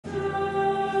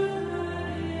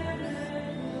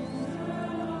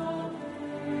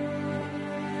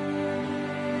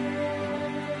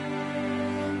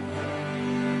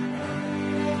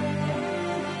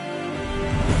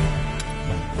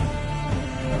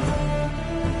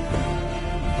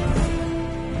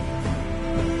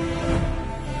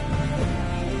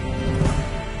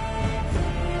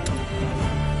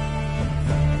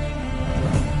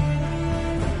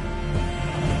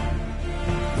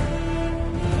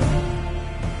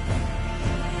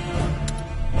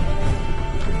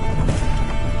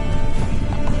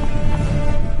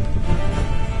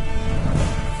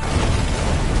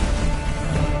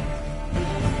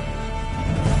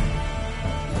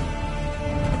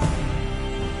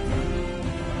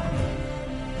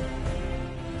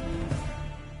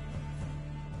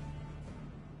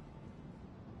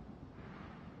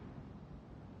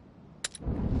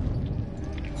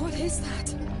is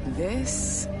that?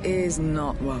 This is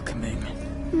not welcoming.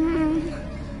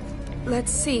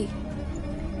 Let's see.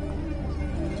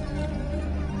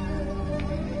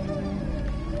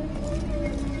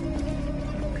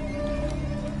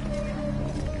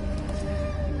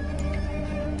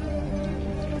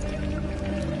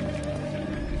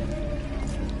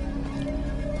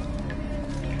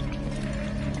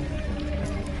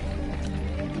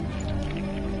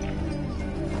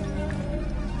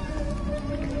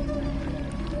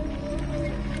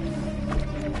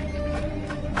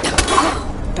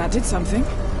 That did something.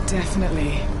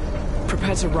 Definitely.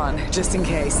 Prepare to run, just in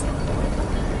case.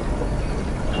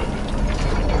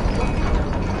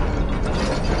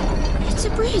 It's a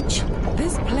bridge.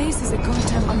 This place is a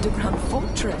goddamn underground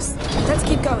fortress. Let's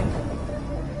keep going.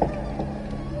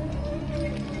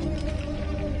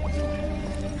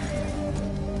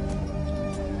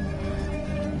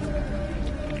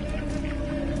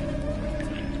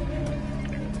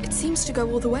 It seems to go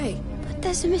all the way. But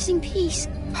there's a missing piece.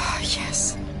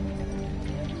 Yes.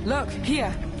 Look,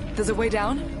 here. There's a way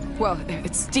down. Well,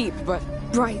 it's steep, but...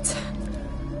 Right.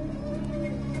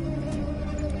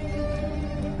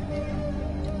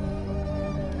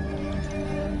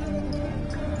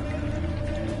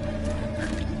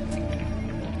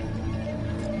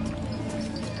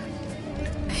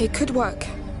 It could work.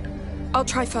 I'll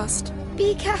try first.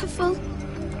 Be careful.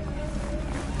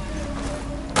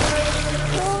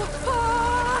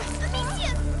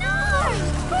 Amicia,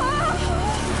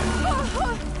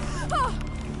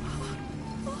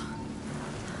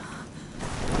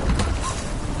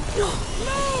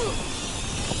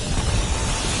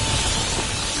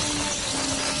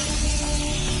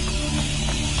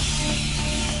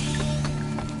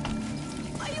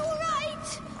 Are you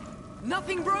alright?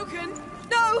 Nothing broken?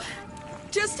 No!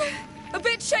 Just a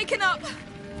bit shaken up.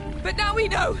 But now we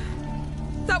know.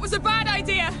 That was a bad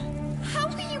idea. How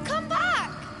can you come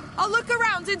back? I'll look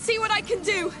around and see what I can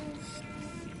do.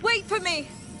 Wait for me.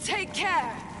 Take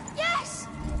care. Yes!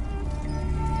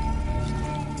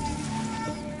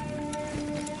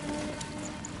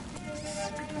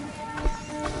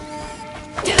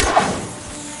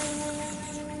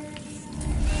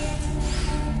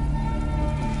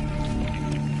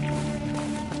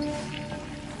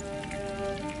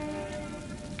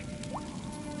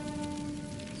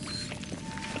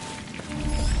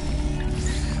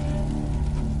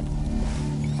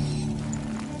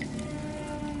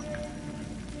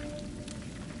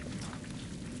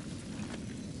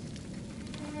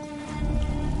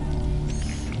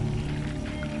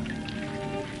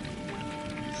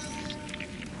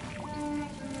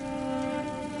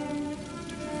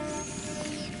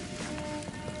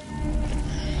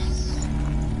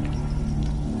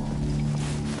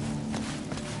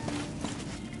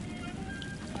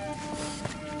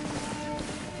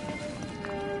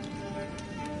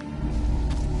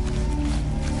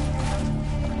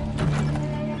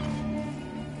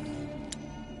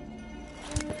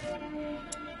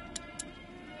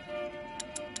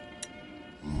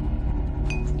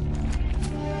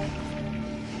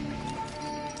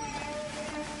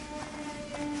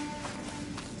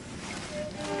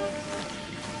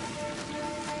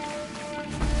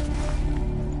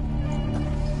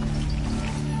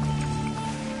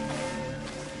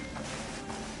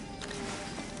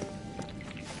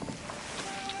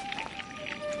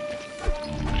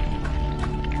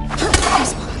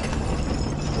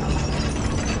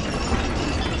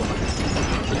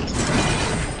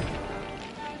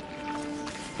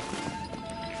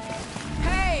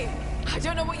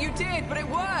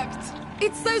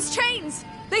 It's those chains!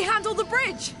 They handle the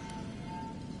bridge!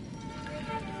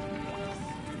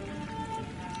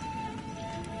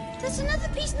 There's another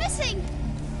piece missing!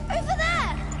 Over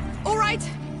there! All right,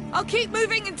 I'll keep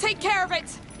moving and take care of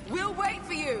it. We'll wait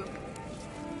for you.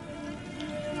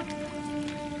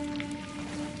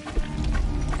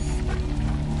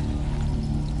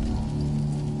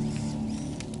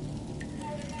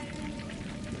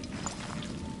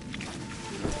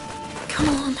 Come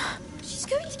on. She's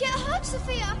going to get hurt,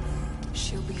 Sophia!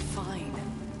 She'll be fine.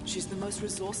 She's the most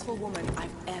resourceful woman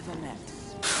I've ever met.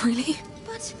 Really?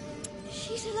 But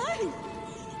she's alone.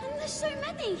 And there's so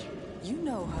many. You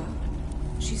know her.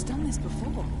 She's done this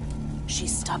before.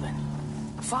 She's stubborn.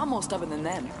 Far more stubborn than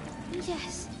them.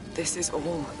 Yes. This is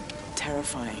all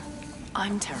terrifying.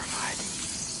 I'm terrified.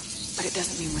 But it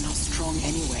doesn't mean we're not strong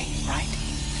anyway, right?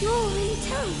 You're really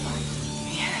terrified.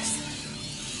 Yes.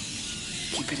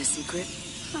 Keep it a secret?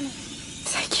 Honey.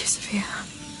 Thank you, Sophia.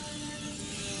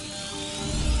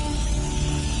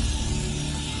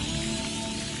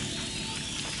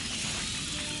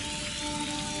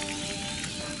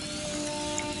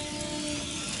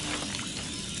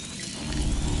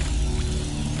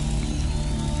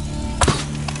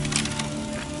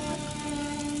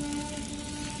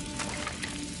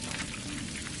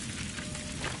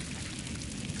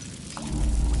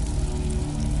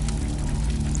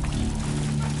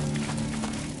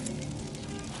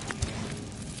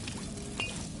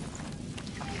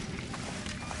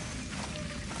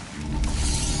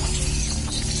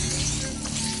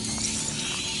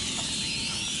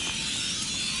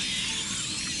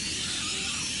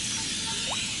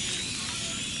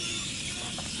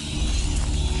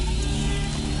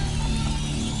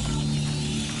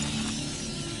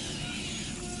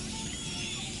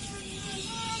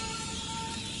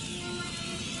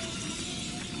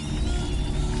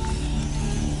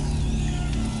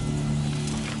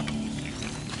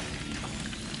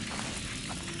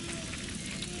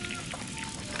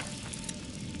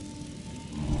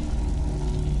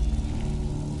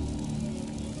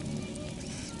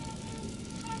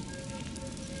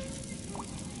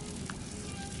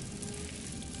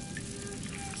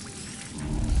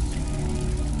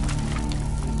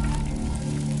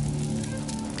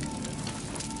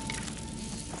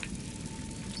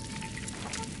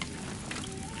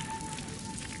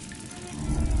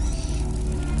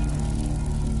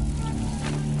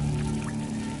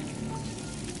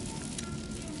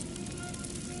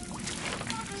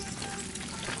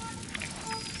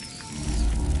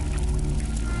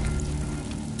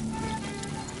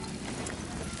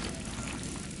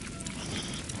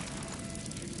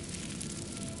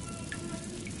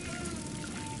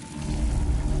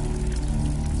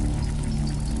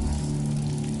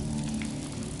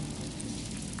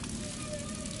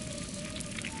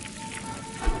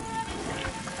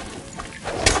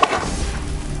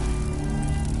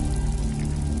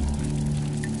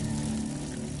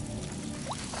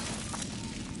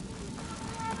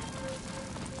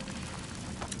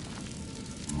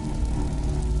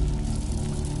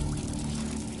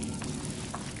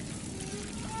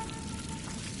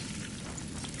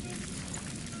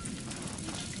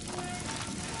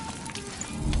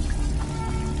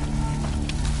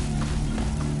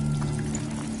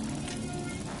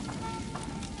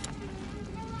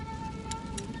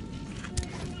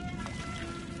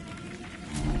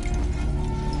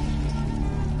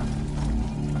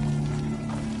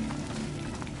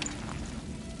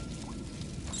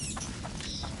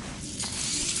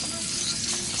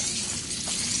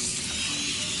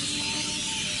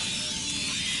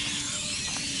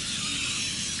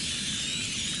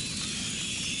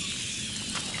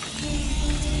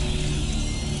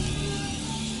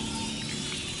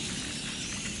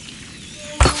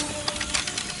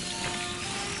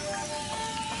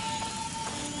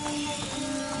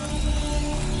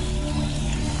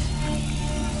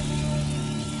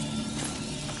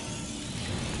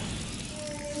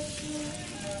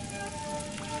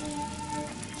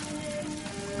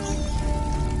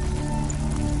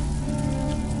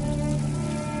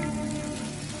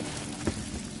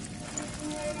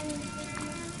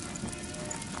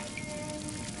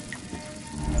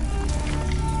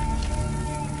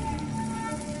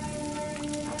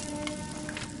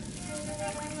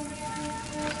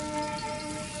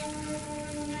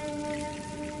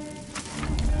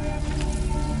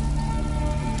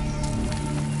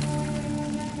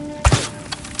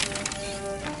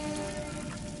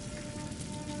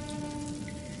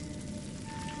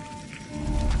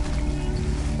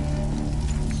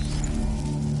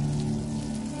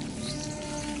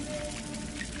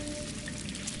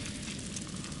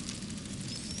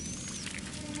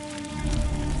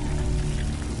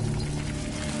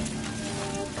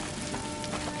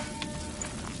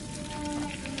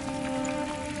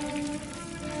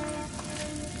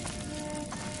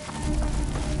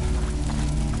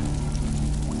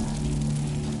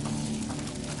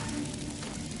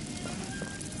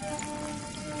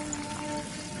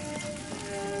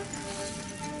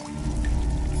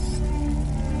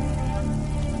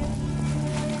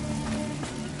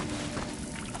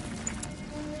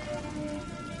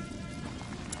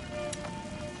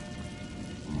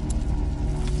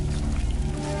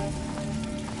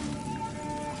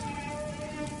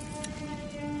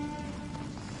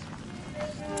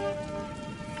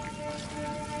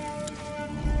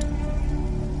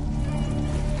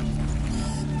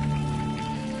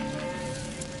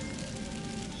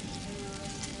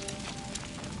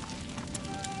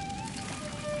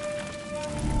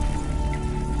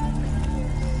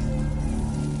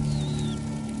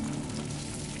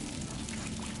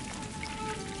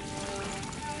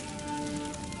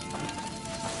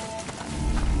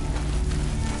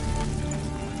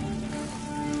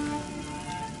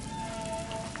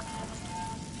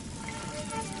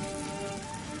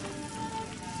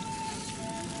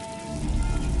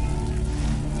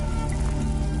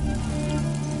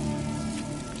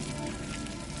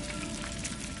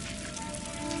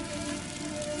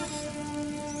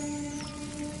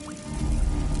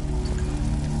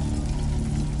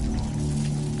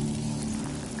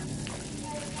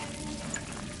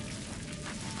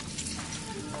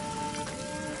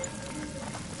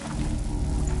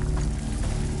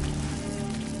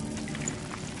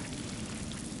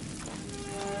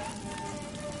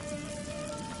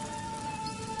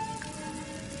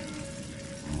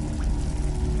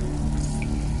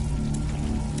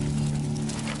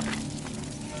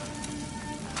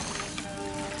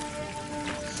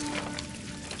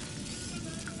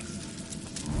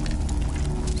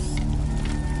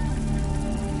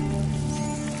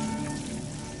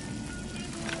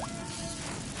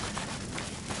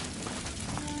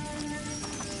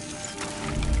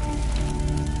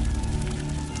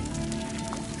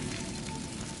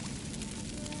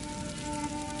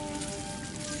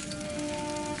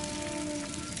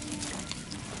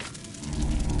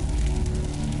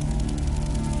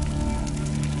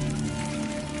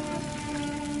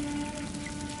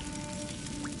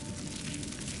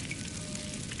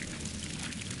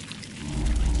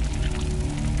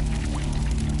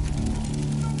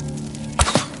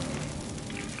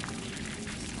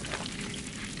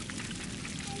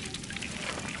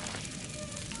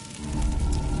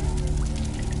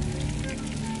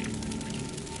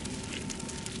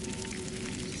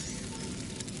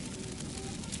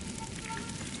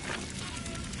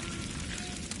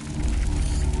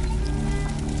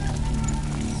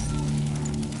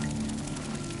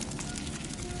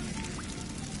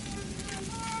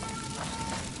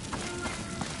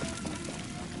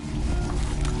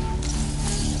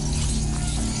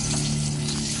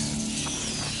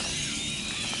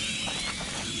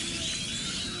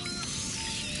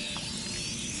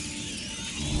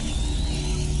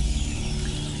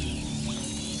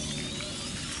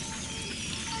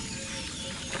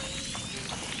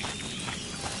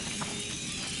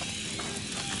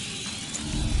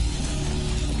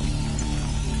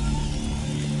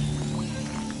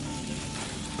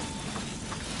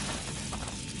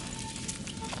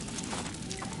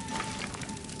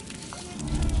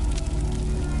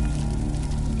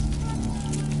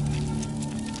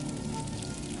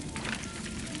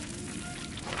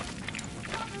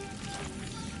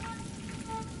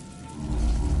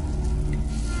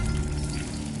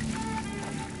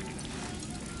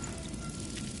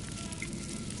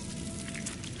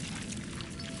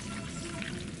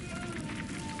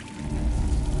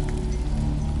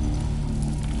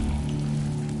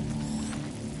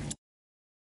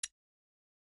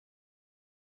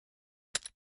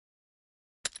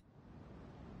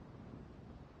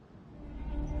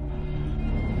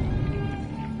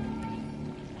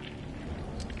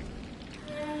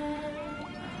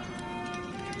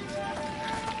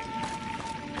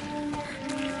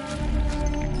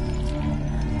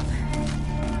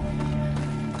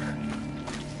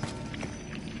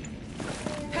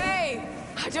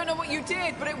 what you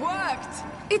did, but it worked.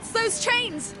 It's those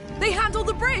chains. They handle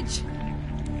the bridge.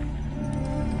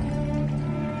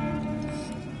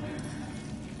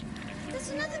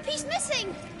 There's another piece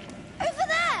missing. Over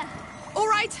there. All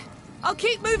right. I'll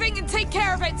keep moving and take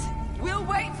care of it. We'll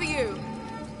wait for you.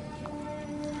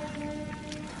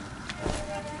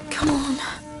 Come on.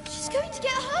 She's going to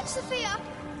get hurt, Sophia.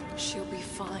 She'll be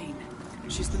fine.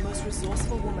 She's the most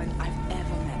resourceful woman I've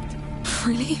ever met.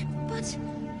 Really? But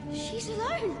she's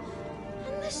alone.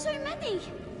 And there's so many.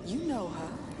 You know her.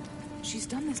 She's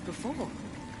done this before.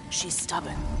 She's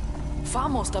stubborn. Far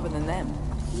more stubborn than them.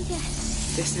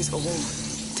 Yes. This is all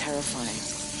terrifying.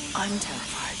 I'm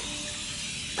terrified.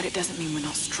 But it doesn't mean we're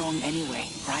not strong anyway,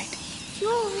 right?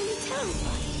 You're really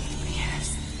terrified.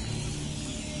 Yes.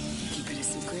 Keep it a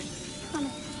secret.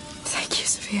 Thank you,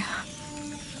 Sophia.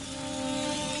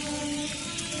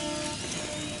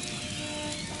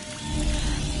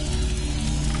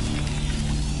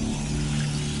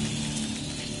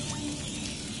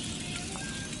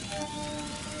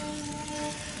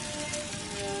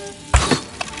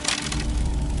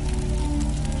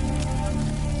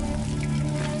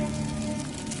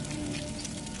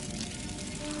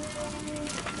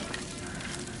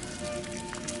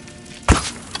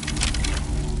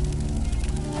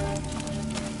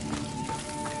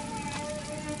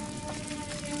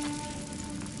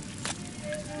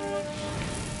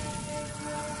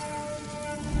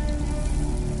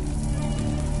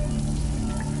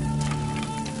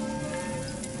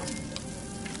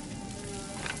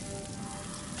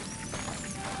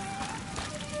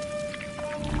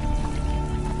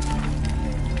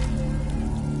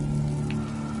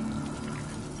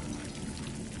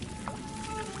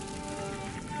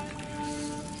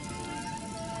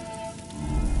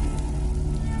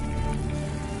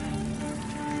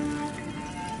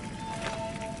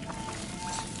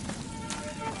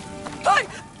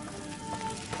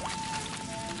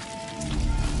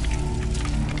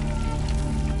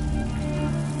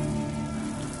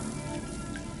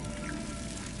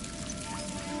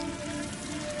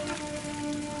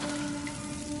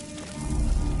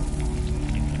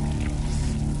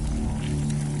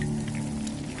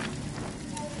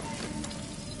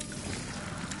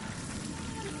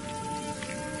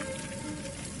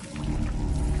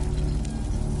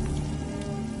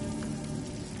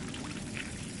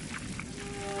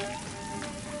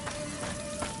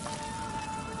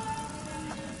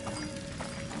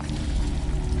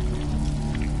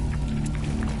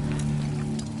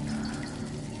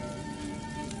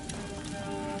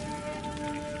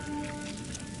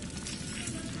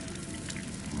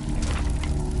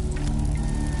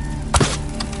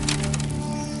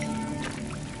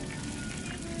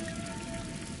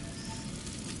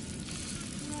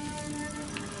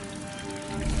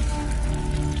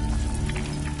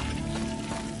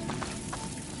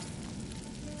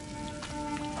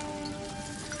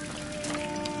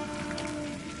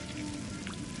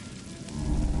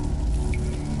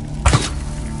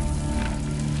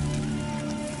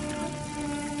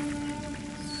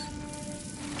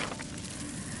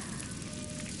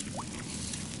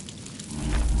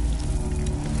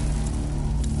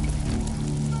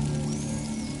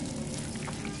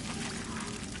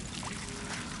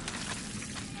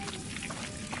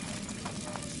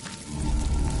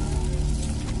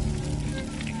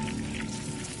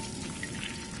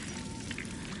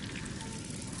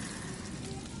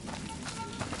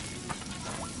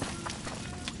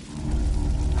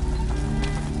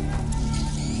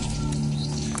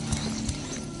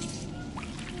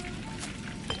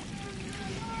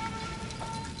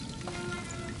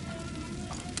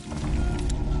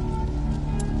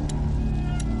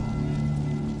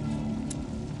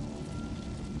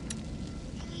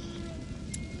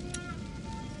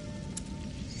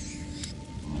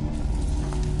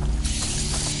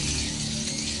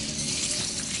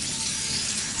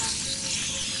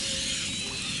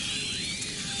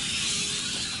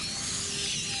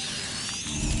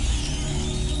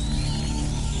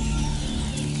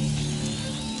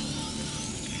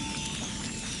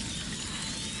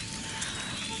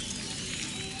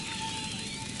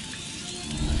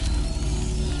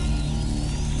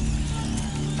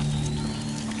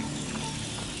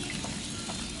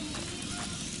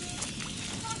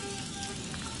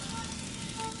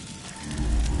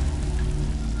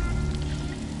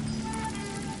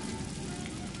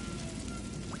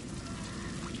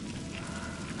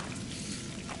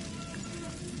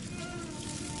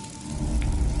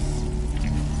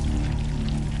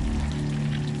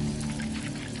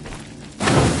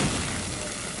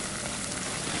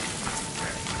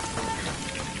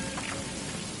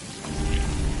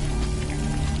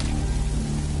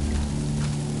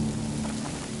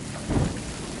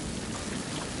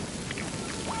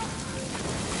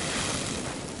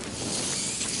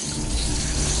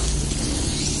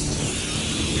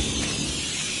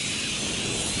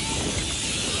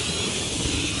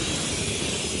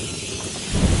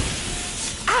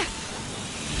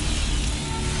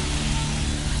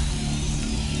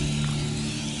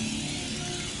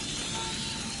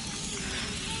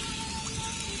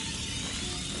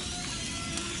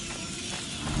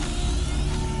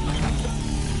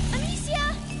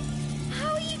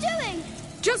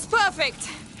 perfect.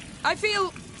 I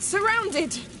feel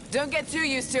surrounded. Don't get too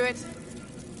used to it.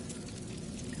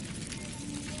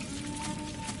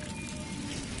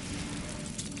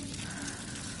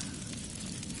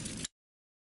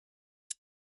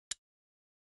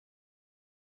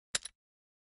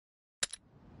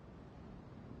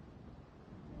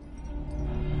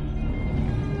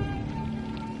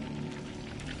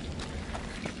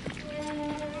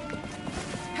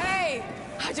 Hey!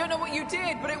 I don't know what you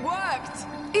did, but it worked!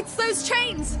 It's those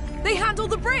chains. They handle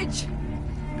the bridge.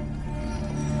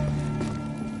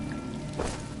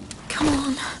 Come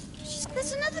on.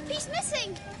 There's another piece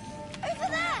missing. Over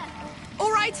there.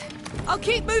 All right. I'll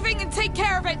keep moving and take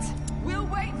care of it. We'll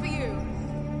wait for you!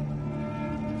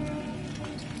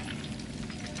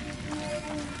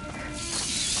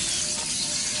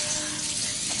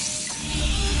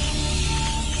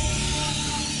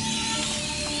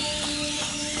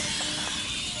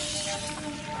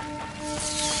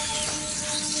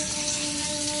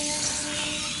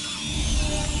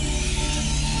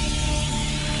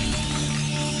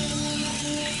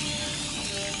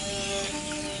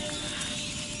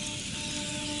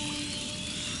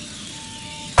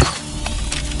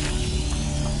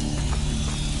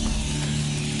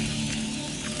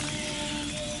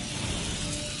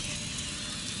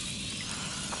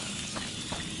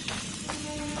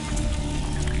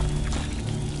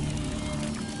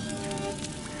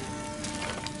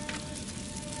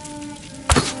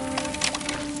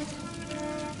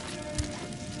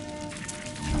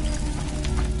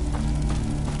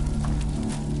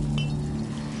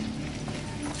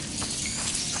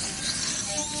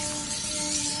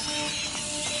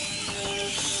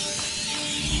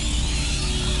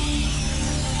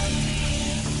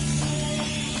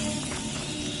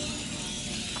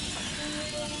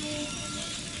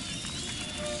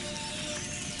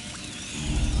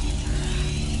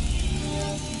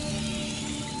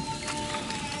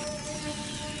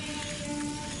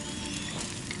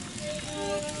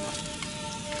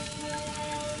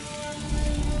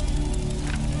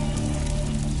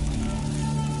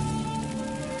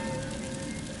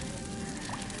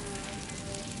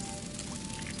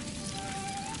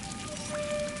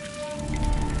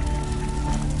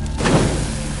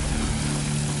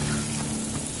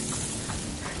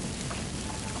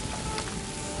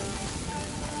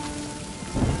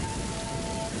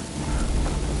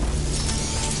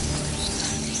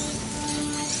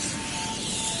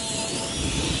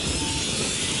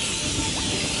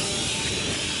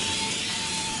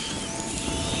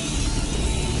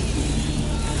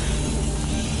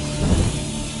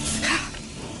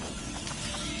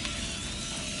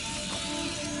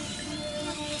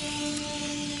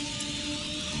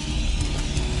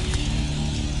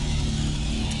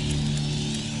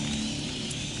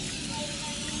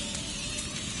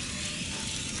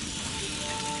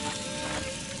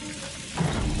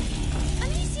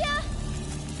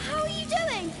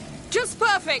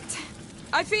 Perfect.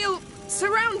 I feel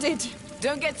surrounded.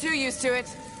 Don't get too used to it.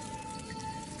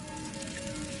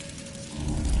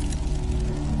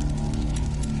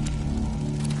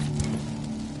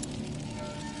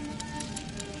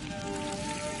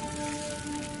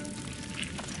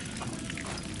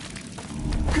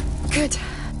 Good.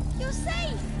 You're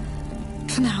safe.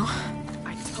 For now.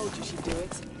 I told you she'd do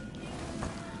it.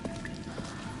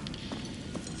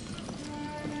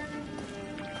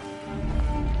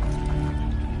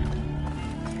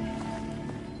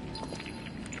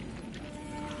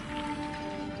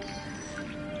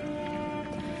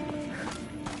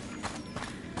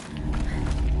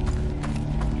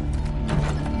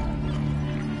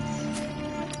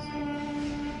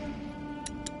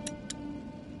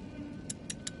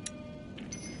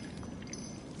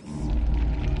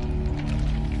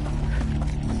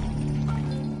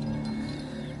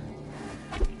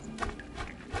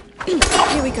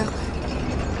 Here we go.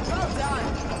 Well done.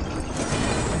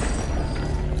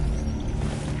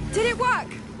 Did it work?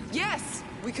 Yes,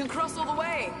 we can cross all the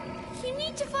way. You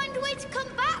need to find a way to come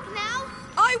back now.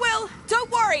 I will.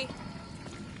 Don't worry.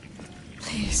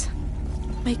 Please,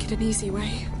 make it an easy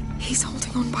way. He's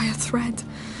holding on by a thread.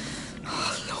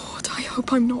 Oh, Lord, I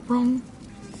hope I'm not wrong.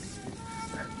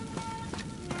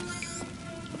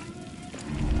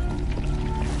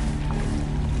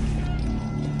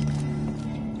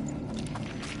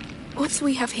 What do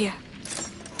we have here?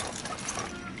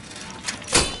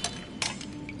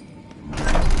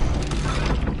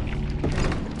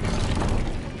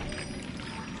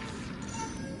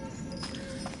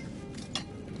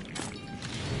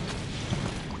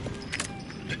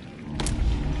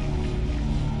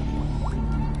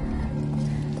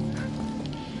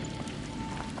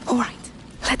 All right,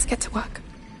 let's get to work.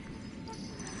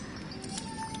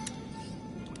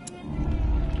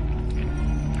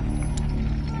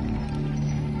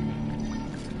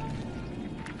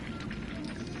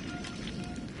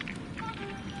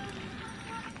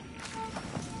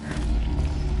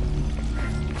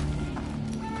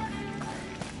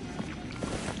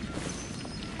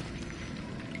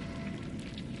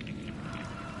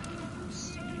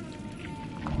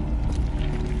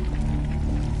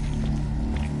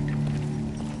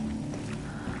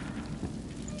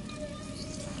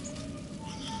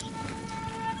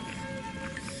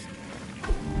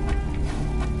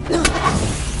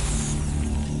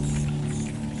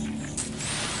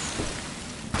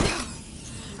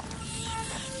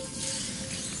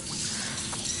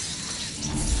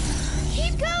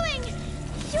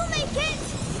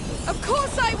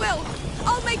 course I will!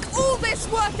 I'll make all this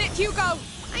worth it, Hugo!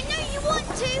 I know you want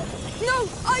to! No,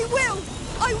 I will!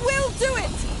 I will do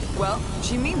it! Well,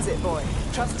 she means it, boy.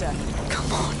 Trust her.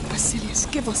 Come on, Basilius,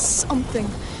 give us something.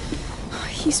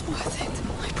 He's worth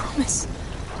it, I promise.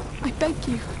 I beg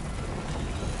you.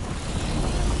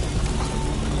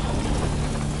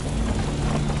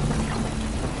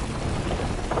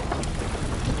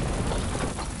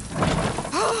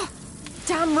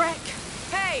 Damn wreck!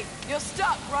 Hey, you're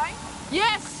stuck, right?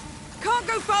 Yes! Can't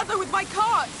go further with my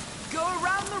cart! Go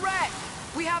around the wreck.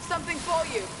 We have something for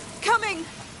you. Coming!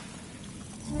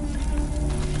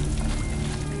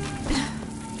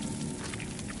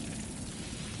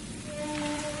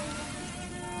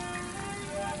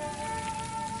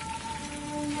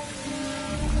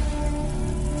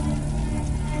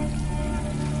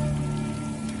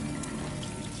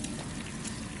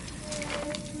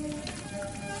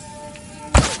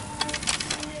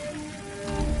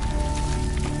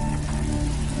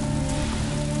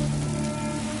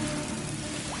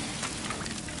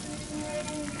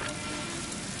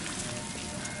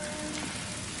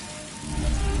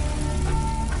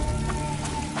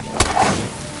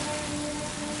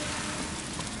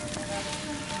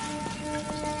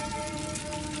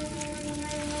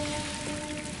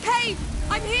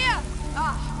 I'm here!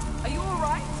 Ah, are you all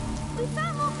right? We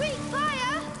found more Greek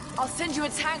fire! I'll send you a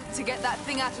tank to get that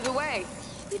thing out of the way.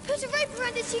 We put a rope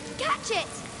around it so you can catch it!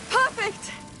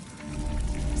 Perfect!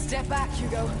 Step back,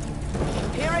 Hugo.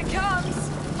 Here it comes!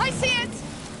 I see it!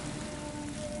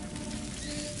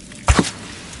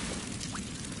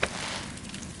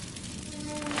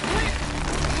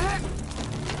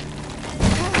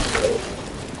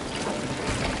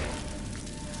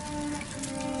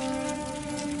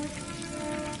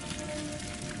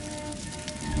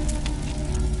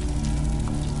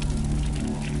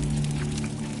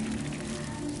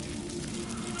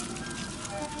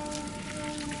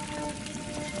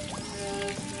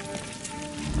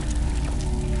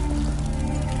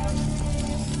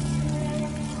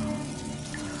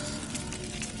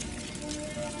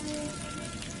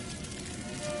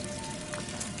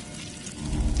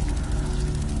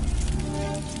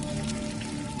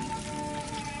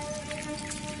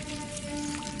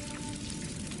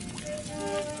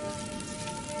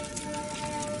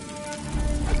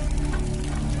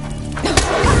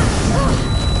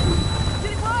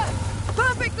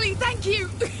 Thank you!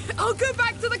 I'll go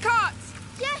back to the cart!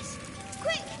 Yes!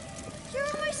 Quick! You're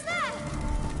almost there!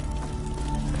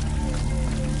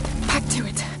 Back to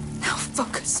it. Now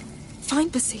focus.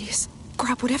 Find Basilius.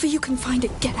 Grab whatever you can find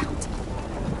and get out.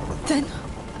 Then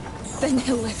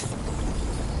he'll live.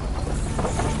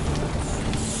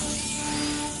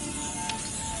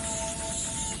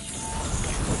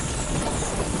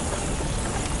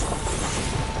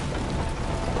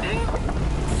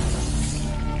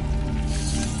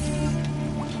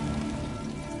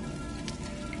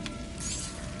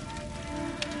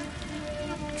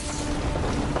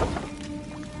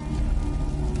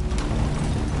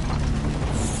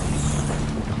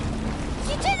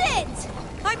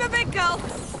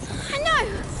 I know!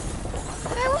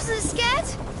 I wasn't scared.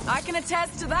 I can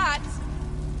attest to that.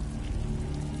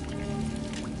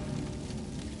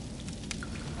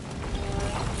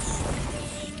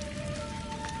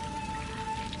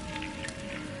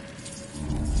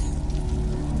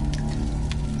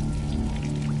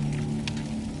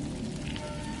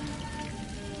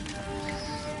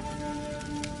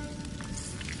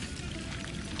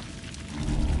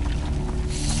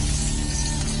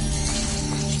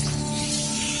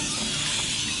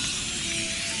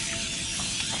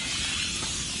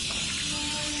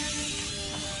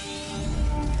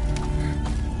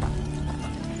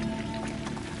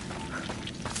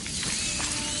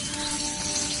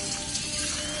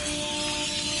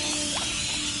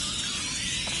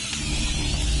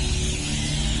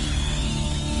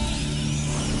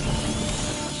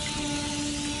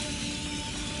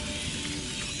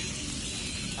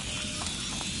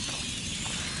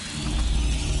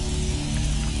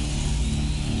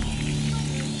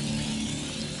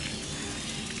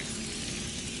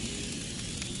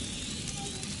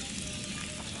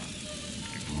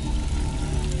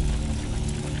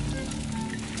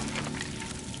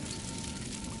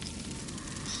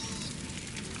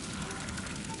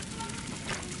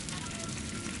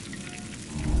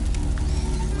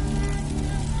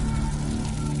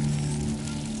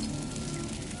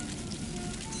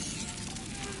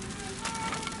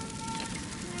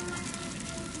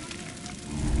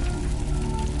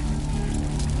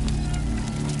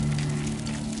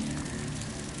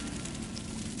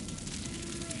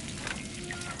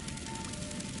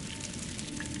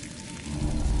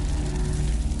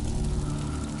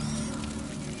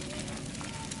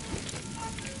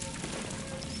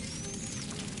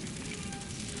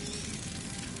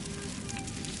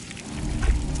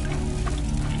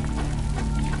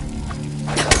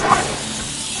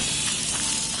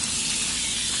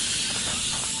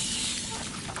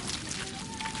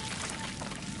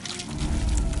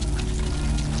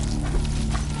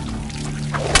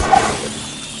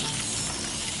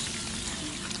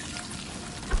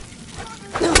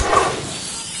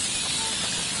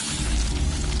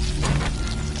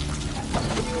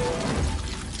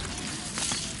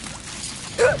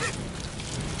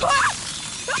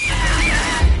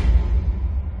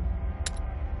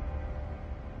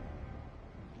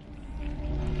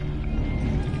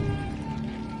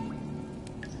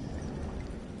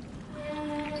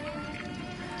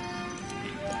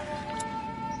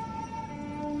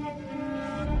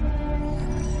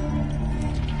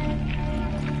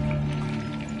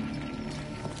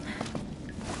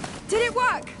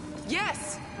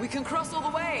 We can cross all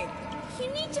the way. You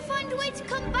need to find a way to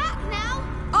come back now.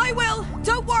 I will!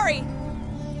 Don't worry!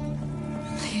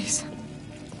 Please,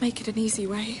 make it an easy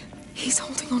way. He's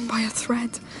holding on by a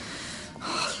thread.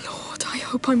 Oh, Lord, I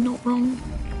hope I'm not wrong.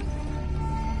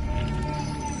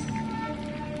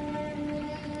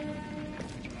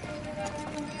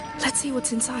 Let's see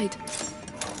what's inside.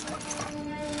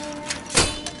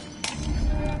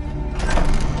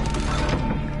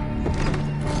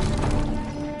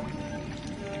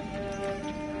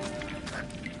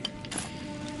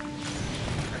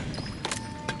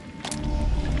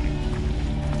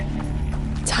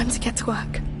 Time to get to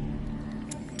work.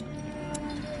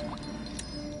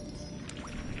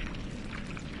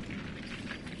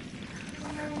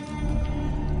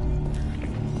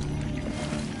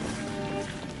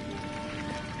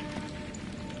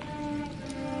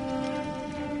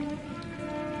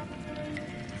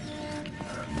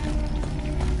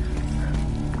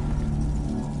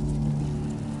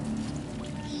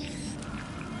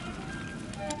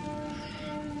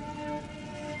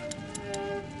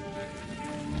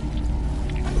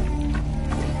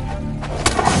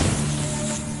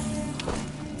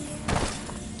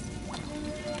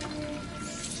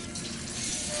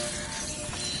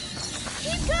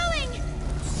 Keep going.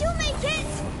 You'll make it.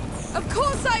 Of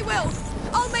course I will!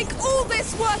 I'll make all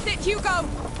this worth it, Hugo!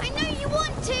 I know you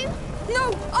want to.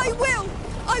 No, I will!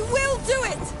 I will do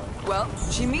it! Well,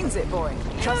 she means it, boy.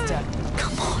 Trust her.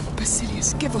 Come on,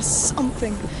 Basilius, give us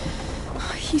something.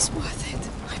 He's worth it,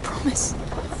 I promise.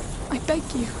 I beg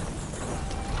you.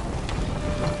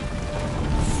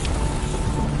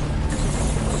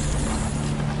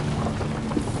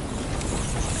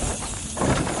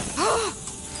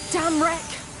 Damn wreck!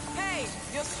 Hey,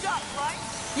 you're stuck, right?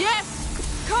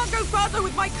 Yes! Can't go further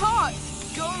with my cart!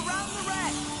 Go around the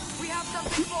wreck. We have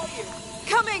something for you.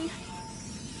 Coming!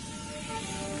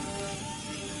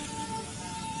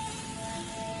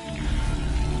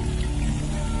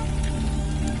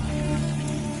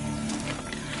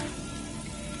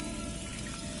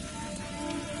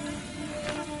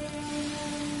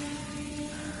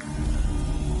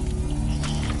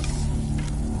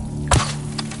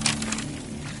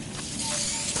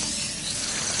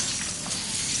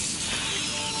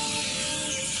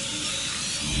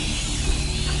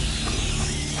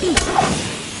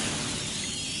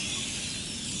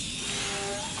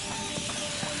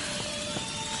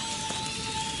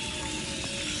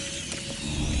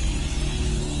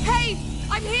 Hey!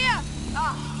 I'm here!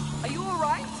 Ah, are you all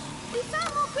right? We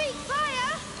found more Greek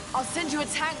fire. I'll send you a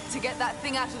tank to get that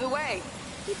thing out of the way.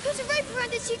 You put a rope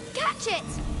around it so you can catch it.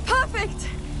 Perfect!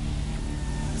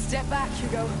 Step back,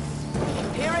 Hugo.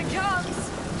 Here it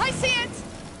comes. I see it!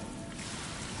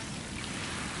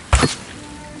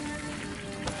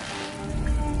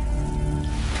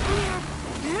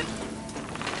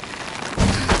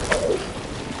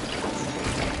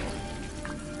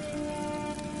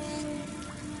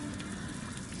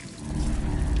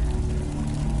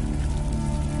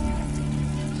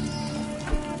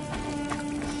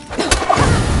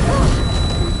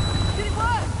 Did it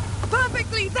work?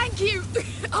 Perfectly, thank you!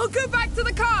 I'll go back to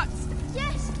the cart!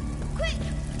 Yes. Quick.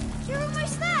 You're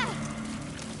almost there.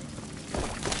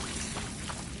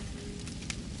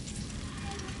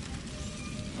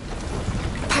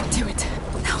 Back to it.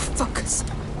 Now focus.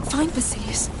 Find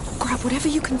Basilius. Grab whatever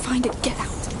you can find and get out.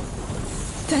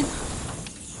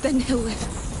 Then he'll live.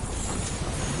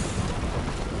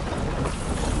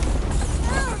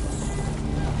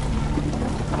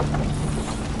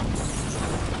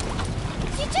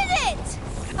 You did it.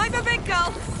 I'm a big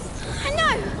girl! I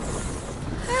know.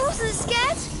 I wasn't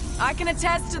scared. I can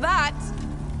attest to that.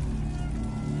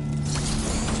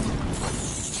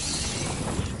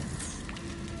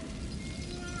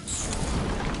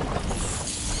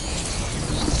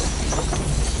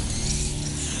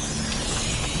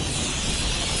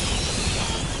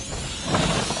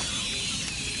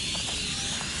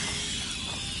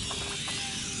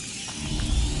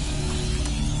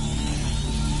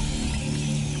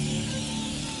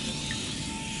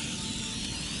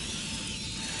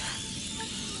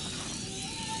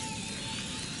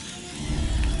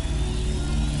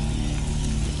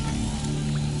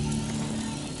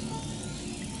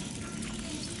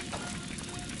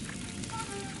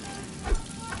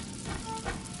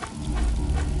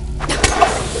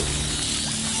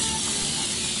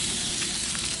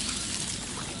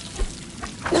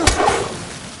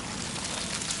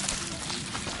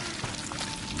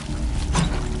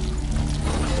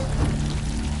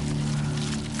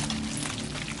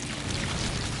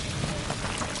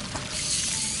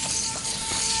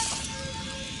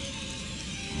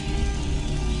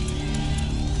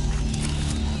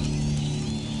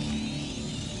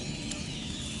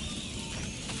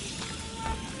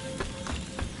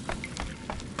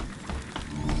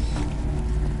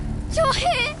 You're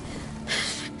here!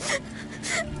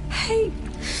 Hey,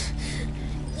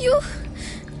 You're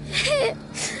here!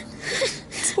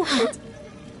 it's alright.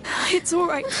 It's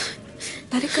alright.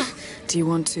 Let it go. Do you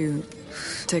want to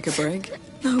take a break?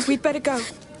 No, we'd better go.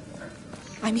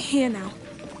 I'm here now.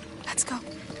 Let's go.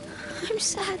 I'm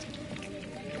sad.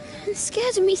 I'm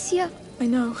scared, Amicia. I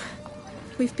know.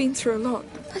 We've been through a lot.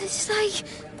 But it's like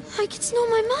it's not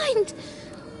my mind.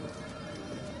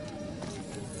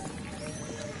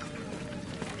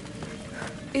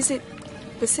 Is it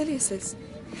Basilius's?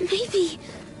 Maybe.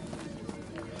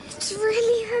 It's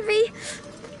really heavy.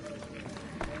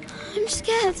 I'm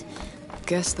scared.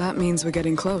 Guess that means we're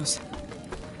getting close.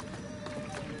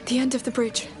 The end of the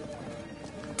bridge.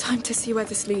 Time to see where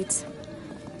this leads.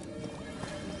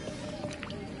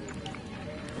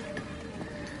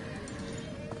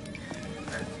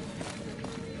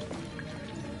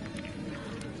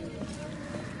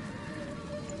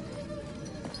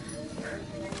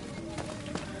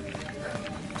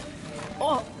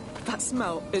 Oh, that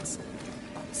smell. It's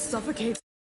suffocating.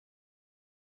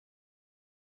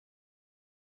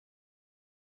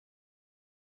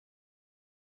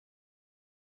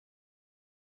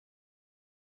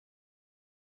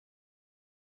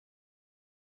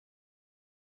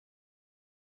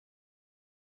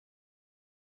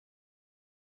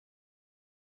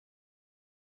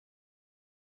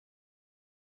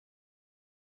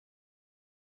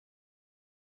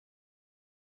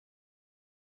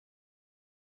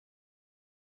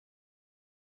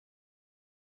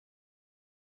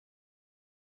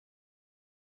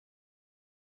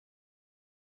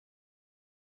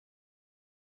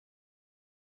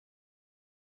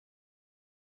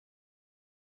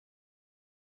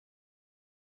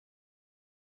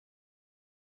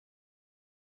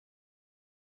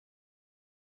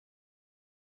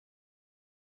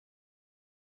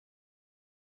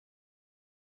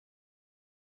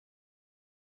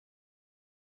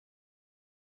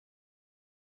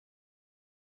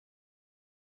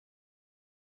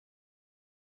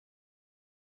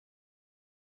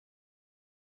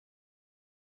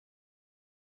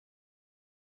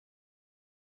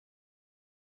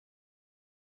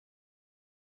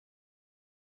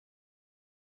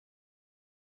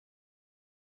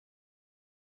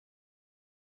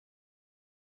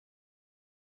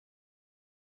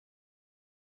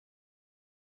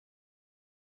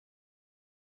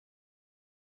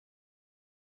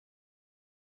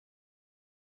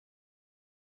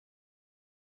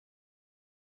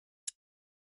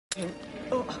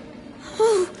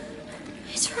 Oh,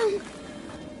 it's wrong.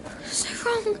 So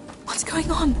wrong. What's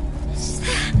going on? It's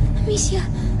there, Amicia.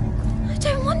 I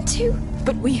don't want to.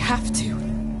 But we have to.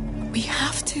 We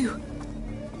have to.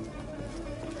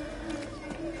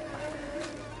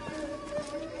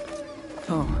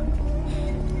 Oh,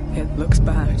 it looks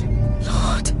bad.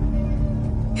 Lord,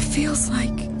 it feels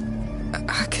like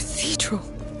a cathedral.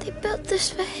 They built this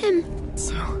for him.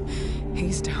 So,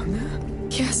 he's down there?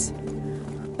 Yes,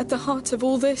 at the heart of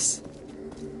all this.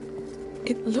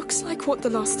 It looks like what the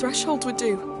last threshold would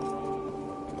do.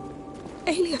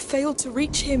 Aelia failed to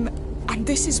reach him, and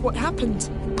this is what happened.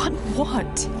 But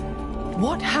what?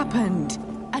 What happened?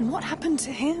 And what happened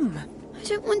to him? I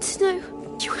don't want to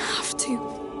know. You have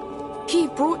to. He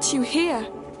brought you here.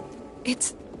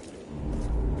 It's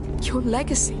your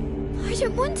legacy. I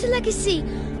don't want a legacy.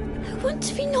 I want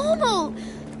to be normal.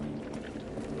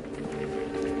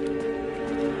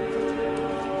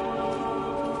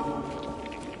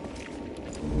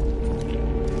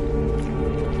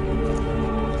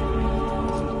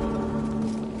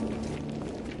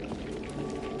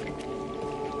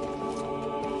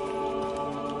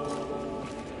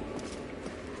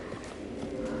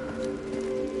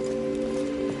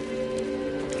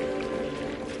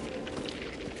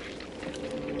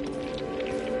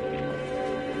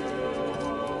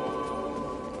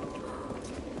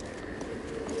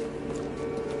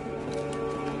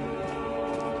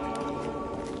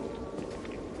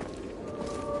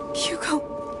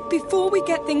 Hugo, before we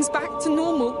get things back to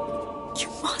normal, you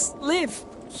must live.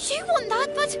 You want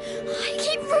that, but I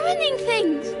keep ruining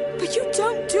things. But you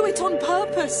don't do it on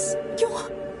purpose.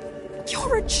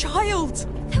 You're a child.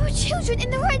 There were children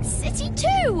in the Red City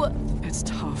too. It's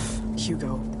tough,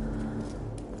 Hugo.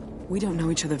 We don't know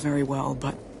each other very well,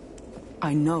 but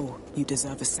I know you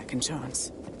deserve a second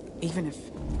chance. Even if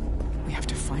we have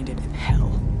to find it in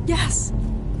hell. Yes.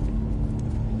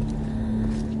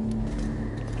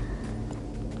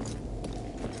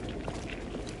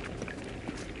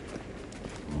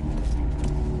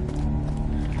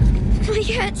 My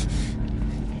head.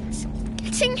 It's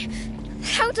getting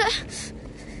louder.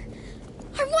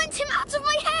 I want him out of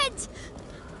my head.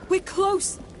 We're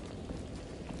close.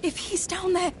 If he's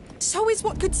down there, so is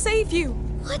what could save you.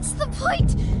 What's the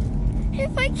point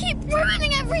if I keep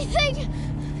ruining everything?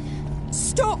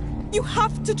 Stop! You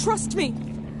have to trust me!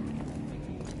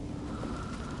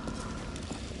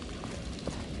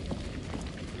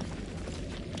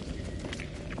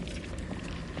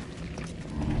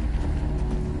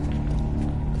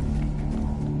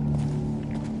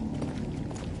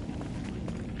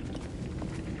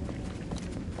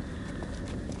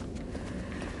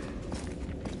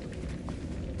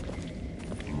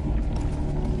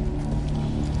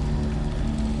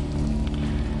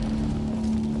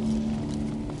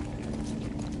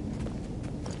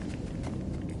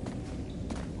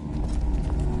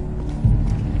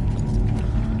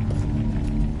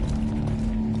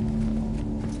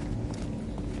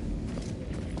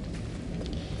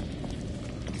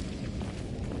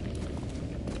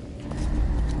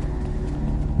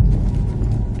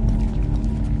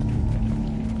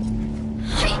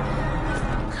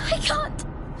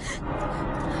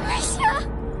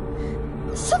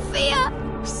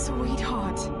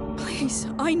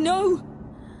 I know!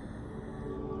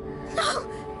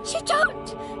 No, you don't!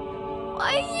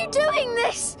 Why are you doing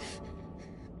this?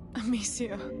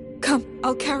 Amicia, come,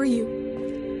 I'll carry you.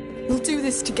 We'll do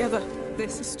this together.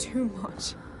 This is too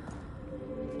much.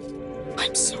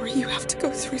 I'm sorry you have to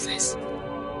go through this.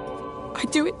 I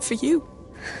do it for you.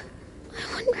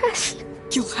 I want rest.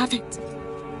 You'll have it.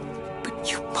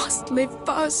 But you must live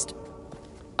first.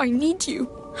 I need you.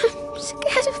 I'm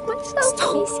scared of myself,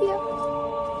 Stop. Amicia.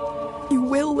 You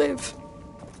will live.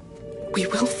 We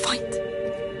will fight.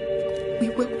 We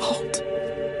will hold.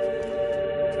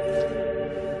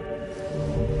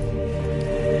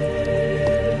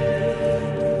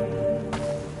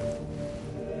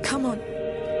 Come on.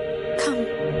 Come.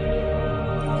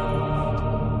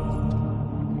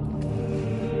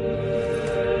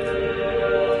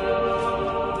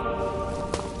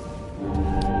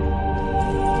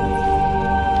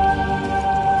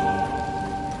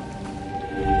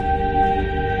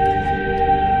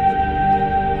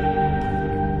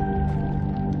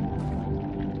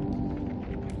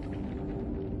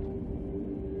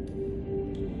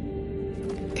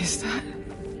 Is that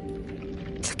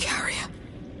the carrier?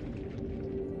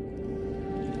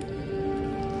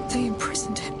 They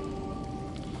imprisoned him.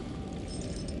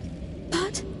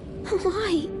 But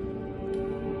why?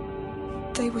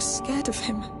 They were scared of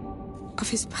him, of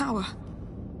his power.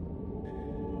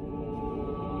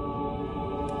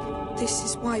 This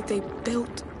is why they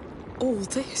built all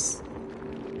this.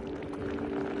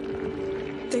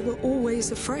 They were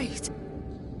always afraid.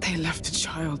 They left a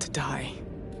child to die.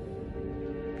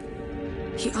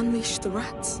 He unleashed the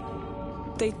rats.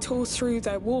 They tore through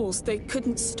their walls. They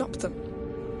couldn't stop them.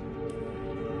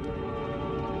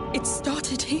 It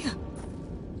started here.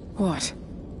 What?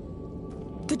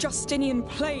 The Justinian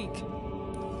plague.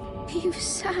 He was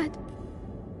sad.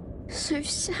 So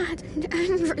sad and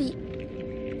angry.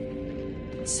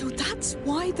 So that's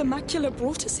why the macula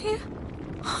brought us here?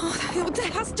 Oh, there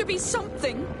has to be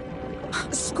something.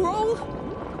 A scroll?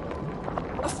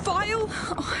 A file?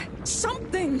 Oh,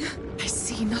 something. I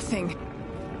see nothing.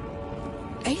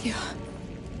 Aya.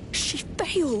 She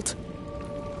failed.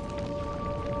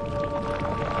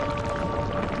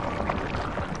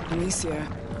 Amicia.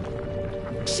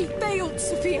 She failed,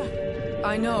 Sophia.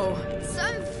 I know. It's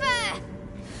unfair!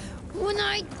 When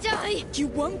I die, You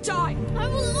won't die. I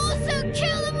will also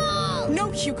kill them all!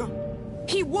 No, Hugo.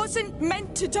 He wasn't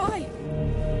meant to die.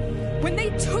 When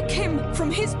they took him from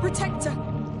his protector,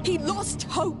 he lost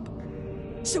hope.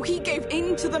 So he gave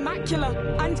in to the macula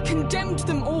and condemned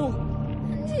them all.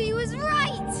 And he was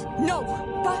right! No,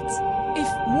 but if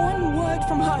one word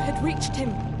from her had reached him,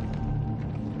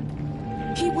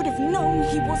 he would have known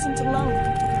he wasn't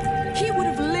alone. He would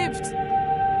have lived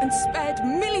and spared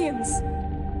millions.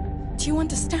 Do you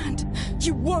understand?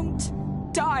 You won't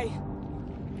die.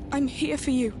 I'm here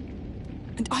for you,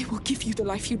 and I will give you the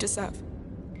life you deserve.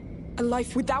 A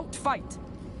life without fight.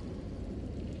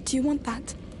 Do you want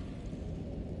that?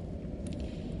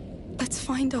 Let's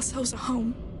find ourselves a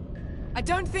home. I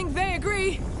don't think they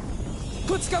agree.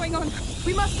 What's going on?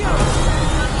 We must go!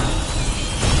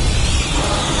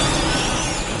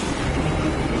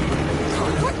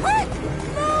 Quick, quick!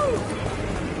 Move!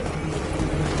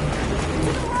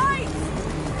 To the right!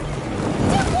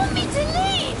 Don't want me to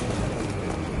leave!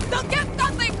 They'll get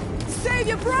nothing! Save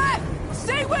your breath!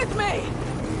 Stay with me!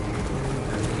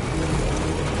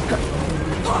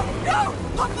 Oh, no!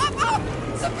 Up, up, up!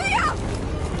 Sophia!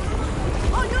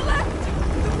 On your left!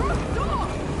 The front door!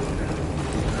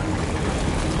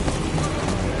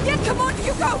 Yeah, come on,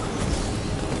 Hugo!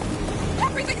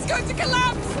 Everything's going to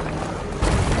collapse!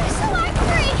 They're so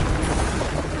angry!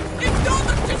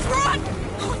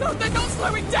 No, they're not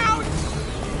slowing down!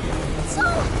 It's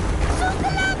all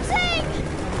collapsing!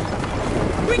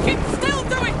 We can still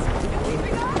do it! You're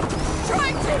keeping up?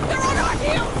 Trying to! They're on our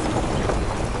heels!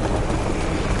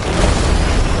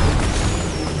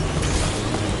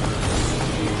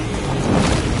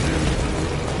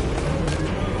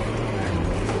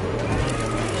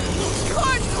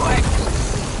 Climb quick!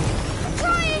 I'm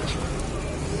trying!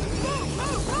 Move,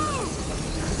 move, move!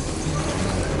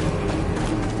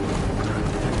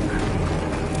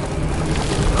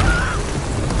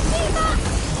 Leave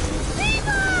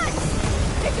us!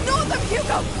 Ignore them,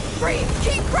 Hugo! Breathe!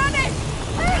 Keep running!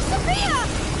 Where's Sophia?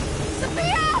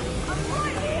 Sophia! I'm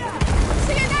right here!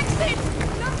 See an exit!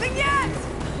 Nothing yet!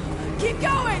 Keep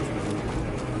going!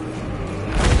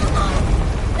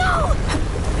 No!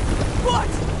 What?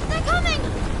 They're coming!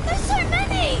 There's so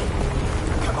many!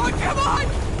 Come on, come on!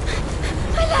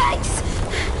 My legs!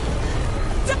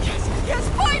 Yes, yes,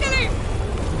 finally!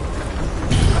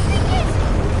 I think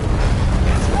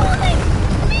it's falling!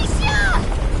 Amicia!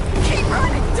 Keep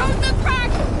running! Don't look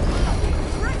back!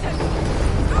 Britain!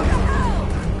 Go to hell!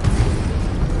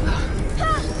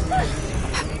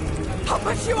 I'll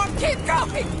push you up! Keep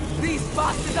going! These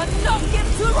bastards are not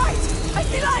getting to the right! I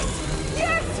see light!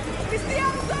 Yes! It's the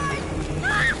outside!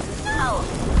 Ah! No!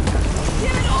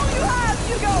 Give it all you have,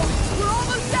 Hugo! We're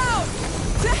almost down!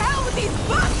 To hell with these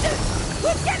bastards!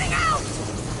 We're getting out!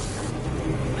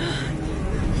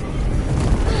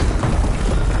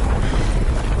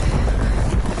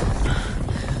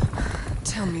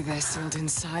 Tell me they're sealed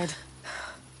inside.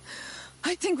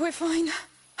 I think we're fine.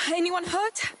 Anyone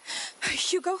hurt?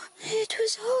 Hugo? It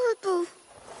was horrible.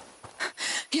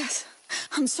 Yes.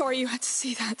 I'm sorry you had to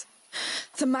see that.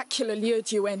 The macula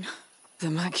lured you in. The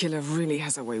macula really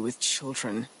has a way with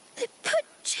children. They put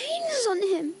chains on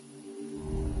him.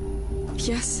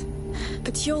 Yes,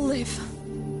 but you'll live.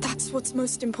 That's what's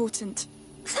most important.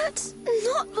 That's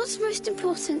not what's most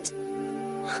important.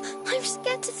 I'm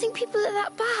scared to think people are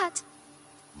that bad.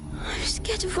 I'm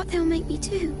scared of what they'll make me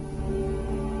do.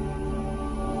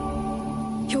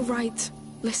 You're right.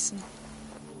 Listen.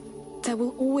 There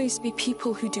will always be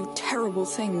people who do terrible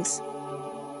things.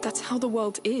 That's how the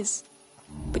world is.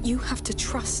 But you have to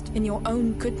trust in your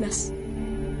own goodness.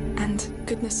 And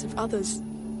goodness of others.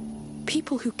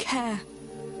 People who care.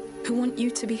 Who want you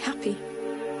to be happy.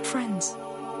 Friends.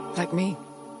 Like me.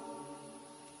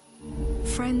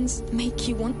 Friends make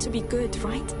you want to be good,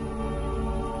 right?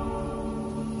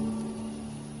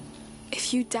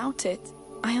 If you doubt it,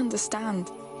 I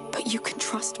understand. But you can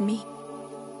trust me.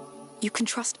 You can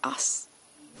trust us.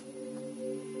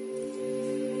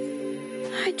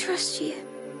 I trust you.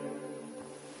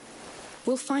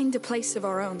 We'll find a place of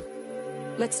our own.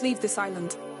 Let's leave this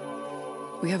island.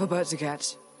 We have a boat to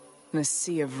catch. And a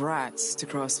sea of rats to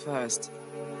cross first.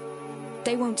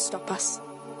 They won't stop us.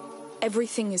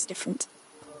 Everything is different.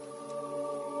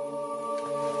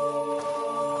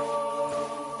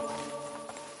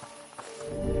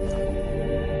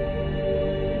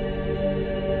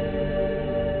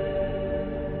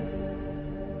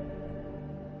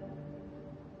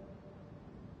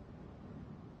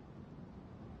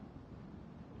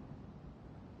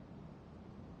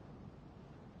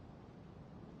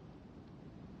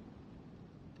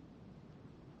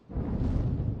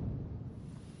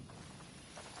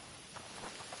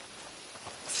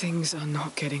 Things are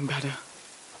not getting better.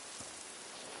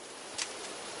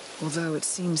 Although it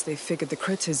seems they figured the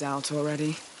critters out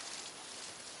already.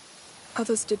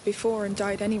 Others did before and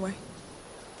died anyway.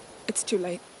 It's too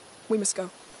late. We must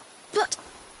go. But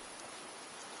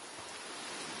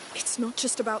It's not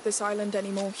just about this island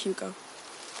anymore, Hugo.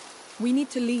 We need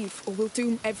to leave or we'll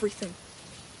doom everything.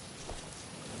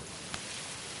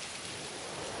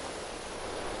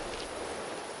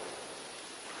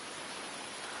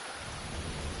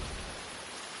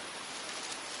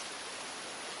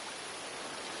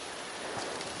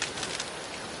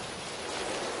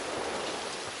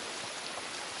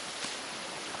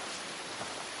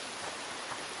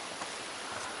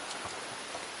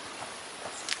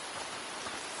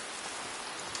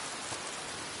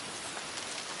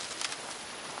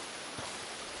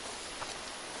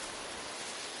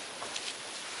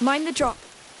 Mind the drop.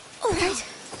 all right.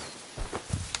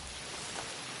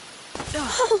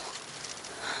 Oh,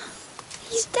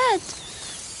 he's dead.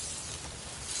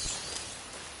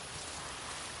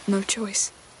 No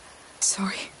choice.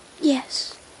 Sorry.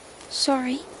 Yes.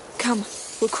 Sorry. Come,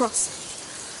 we'll cross.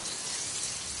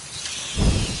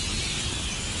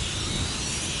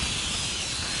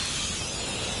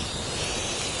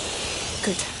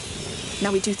 Good.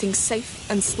 Now we do things safe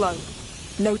and slow.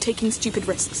 No taking stupid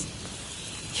risks.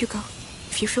 Hugo,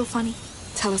 if you feel funny,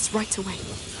 tell us right away.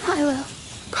 I will.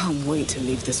 Can't wait to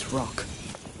leave this rock.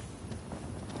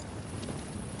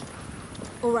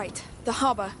 All right, the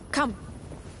harbor. Come.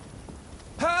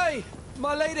 Hey,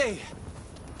 my lady!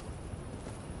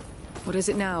 What is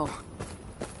it now?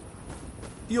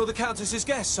 You're the Countess's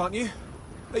guests, aren't you?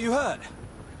 Are you hurt?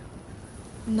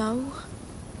 No.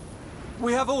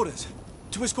 We have orders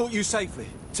to escort you safely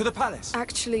to the palace.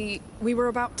 Actually, we were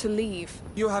about to leave.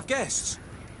 You have guests.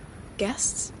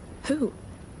 Guests? Who?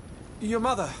 Your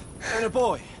mother and a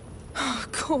boy.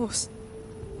 Of course.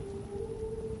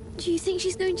 Do you think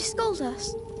she's going to scold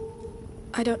us?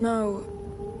 I don't know.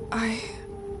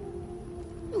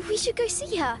 We should go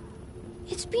see her.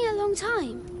 It's been a long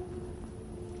time.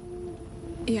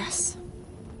 Yes.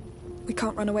 We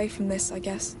can't run away from this, I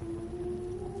guess.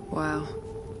 Wow.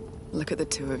 Look at the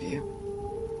two of you.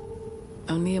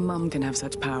 Only a mum can have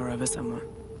such power over someone.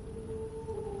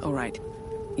 All right.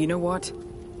 You know what?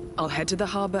 I'll head to the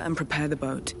harbor and prepare the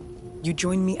boat. You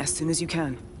join me as soon as you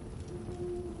can.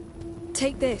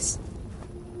 Take this.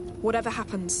 Whatever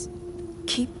happens,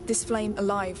 keep this flame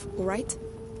alive, all right?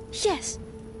 Yes.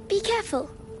 Be careful.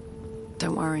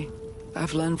 Don't worry.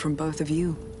 I've learned from both of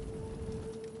you.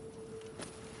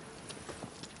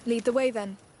 Lead the way,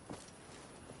 then.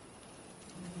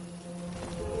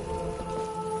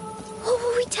 What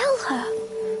will we tell her?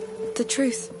 The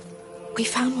truth. We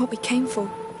found what we came for.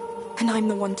 And I'm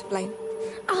the one to blame.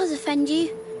 I'll defend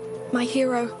you. My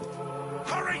hero.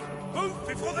 Hurry! Move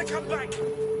before they come back!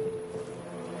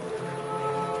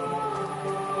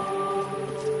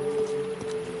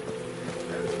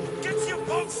 Get to your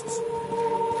posts!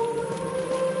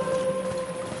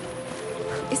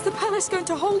 Is the palace going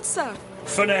to hold, sir?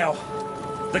 For now.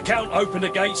 The Count opened the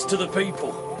gates to the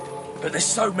people. But there's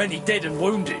so many dead and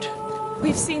wounded.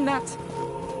 We've seen that.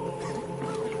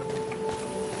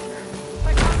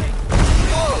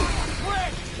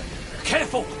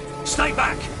 Careful! Stay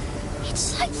back!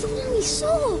 It's like the one we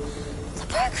saw. The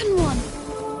broken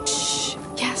one. Shh.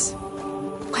 Yes.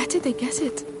 Where did they get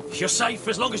it? You're safe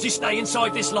as long as you stay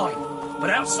inside this line. But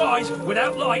outside,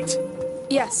 without light...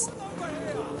 Yes.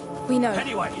 We know.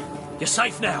 Anyway, you're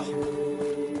safe now.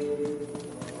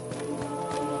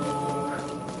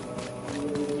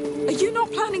 Are you not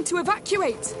planning to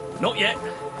evacuate? Not yet.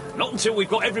 Not until we've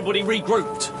got everybody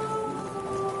regrouped.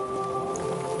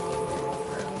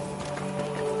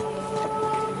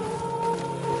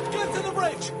 Get to the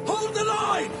bridge! Hold the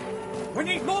line! We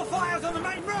need more fires on the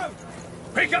main road!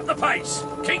 Pick up the pace.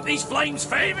 Keep these flames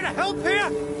fed. Even help here?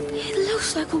 It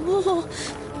looks like a war.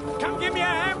 Come give me a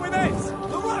hand with this!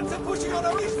 The rats are pushing on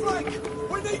our east flank!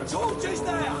 We need torches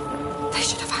there! They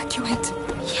should evacuate.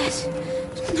 Yes.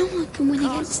 No one can win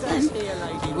against them.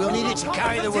 We'll need it to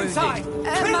carry the wounded. My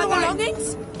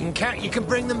belongings? You can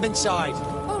bring them inside.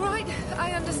 All right,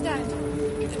 I understand.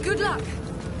 Good luck.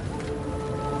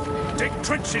 Dig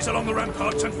trenches along the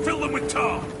ramparts and fill them with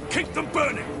tar. Keep them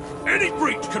burning. Any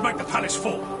breach could make the palace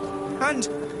fall. And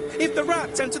if the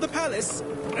rats enter the palace?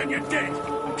 Then you're dead.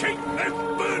 Keep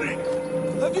them burning.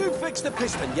 Have you fixed the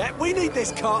piston yet? We need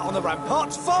this cart on the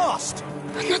ramparts fast!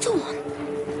 Another one.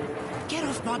 Get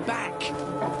off my back.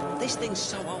 This thing's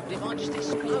so old, it might just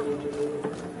explode.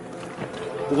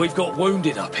 We've got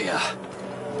wounded up here.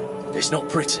 It's not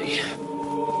pretty.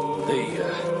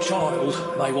 The child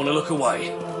may want to look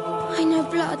away. I know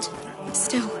blood.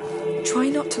 Still, try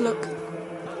not to look.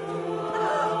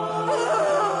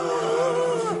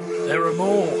 There are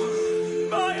more.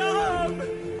 My arm!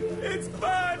 It's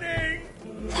burning!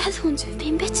 They're the ones who've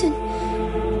been bitten.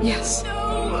 Yes.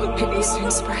 No. It will soon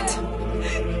spread.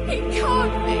 It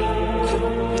can't be.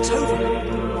 It's over.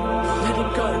 Let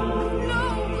him go.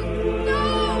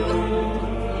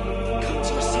 Come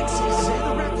to your senses.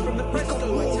 The rats from the presto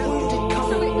will tell you.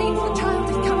 So it means the child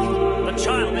is coming. The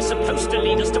child is supposed to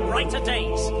lead us to brighter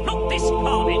days, not this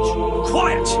carnage.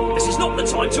 Quiet! This is not the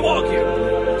time to argue.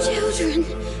 Children.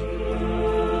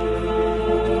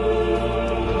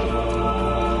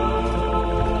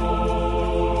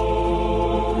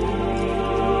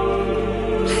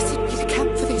 Blessed be the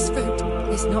camp for this food.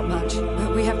 It's not much,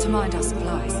 but we have to mind our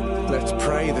supplies. Let's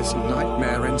pray this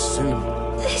nightmare ends soon.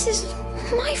 This is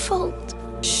my fault.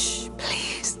 Shh,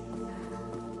 please.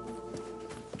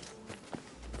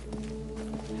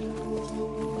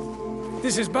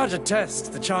 This is but a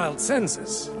test the child's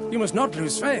senses. You must not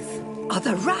lose faith. Are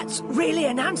the rats really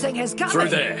announcing his coming? Through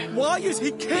there. Why is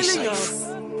he killing us?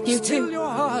 You Still too. your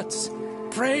hearts.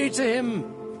 Pray to him.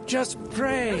 Just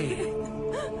pray.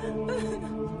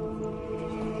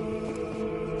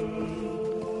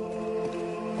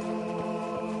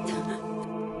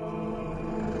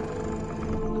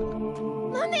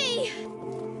 Mummy!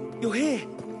 You're here.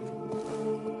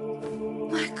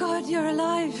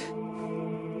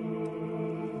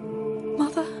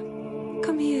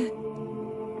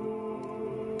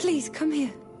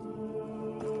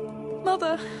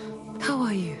 Mother. How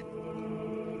are you?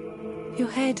 Your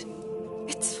head.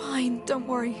 It's fine, don't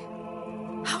worry.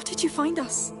 How did you find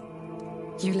us?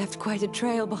 You left quite a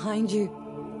trail behind you.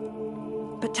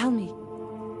 But tell me,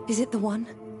 is it the one?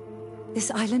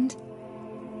 This island?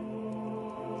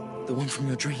 The one from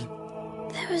your dream?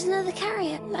 There was another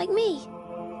carrier, like me.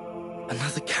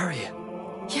 Another carrier?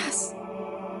 Yes.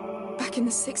 Back in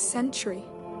the 6th century.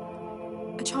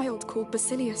 A child called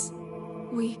Basilius.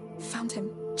 We found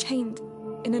him, chained,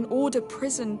 in an order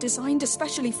prison designed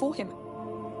especially for him.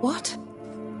 What?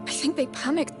 I think they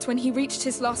panicked when he reached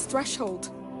his last threshold.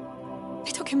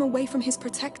 They took him away from his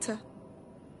protector.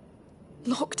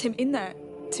 Locked him in there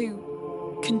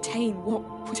to contain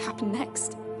what would happen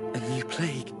next. A new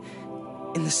plague?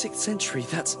 In the 6th century,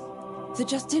 that's... The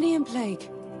Justinian plague.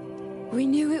 We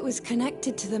knew it was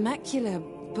connected to the macula,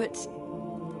 but...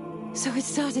 So it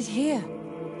started here,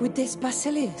 with this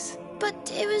Basilius.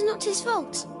 But it was not his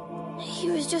fault. He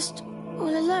was just all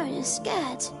alone and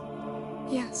scared.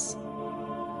 Yes.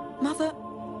 Mother,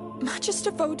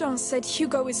 Magister Vaudin said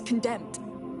Hugo is condemned.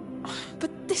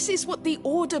 But this is what the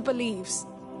Order believes,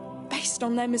 based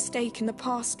on their mistake in the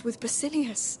past with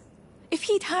Basilius. If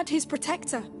he'd had his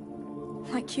protector,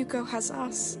 like Hugo has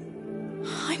us,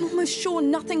 I'm almost sure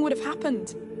nothing would have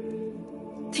happened.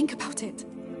 Think about it.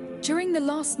 During the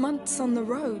last months on the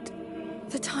road,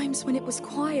 the times when it was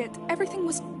quiet, everything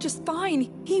was just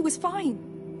fine. He was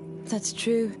fine. That's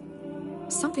true.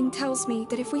 Something tells me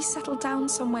that if we settle down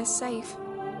somewhere safe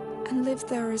and live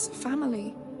there as a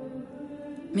family...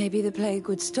 Maybe the plague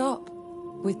would stop,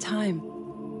 with time.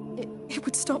 It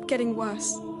would stop getting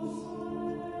worse.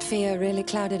 Fear really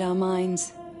clouded our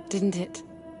minds, didn't it?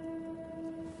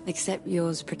 Except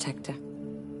yours, Protector.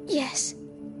 Yes.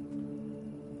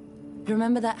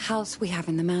 Remember that house we have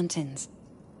in the mountains?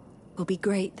 We'll be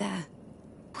great there.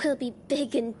 We'll be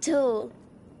big and tall.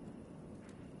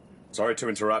 Sorry to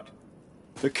interrupt.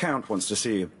 The Count wants to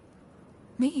see you.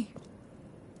 Me?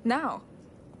 Now?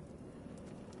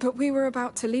 But we were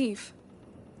about to leave.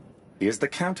 He is the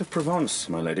Count of Provence,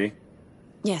 my lady.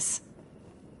 Yes.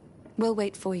 We'll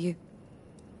wait for you.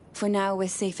 For now, we're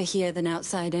safer here than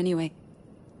outside anyway.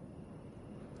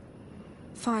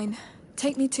 Fine.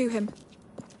 Take me to him.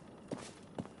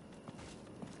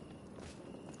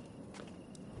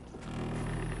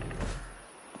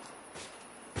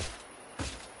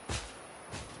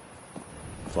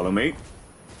 Follow me.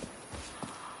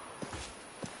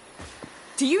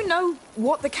 Do you know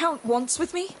what the Count wants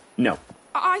with me? No.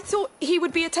 I thought he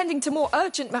would be attending to more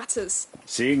urgent matters.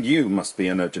 Seeing you must be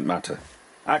an urgent matter.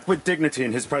 Act with dignity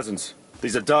in his presence.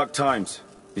 These are dark times.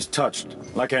 He's touched,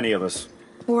 like any of us.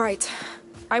 All right.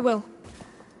 I will.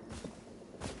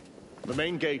 The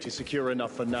main gate is secure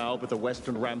enough for now, but the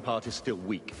western rampart is still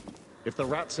weak. If the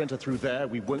rats enter through there,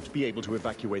 we won't be able to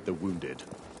evacuate the wounded.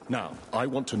 Now, I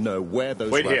want to know where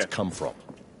those rats come from.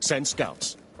 Send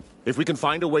scouts. If we can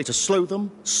find a way to slow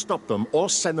them, stop them, or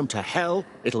send them to hell,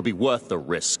 it'll be worth the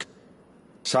risk.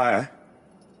 Sire,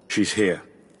 she's here.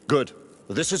 Good.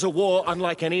 This is a war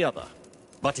unlike any other.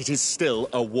 But it is still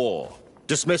a war.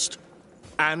 Dismissed.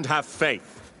 And have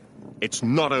faith. It's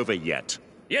not over yet.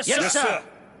 Yes, sir!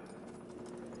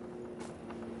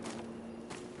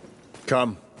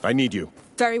 Come, I need you.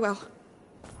 Very well.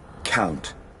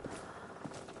 Count.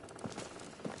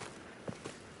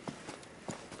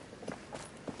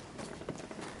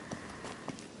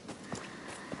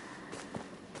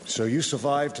 So you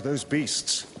survived those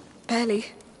beasts? Barely.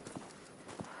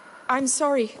 I'm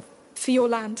sorry for your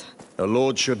land. A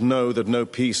lord should know that no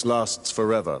peace lasts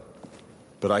forever.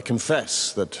 But I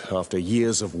confess that after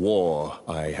years of war,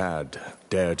 I had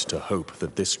dared to hope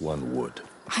that this one would.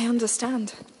 I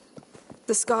understand.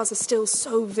 The scars are still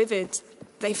so vivid.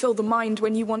 They fill the mind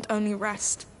when you want only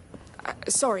rest.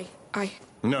 Sorry,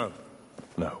 No.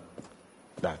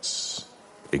 That's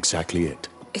exactly it.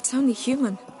 It's only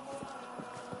human.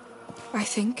 I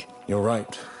think. You're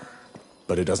right.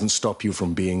 But it doesn't stop you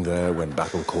from being there when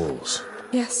battle calls.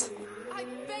 Yes. I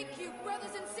beg you,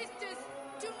 brothers and sisters,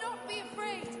 do not be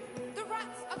afraid. The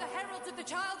rats are the heralds of the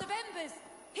Child of Embers.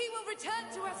 He will return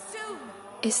to us soon.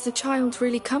 Is the child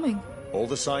really coming? All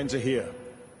the signs are here.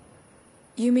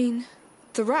 You mean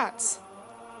the rats?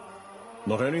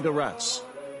 Not only the rats.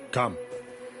 Come.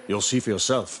 You'll see for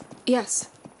yourself. Yes.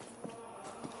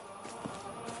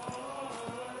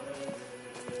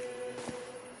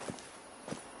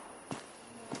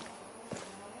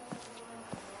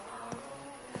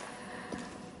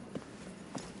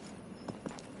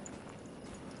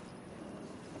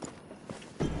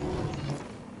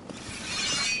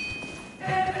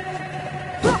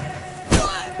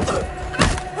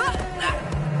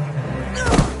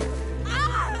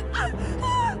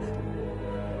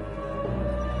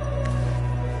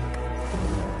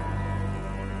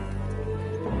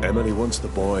 Emily wants the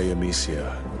boy,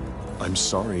 Amicia. I'm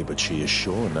sorry, but she is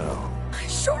sure now.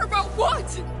 Sure about what?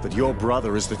 That your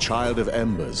brother is the child of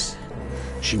Embers.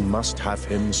 She must have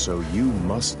him, so you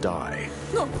must die.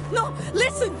 No,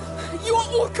 listen! You are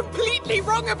all completely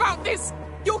wrong about this!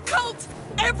 Your cult,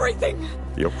 everything!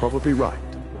 You're probably right.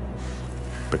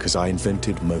 Because I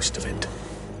invented most of it.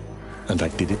 And I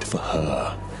did it for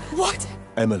her. What?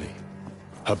 Emily.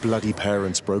 Her bloody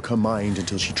parents broke her mind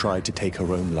until she tried to take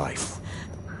her own life.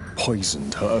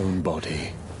 Poisoned her own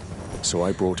body. So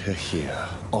I brought her here,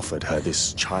 offered her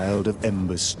this Child of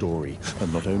Embers story,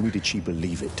 and not only did she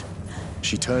believe it,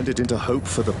 she turned it into hope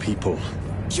for the people.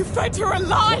 You fed her a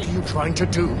lie! What are you trying to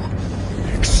do?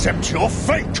 Accept your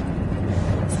fate!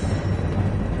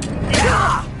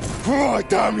 Oh,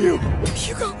 damn you!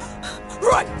 Hugo,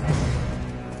 run!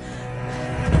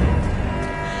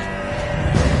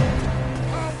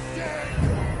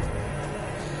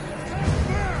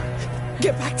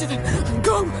 Get back to them!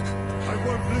 Go! I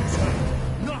won't lose her.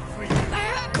 Not for you.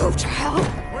 Go to hell!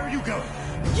 Where are you going?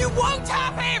 You won't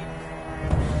have him!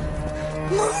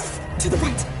 Move! To the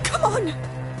right! Come on!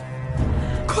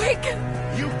 Quick!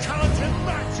 You can't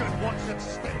imagine what's at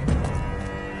stake!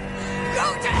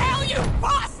 Go to hell, you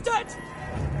bastard!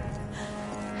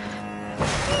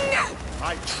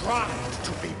 I tried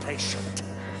to be patient.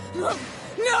 No!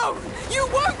 You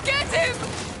won't get him!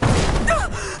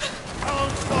 I'll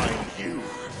find you,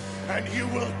 and you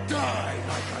will die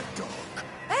like a dog.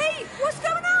 Hey! What's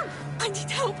going on? I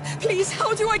need help. Please,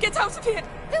 how do I get out of here?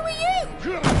 Who are you?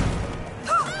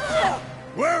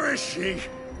 Where is she?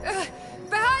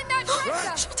 Behind that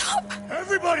dresser! Shut up!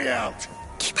 Everybody out!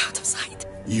 Keep out of sight.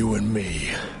 You and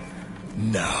me.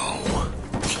 Now.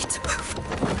 Need to move.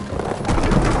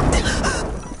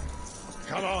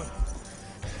 Come on.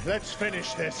 Let's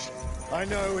finish this. I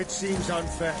know it seems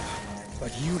unfair,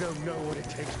 but you don't know what it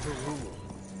takes to rule.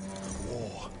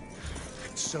 War.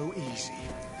 It's so easy.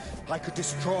 I could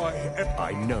destroy...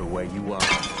 I know where you are.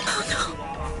 Oh,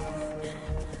 no.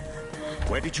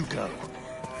 Where did you go?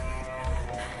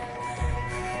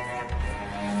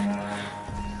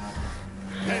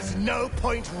 There's no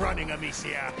point running,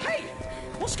 Amicia. Hey!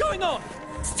 What's going on?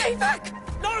 Stay back!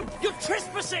 No! You're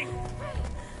trespassing!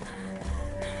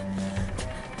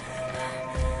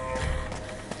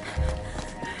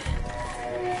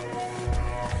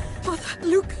 Mother,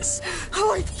 Lucas,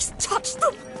 how have he touched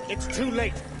them? It's too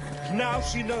late. Now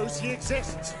she knows he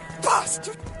exists.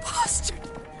 Bastard! Bastard!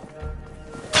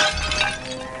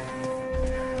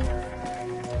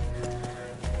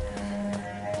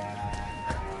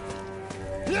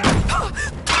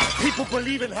 People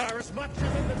believe in her as much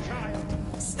as in the child.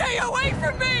 Stay away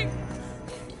from me!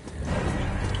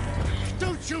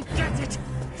 Don't you get it?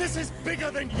 This is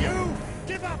bigger than you!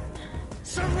 Give up!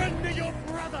 Surrender your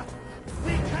brother!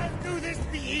 We can't do this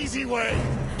the easy way!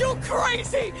 You're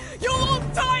crazy! You'll all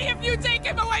die if you take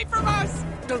him away from us!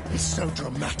 Don't be so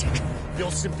dramatic.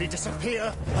 You'll simply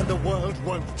disappear and the world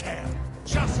won't care.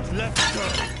 Just let go.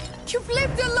 You've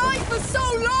lived a lie for so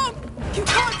long! You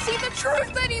can't see the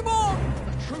truth anymore!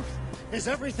 The truth is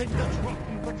everything that's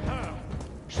rotten but her.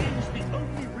 She's the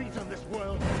only reason this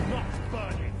world is not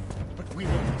burning. But we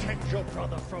will protect your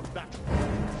brother from that.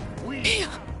 We...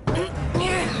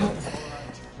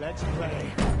 Let's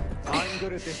play. I'm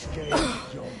good at this game.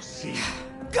 You'll see.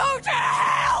 Go to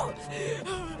hell!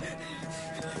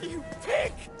 You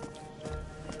pig!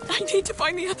 I need to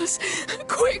find the others.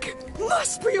 Quick!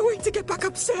 Must be a way to get back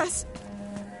upstairs.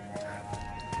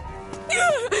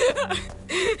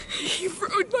 You've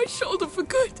ruined my shoulder for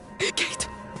good. Kate,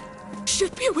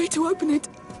 should be a way to open it.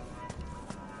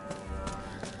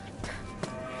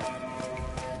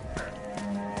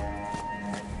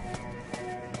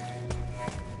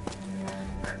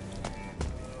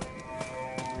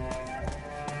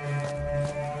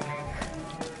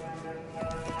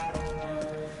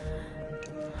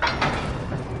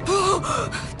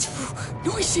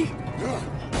 Noisy!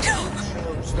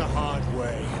 Chose the hard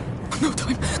way. No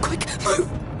time. Quick, move!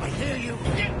 I hear you.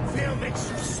 Fear makes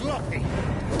you sloppy.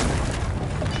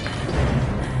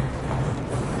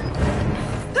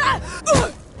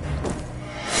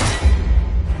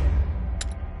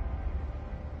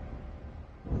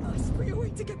 Must be a way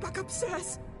to get back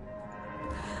upstairs.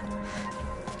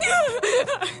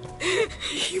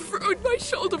 You've ruined my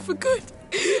shoulder for good.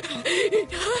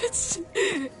 It hurts.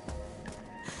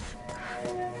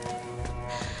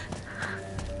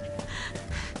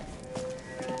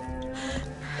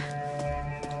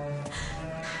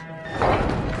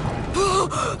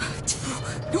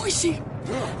 Noisy!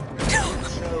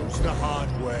 Chose the hard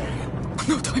way.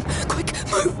 No time. Quick,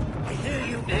 move! I hear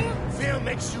you. Fear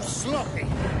makes you sloppy.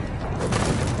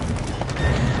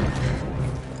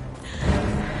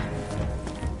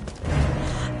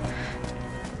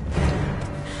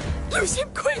 Lose him,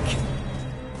 quick!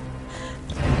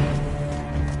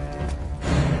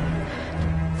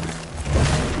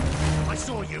 I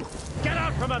saw you! Get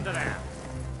out from under there!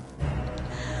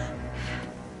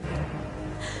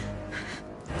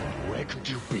 Where could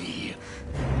you be?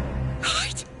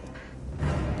 Hide!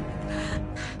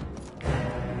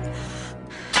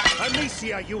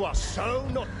 Amicia, you are so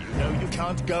not... You know you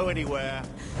can't go anywhere.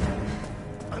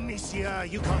 Amicia,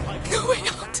 you can't hide... No way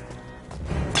out!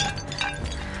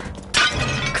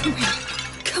 Come here.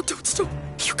 Come, don't stop.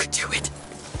 You can do it.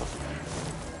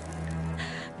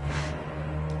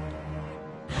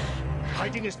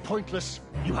 Hiding is pointless.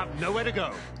 You have nowhere to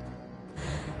go.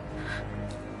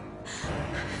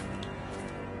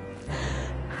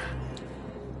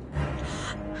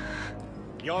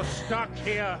 You're stuck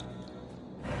here.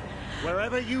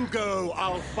 Wherever you go,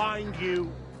 I'll find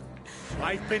you.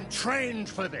 I've been trained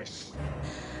for this.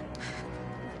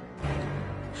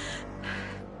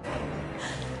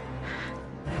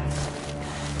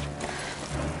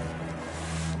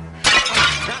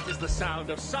 That is the sound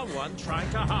of someone trying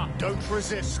to harm. Don't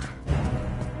resist. It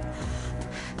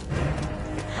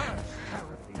hurts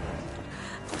terribly.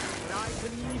 But I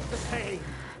can ease the pain.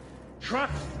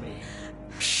 Trust me.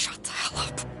 Shut the hell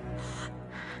up.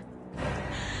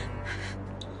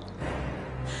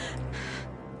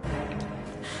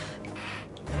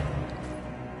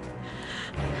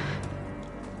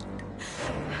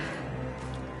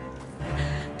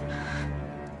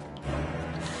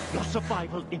 Your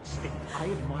survival instinct, I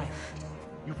admire it.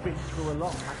 You've been through a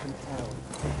lot, I can tell.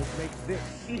 It makes this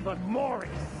even more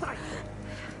exciting.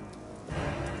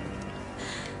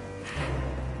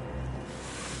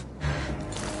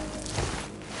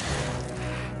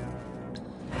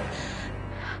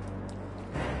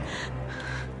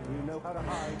 You know how to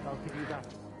hide, I'll give you that.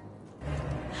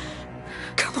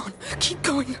 Come on, keep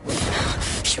going.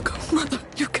 Hugo, Mother,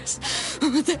 Lucas,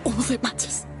 they're all that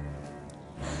matters.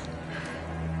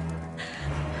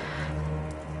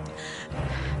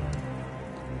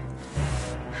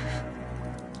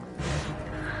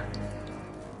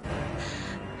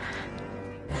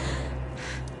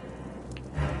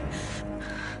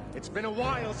 It's been a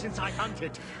while since I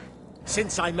hunted.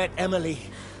 Since I met Emily.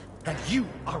 And you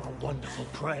are a wonderful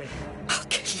prey. I'll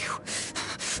kill you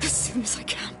as soon as I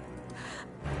can.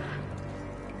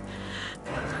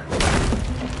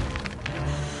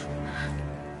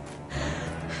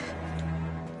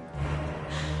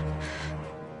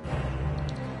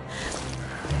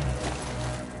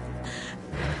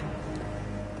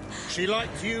 She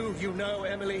liked you, you know,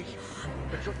 Emily.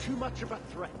 But you're too much of a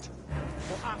threat.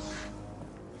 For us.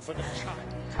 For the child.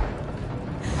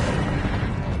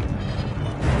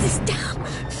 This damn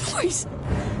voice!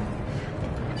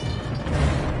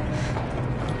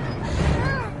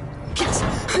 Yes,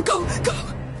 go, go!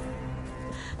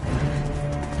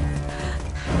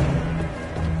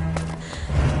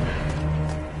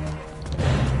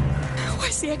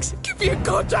 Where's the exit? Give me a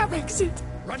goddamn exit!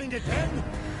 Running again?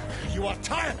 You are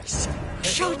tireless.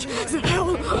 Shut the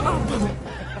hell up!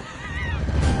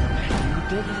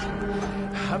 You did it.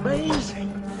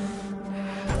 Amazing.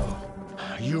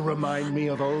 You remind me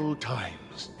of old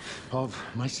times. Of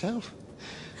myself.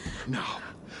 Now,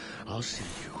 I'll see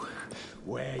you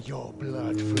where your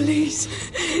blood flows. Please,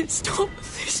 stop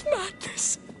this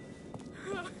madness.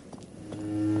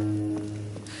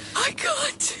 I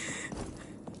can't.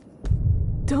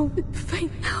 Don't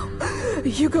faint now.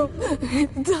 Hugo,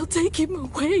 they'll take him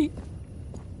away.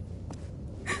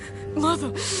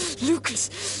 Mother,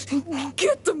 Lucas,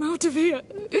 get them out of here.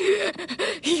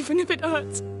 Even if it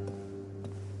hurts.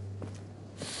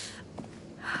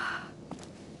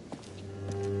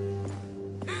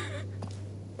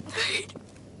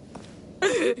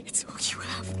 It's all you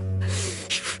have.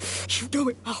 You know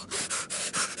it well.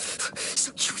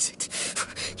 So use it.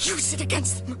 Use it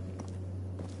against them.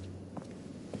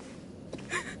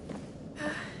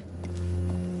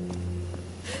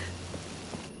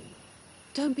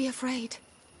 Don't be afraid.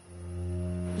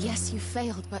 Yes, you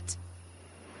failed, but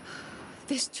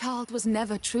this child was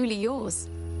never truly yours.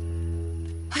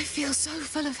 I feel so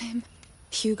full of him.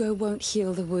 Hugo won't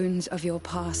heal the wounds of your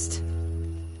past.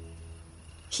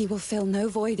 He will fill no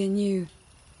void in you.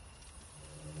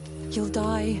 You'll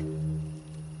die.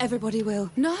 Everybody will.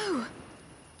 No!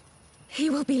 He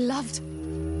will be loved.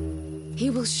 He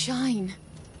will shine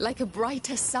like a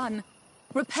brighter sun,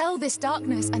 repel this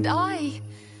darkness, and I'll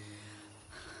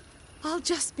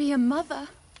just be a mother,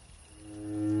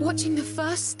 watching the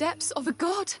first steps of a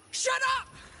god. Shut up!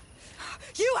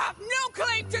 You have no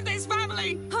claim to this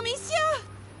family! Amicia!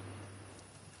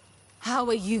 How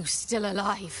are you still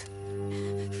alive?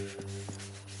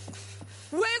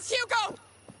 Where's Hugo?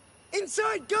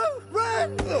 Inside, go!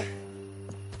 Run!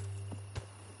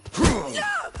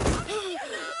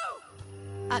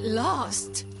 At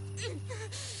last!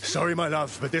 Sorry, my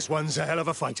love, but this one's a hell of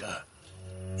a fighter.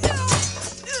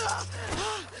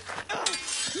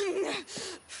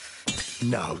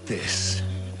 Now this.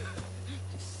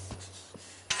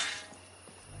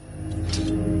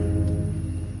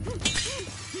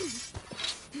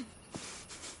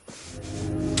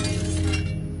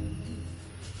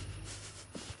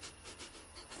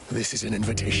 This is an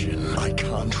invitation I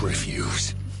can't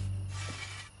refuse.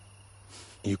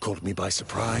 You caught me by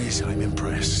surprise. I'm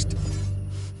impressed.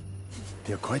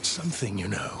 You're quite something, you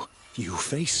know. You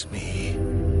face me,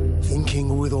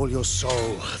 thinking with all your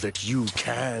soul that you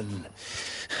can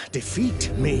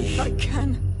defeat me. I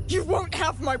can. You won't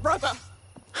have my brother.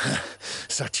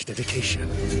 Such dedication.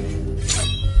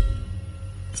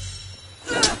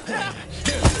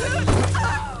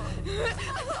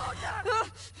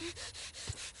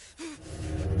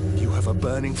 You have a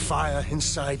burning fire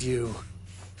inside you.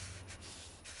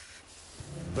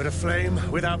 But a flame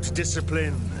without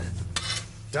discipline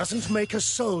doesn't make a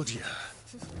soldier.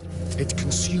 It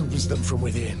consumes them from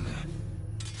within.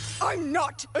 I'm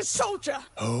not a soldier!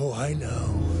 Oh, I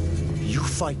know. You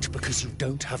fight because you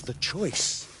don't have the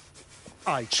choice.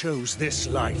 I chose this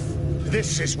life.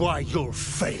 This is why you'll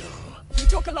fail. You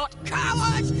talk a lot,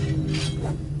 coward!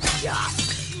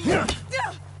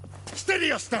 Steady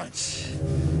your stance!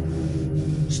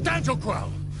 Stand your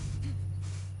ground!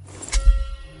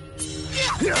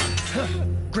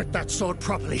 Grip that sword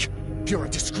properly. You're a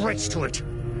disgrace to it.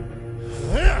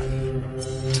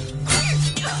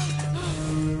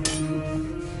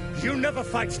 You never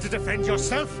fight to defend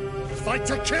yourself. You fight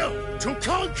to kill, to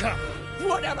conquer.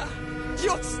 Whatever.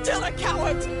 You're still a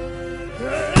coward.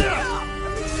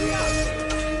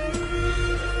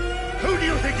 Who do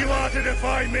you think you are to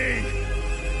defy me?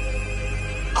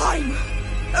 I'm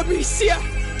Amicia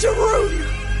Daroon.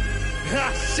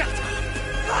 Shut up.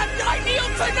 And I kneel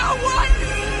to no one!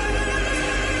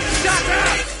 Shut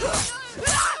up!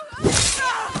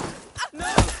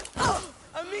 No!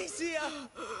 Amicia!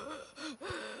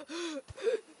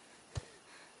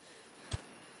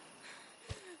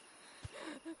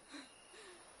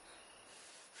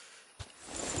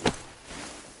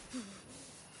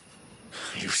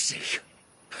 You see,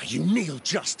 you kneel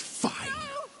just fine.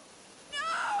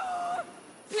 No!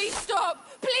 Please stop!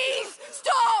 Please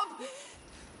stop!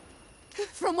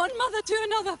 From one mother to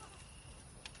another.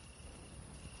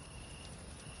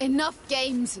 Enough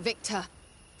games, Victor.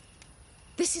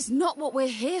 This is not what we're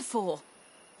here for.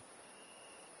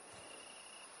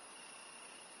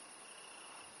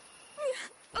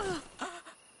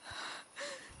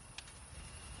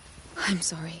 I'm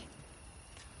sorry.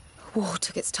 War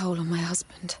took its toll on my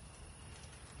husband.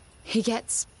 He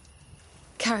gets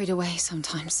carried away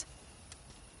sometimes.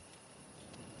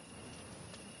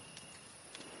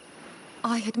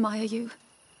 I admire you.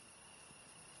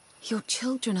 Your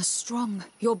children are strong.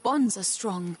 Your bonds are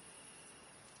strong.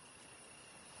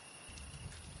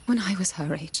 When I was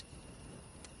her age,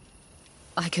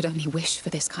 I could only wish for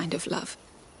this kind of love.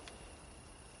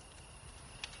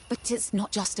 But it's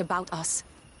not just about us.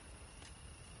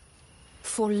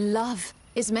 For love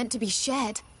is meant to be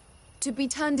shared, to be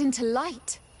turned into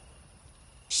light,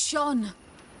 shone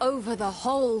over the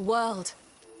whole world.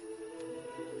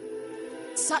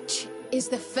 Such is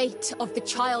the fate of the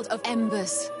Child of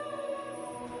Embers.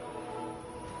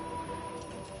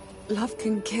 Love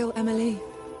can kill, Emily.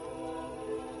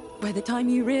 By the time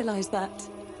you realize that,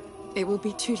 it will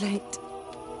be too late.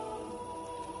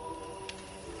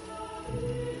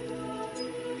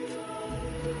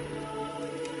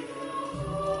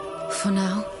 For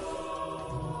now,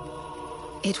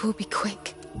 it will be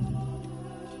quick.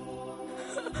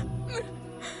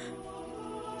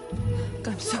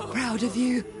 I'm so proud of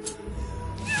you.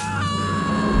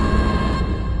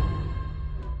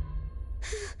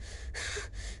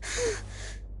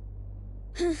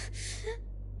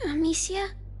 Amicia?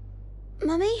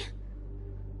 Mummy?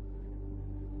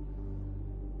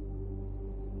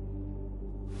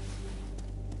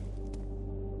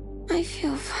 I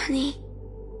feel funny.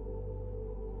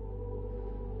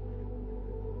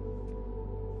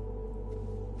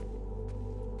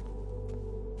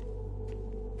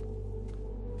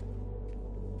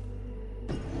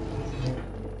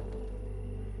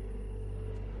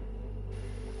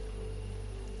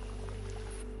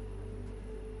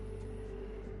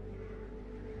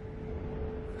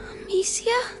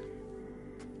 Amicia?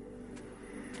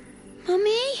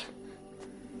 Mummy?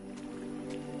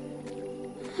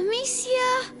 Amicia?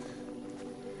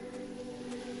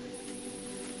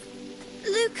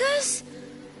 Lucas?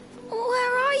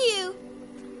 Where are you?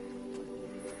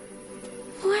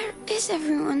 Where is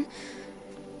everyone?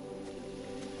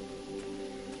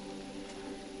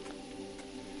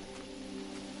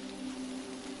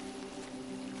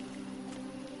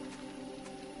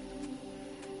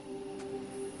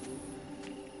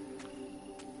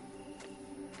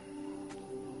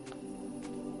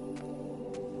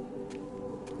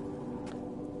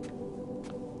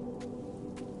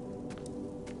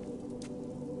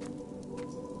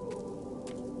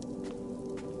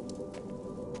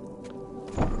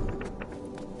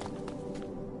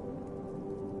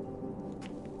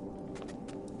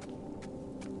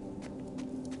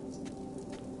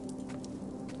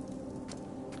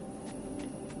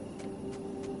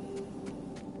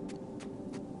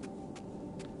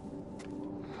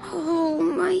 Oh,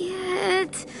 my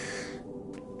head.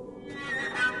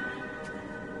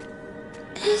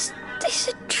 Is this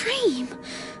a dream?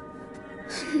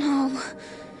 No,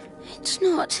 it's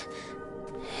not.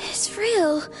 It's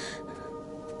real.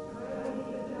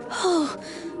 Oh,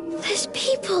 there's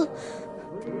people.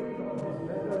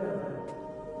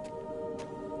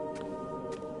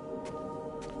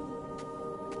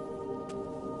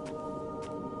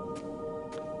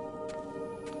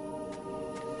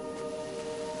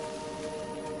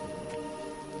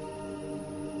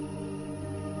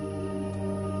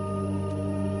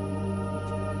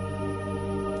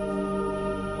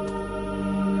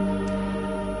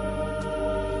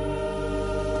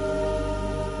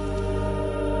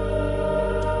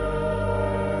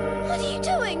 What are you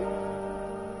doing?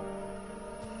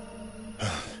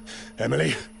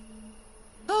 Emily?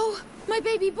 Oh, my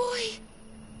baby boy.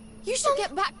 You should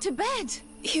get back to bed.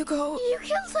 Hugo. You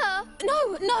killed her.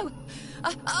 No.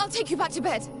 I'll take you back to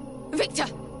bed. Victor,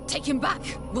 take him back,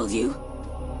 will you?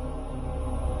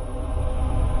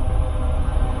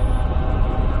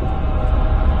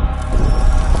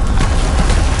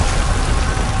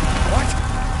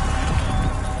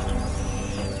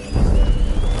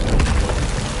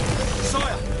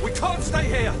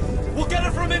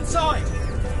 Inside!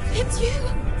 It's you!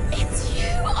 It's you!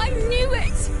 I knew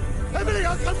it! Emily,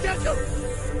 I'll come get you!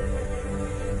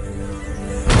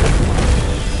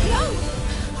 No!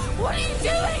 What are you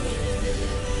doing?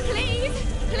 Please!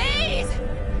 Please!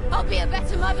 I'll be a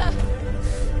better mother!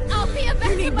 I'll be a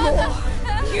better mother!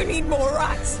 More. You need more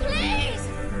rats! Please!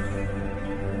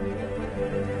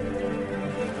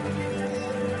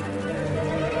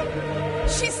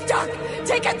 She's stuck!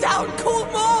 Take her down! Call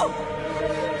more!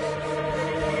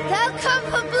 They'll come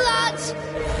for blood!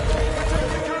 Protect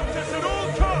the Countess at all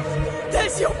costs!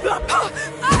 There's your blood!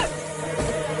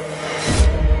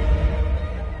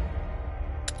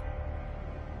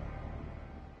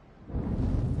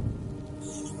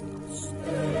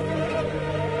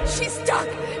 She's stuck!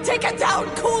 Take her down!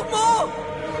 Call more!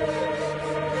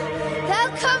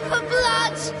 They'll come for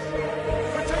blood!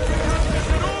 Protect the Countess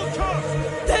at all costs!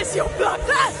 There's your blood!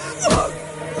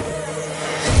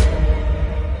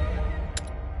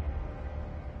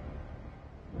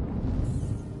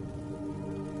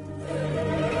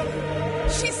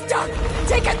 She's stuck!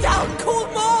 Take her down! Call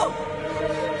more!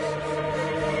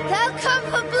 They'll come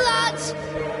for blood!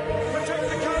 Protect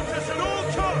the Countess at all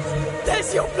costs!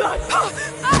 There's your blood!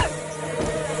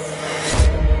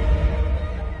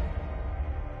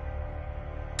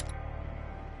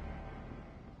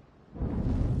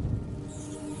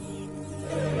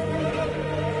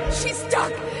 She's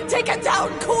stuck! Take her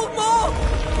down! Call more!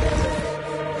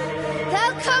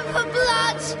 They'll come for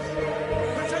blood!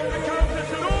 Protect the Countess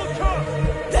at all costs!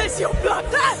 There's your blood!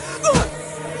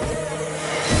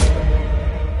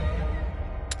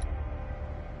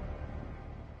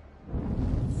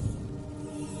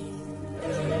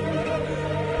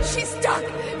 She's stuck!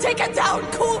 Take her down!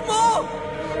 Call more!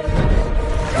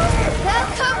 They'll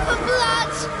come for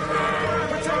blood!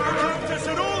 Protect the Countess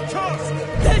at all costs!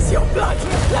 There's your blood!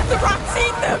 Let the rats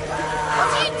eat them! What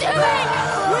are you doing?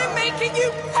 We're making you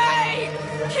pay!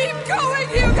 Keep going,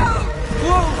 Hugo!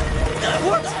 Whoa!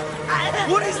 What?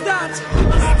 What is that?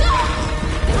 Shut up!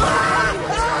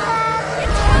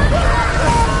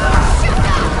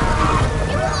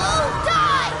 You will all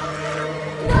die!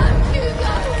 No,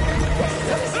 Hugo! This is a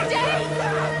mistake!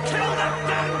 Kill that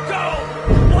damn girl!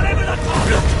 Whatever the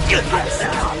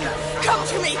Come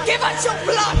to me! Give us your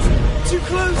blood! Too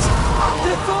close!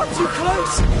 They're far too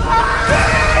close!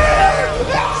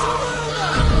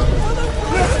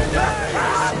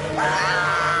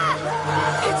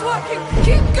 It's working!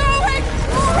 Keep going!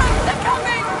 More rats are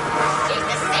coming! She's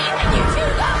deceiving you,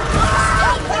 Hugo!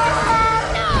 Stop it!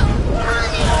 No!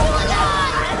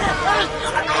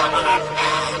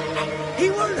 He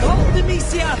won't hold,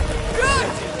 Amicia! Good!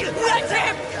 Let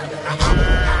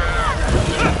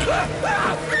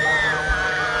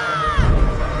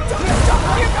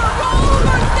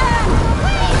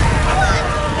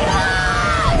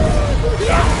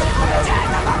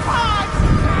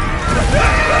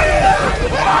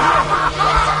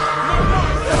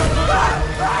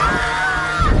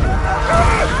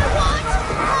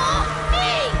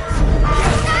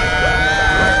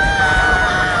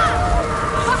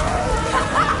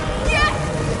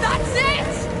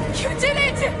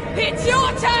It's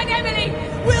your turn, Emily!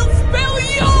 We'll spill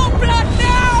your blood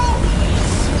now!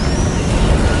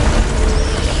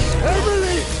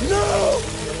 Emily! No!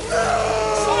 No!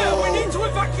 Sire, we need to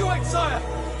evacuate, sire!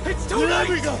 It's too late! Let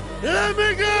me go! Let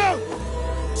me go!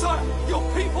 Sire, your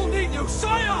people need you,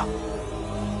 sire!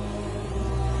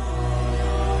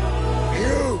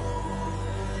 You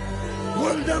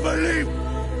will never leave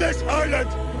this island!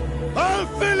 I'll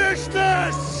finish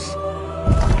this!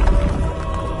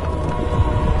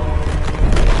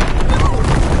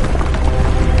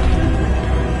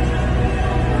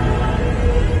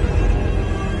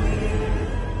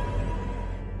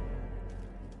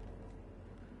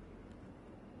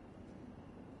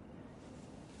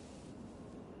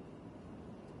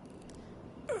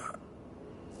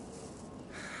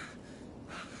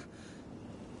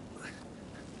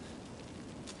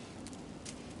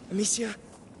 Amicia?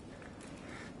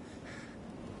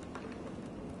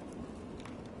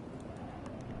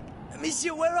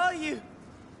 Amicia, where are you?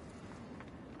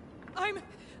 I'm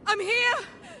here!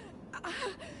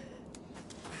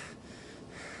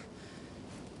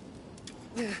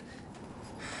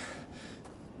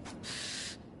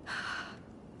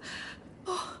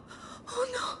 Oh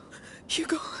no!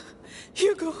 Hugo!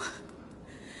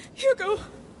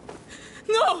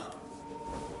 No!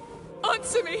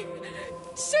 Answer me!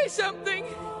 Say something!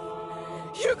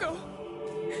 Hugo!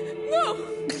 No!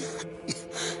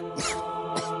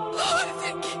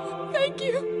 Oh, thank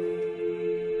you!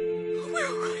 We're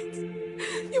all right!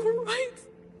 You're all right!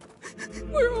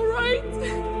 We're all right!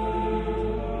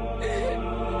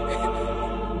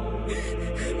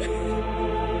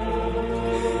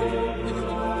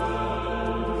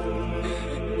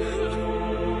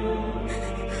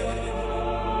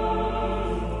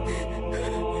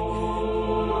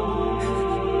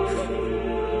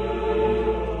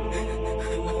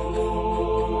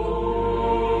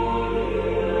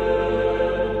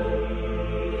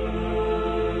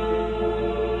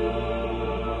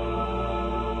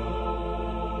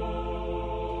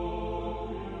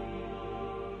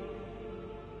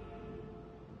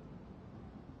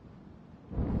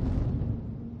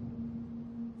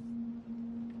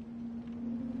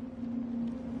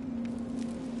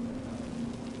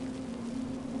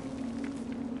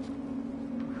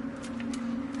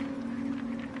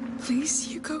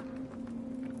 Please, Hugo.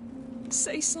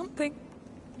 Say something.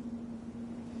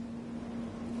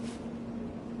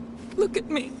 Look at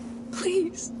me,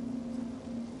 please.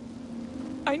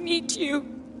 I need you.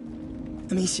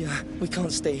 Amicia, we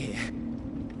can't stay here.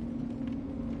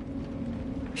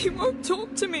 He won't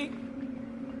talk to me.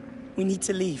 We need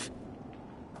to leave.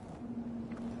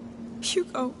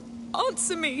 Hugo,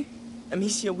 answer me.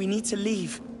 Amicia, we need to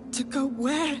leave. To go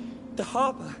where? The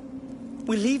harbor.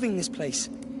 We're leaving this place.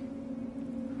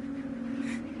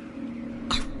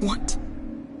 I want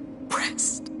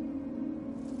rest.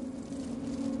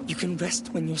 You can rest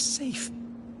when you're safe.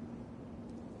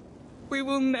 We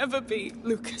will never be,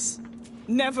 Lucas.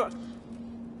 Never.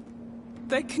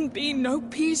 There can be no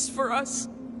peace for us.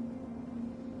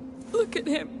 Look at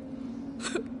him.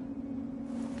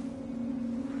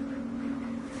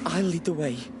 I'll lead the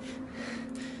way.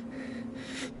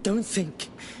 Don't think.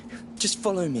 Just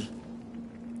follow me.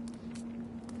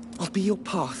 I'll be your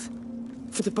path.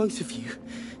 For the both of you.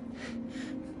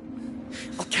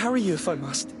 I'll carry you if I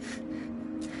must.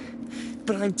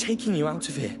 But I'm taking you out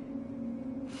of here.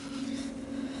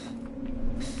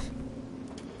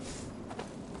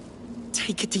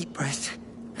 Take a deep breath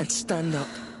and stand up.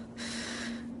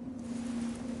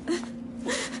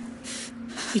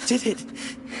 You did it.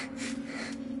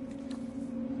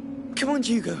 Come on,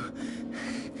 Hugo.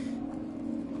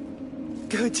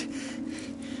 Good.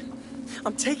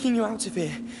 I'm taking you out of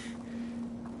here.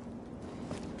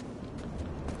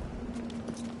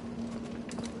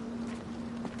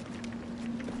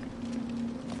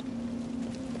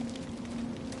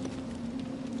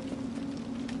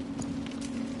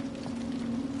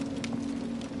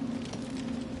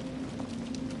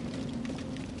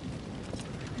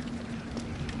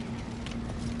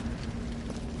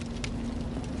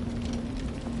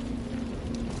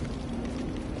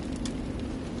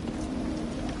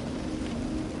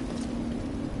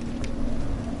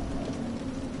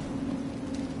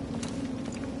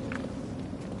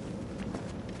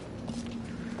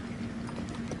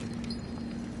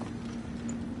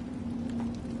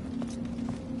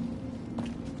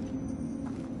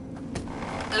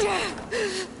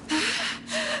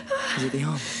 Is it the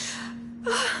arm?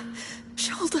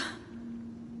 Shoulder.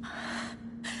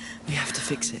 We have to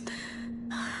fix it.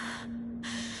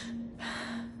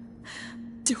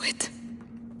 Do it.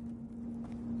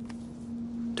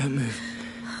 Don't move.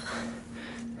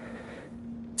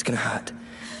 It's gonna hurt.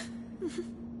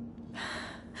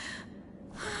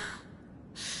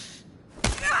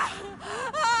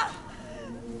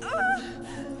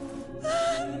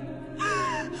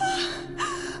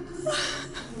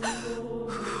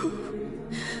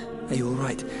 Are you all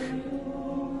right?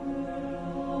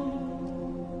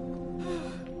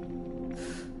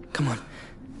 Come on.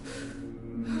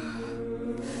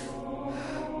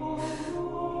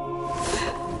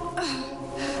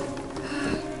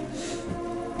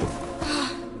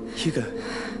 Hugo,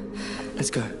 let's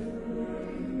go.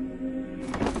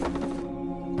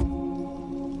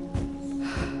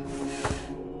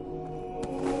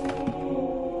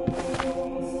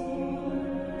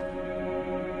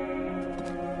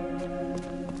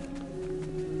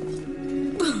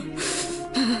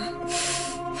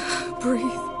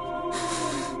 Breathe.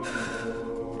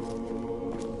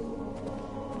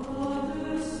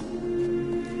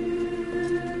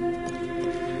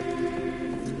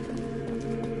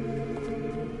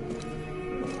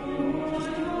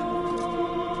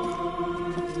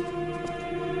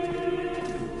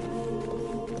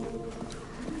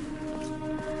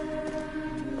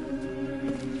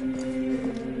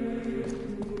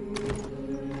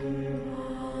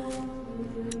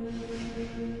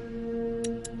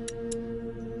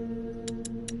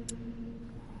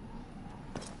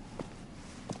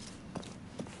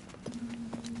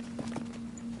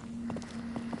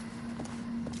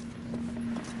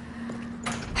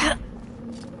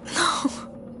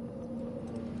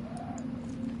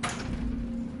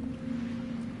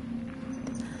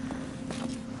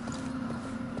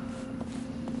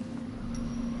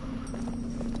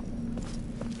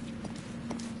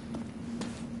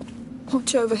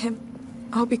 Watch over him.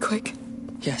 I'll be quick.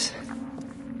 Yes.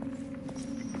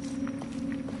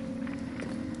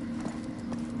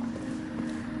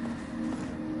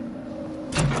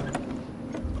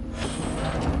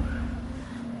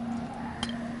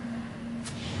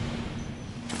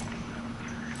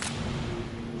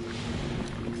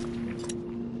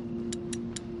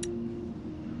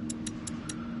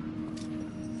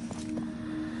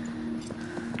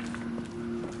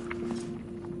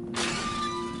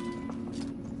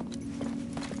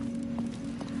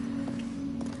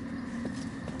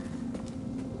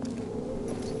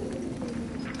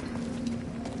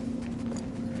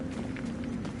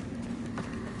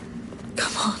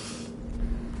 Come on.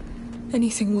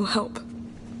 Anything will help.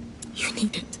 You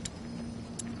need it.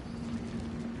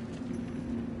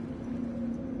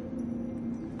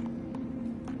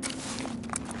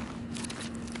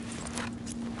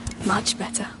 Much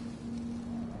better.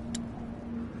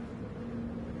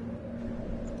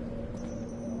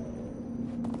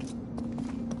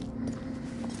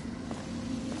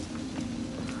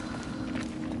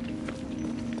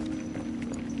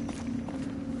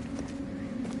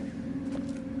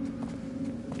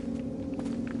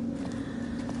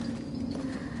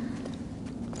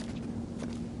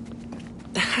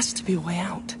 There has to be a way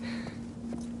out.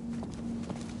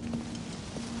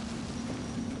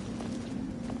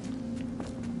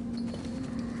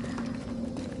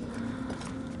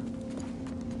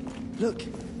 Look,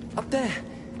 up there,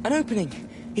 an opening.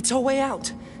 It's our way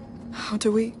out. How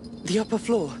do we? The upper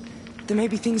floor. There may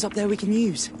be things up there we can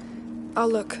use. I'll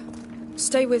look.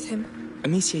 Stay with him.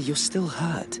 Amicia, you're still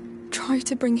hurt. Try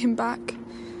to bring him back.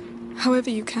 However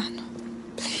you can.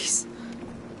 Please.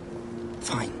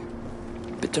 Fine.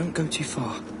 But don't go too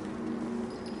far.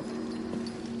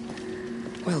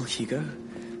 Well, Hugo,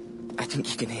 I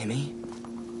think you can hear me.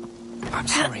 I'm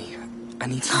sorry. I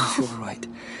need to know if you're all right.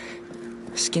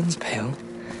 Skin's pale.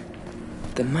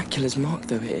 The macula's marked,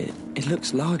 though. It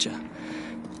looks larger.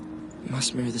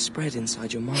 Must mirror the spread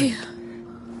inside your mind. Here.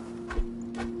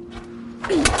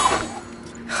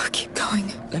 Keep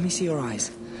going. Let me see your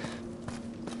eyes.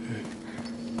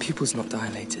 Pupil's not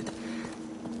dilated.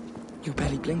 You're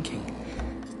barely blinking.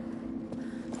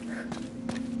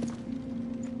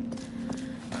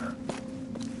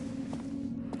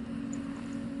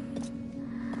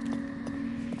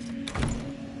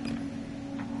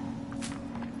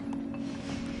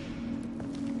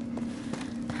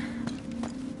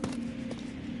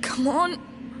 Come on.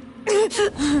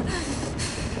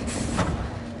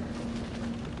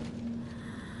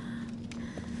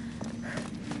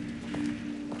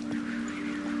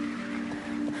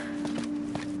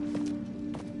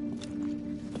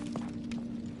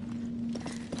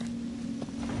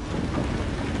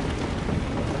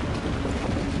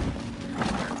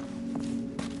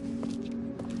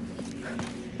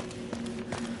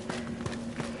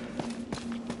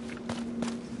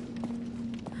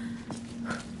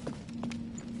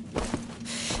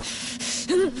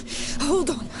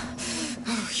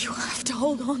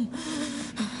 hold on.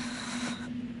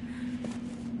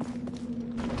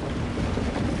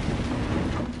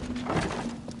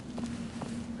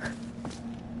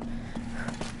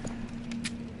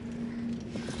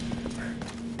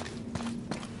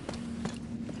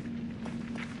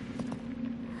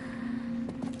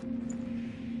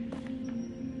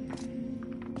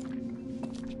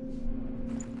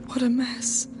 What a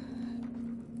mess.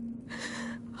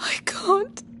 I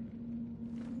can't.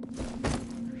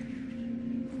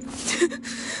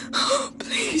 Oh,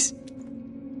 please.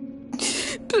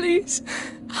 Please.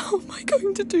 How am I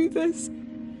going to do this?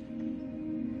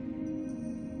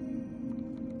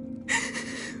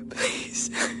 Please.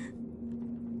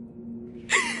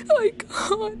 I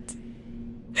can't.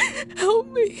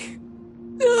 Help me.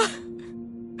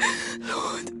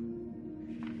 Lord.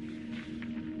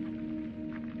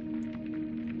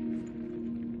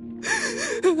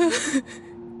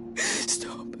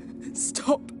 Stop.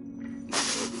 Stop.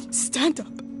 Stand up.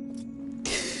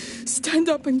 Stand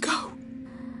up and go.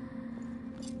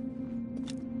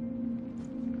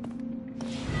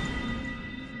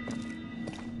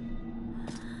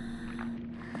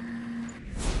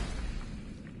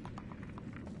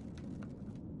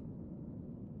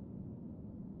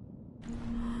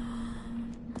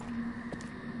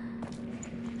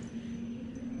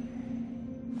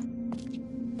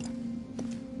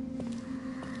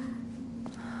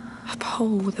 A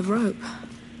pole with a rope.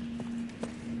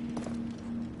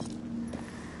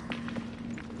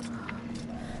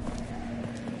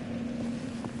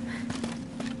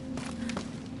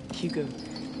 Hugo,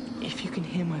 if you can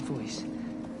hear my voice,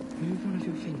 move one of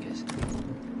your fingers.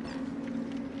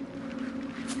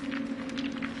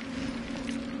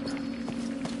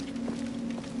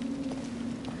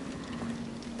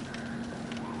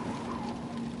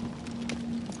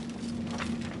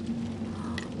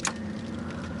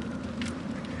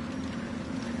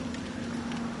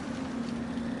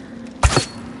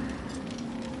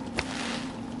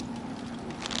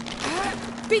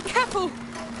 Be careful!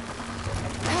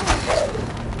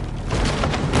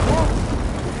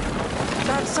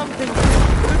 That's something.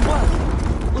 Good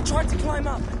work. We'll try to climb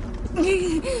up.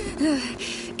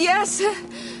 Yes. Are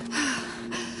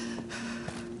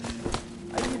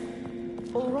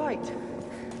you all right?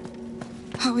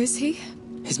 How is he?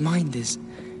 His mind is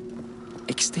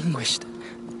extinguished.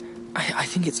 I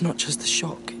think it's not just the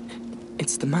shock.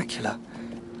 It's the macula.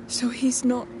 So he's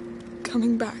not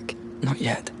coming back? Not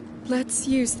yet. Let's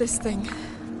use this thing.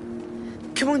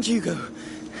 Come on, Hugo.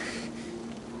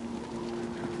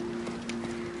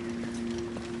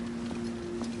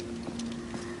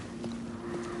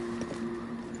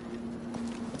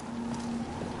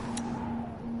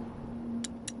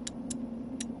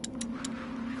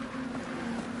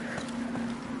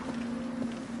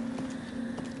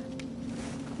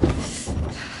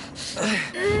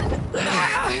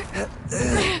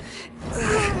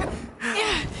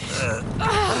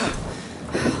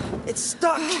 It's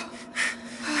stuck.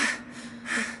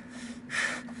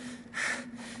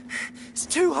 It's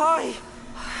too high.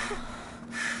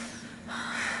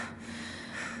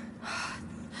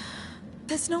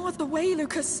 There's no other way,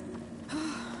 Lucas.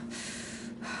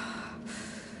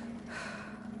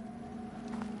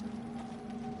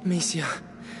 Amicia,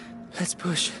 let's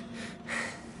push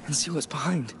and see what's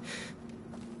behind.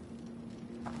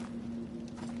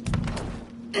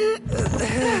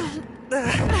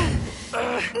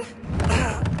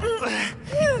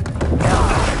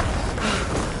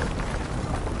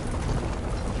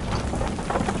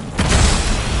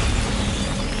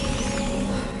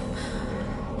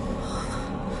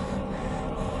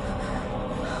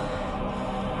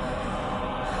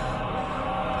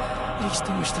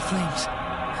 Extinguish the flames.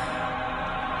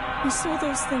 We saw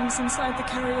those things inside the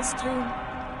carrier's tomb.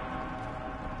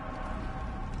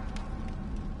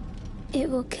 It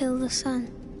will kill the sun.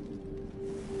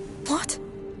 What?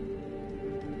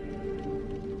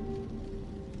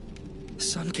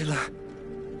 Sunkiller.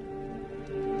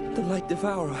 The Light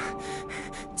Devourer.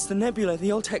 It's the nebula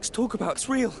the old texts talk about. It's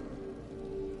real.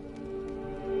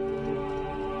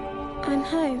 I'm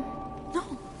home.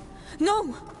 No.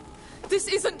 No! This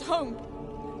isn't home!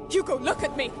 Hugo, look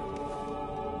at me!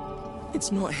 It's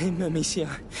not him, Amicia.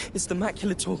 It's the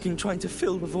macula talking, trying to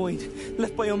fill the void,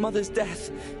 left by your mother's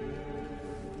death.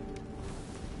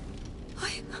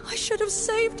 I should have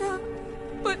saved her,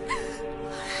 but...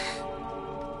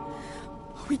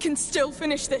 We can still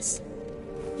finish this.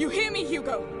 You hear me,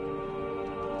 Hugo?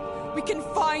 We can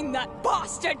find that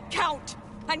bastard Count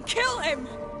and kill him!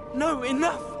 No,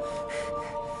 enough!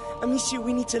 Amicia,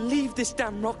 we need to leave this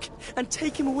damn rock and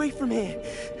take him away from here.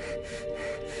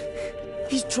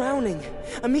 He's drowning.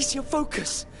 Amicia,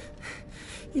 focus.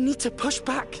 You need to push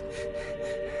back.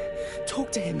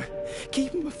 Talk to him.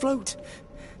 Keep him afloat.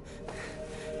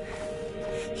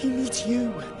 He needs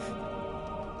you.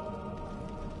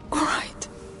 All right.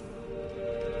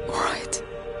 All right.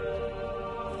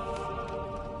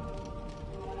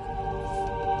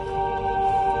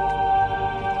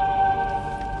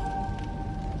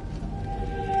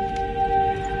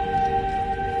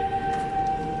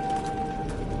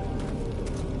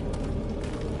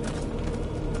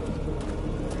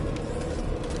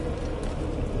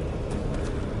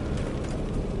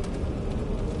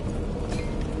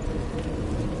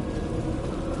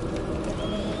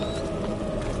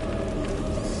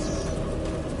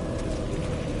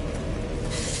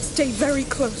 Stay very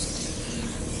close.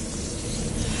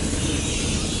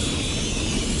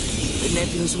 The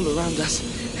nebula's all around us.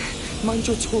 Mind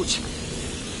your torch.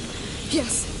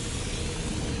 Yes.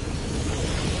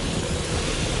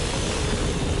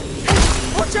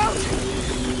 Watch out!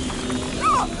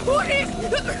 Oh, what is...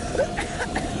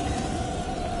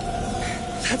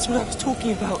 That's what I was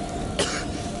talking about.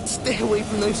 Stay away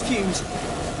from those fumes.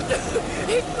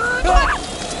 It's burning!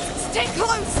 Stay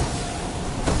close!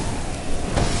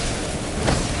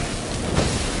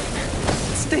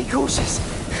 Stay cautious.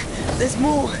 There's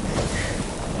more.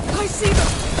 I see them!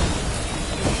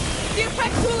 The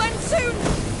effects will end soon!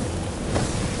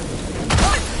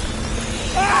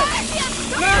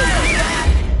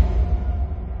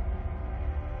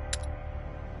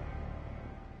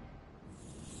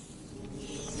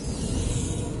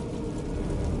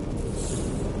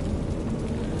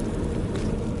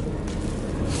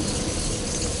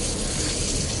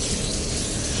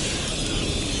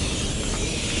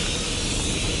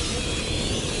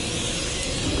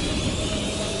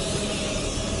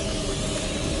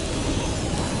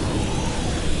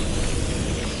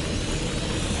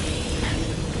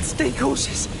 Stay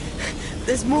cautious.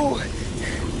 There's more.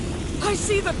 I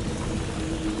see them!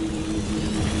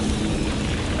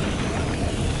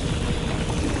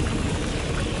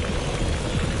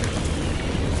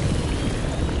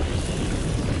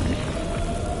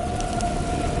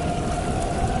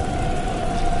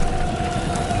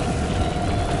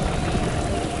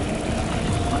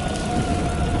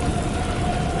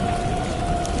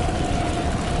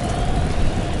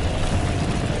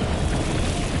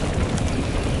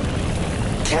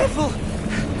 Careful!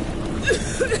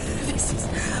 This is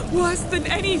worse than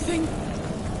anything.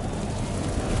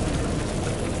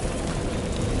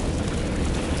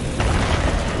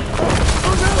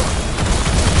 Oh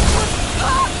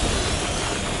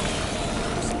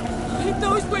no! It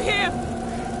knows we're here.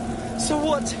 So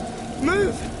what?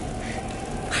 Move!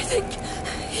 I think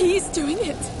he's doing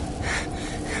it.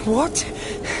 What?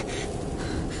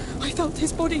 I felt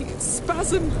his body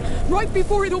spasm right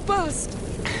before it all burst.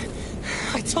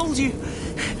 I told you,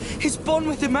 his bond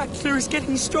with the macula is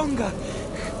getting stronger.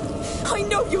 I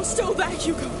know you're still there,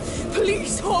 Hugo.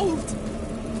 Please hold.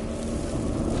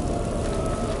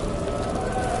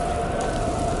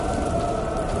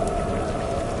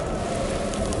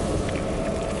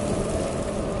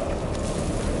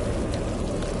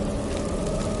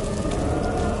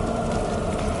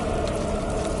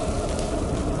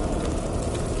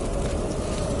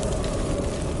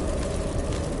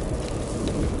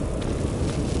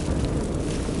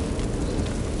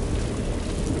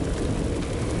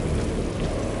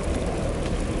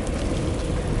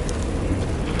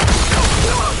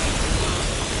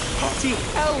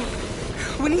 Hell!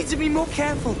 We need to be more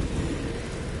careful.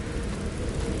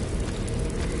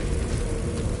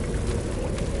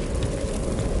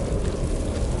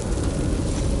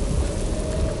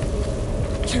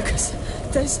 Lucas,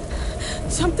 there's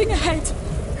something ahead.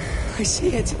 I see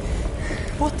it.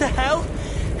 What the hell?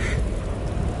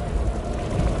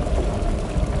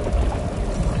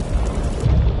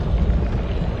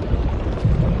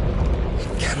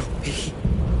 It cannot be.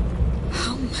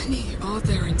 How many are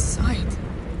there inside?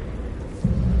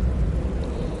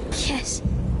 Yes,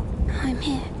 I'm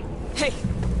here. Hey!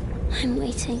 I'm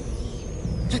waiting.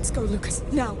 Let's go, Lucas,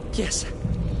 now. Yes.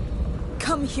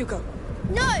 Come, Hugo.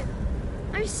 No!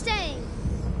 I'm staying.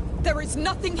 There is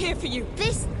nothing here for you.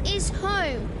 This is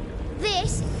home.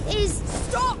 This is...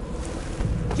 Stop!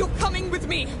 You're coming with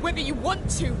me, whether you want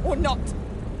to or not.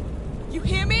 You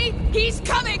hear me? He's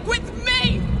coming with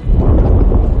me!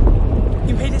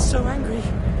 You made us so angry.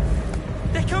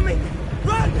 They're coming!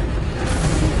 Run!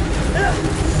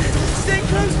 Stay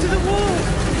close to the wall!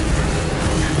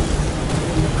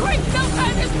 Quick, they'll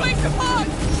tear this place apart!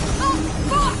 Oh,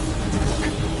 fuck!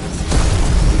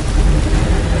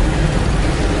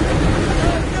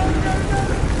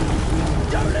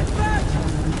 Don't look back!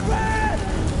 Run!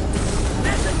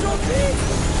 There's a trophy!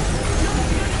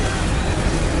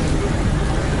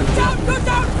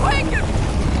 down, quick!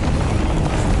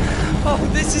 Oh,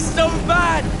 this is so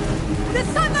bad! The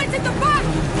sunlight's in the back!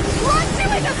 Run to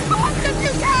it as fast as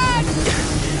you can!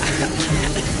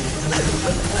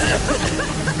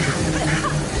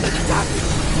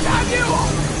 Damn you!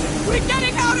 We're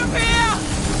getting out of here!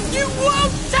 You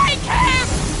won't take him!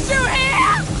 To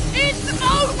here! It's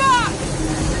over!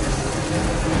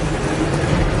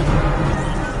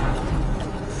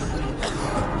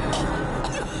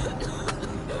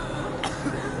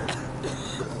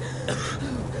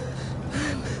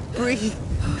 Breathe.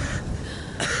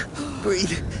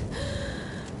 Breathe.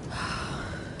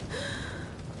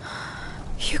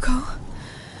 Hugo?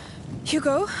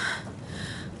 Hugo?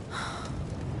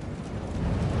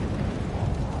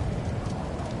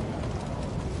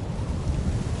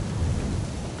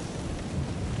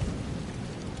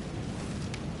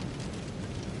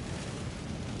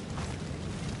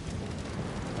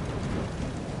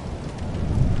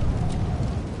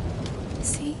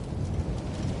 See?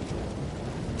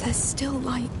 There's still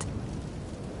light.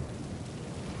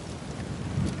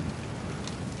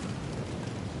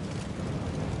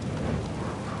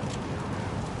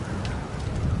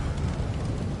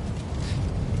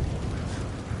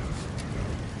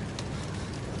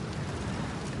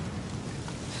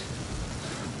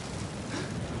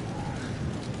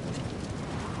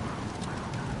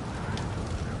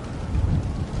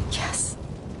 Yes,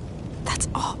 that's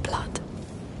our blood.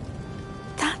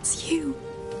 That's you.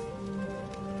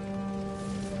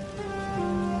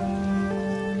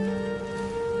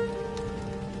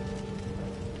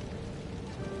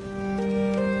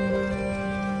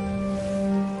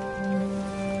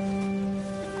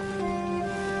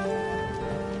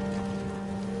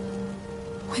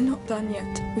 We're not done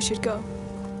yet. We should go.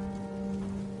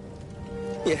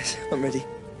 Yes, I'm ready.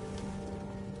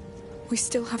 We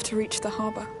still have to reach the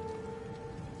harbor.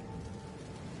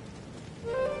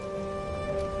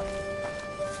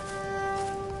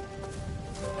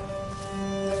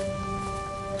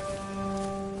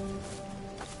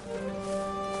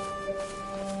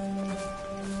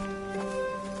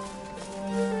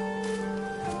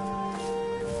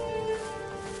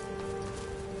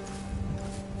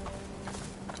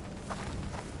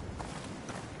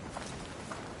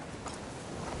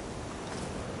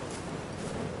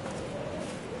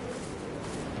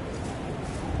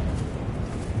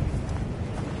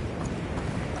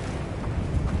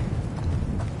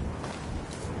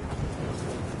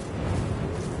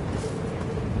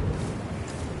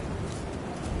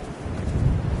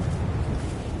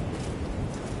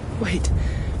 Wait.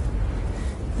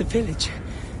 The village.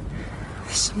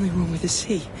 There's something wrong with the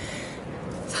sea.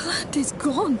 The land is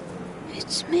gone.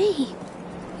 It's me.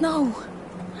 No.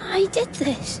 I did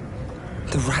this.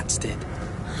 The rats did.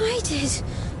 I did.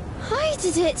 I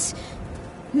did it.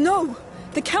 No.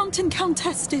 The Count and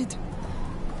Countess did.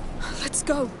 Let's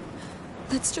go.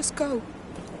 Let's just go.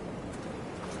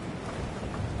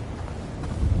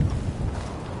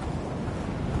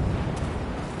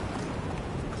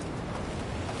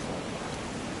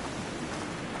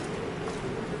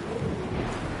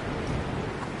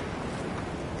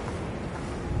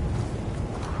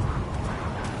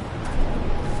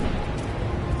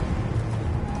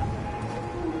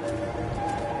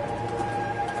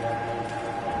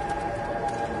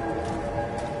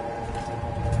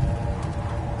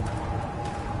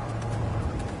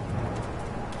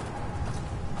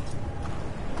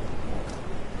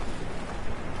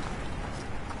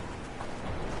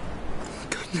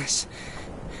 Goodness.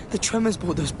 The tremors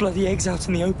brought those bloody eggs out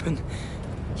in the open.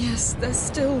 Yes, they're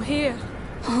still here.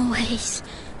 Always.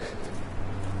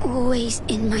 Always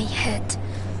in my head.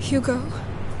 Hugo?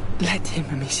 Let him,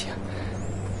 Amicia.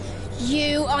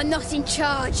 You are not in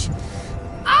charge.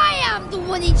 I am the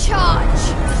one in charge.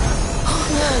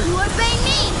 You obey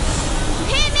me. You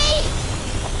hear me?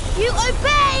 You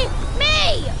obey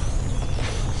me.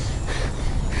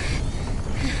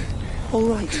 All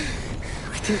right.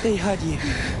 I think they heard you.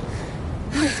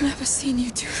 I've never seen you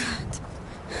do that.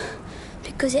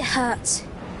 Because it hurts.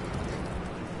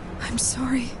 I'm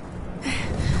sorry.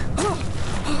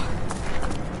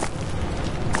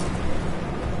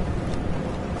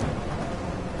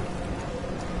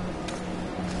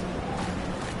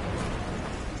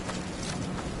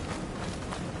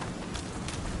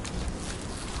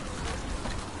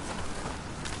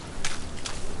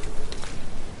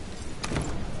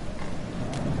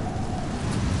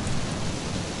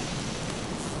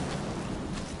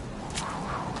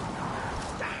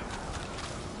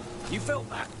 You felt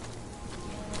that?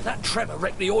 That tremor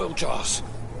wrecked the oil jars.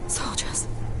 Soldiers.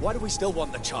 Why do we still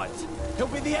want the child? He'll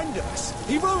be the end of us.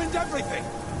 He ruined everything.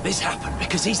 This happened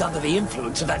because he's under the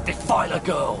influence of that defiler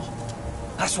girl.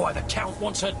 That's why the Count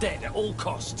wants her dead at all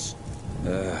costs.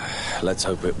 Let's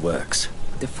hope it works.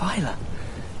 Defiler.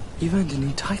 You've earned a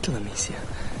new title, Amicia.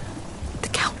 The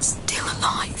Count's still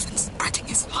alive and spreading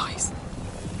his lies.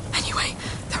 Anyway,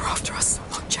 they're after us.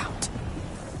 Watch out.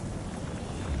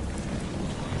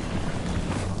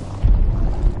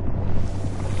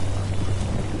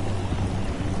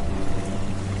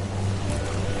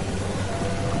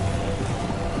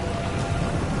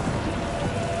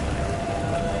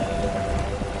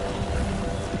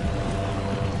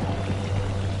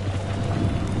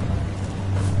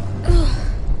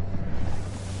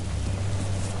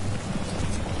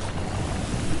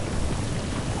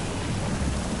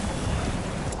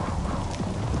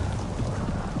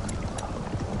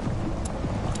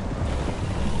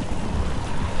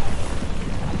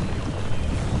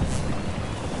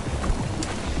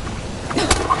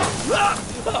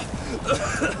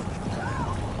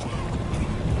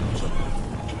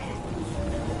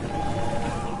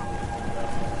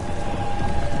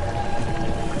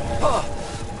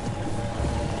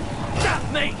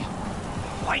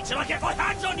 Wait till I get my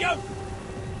hands on you!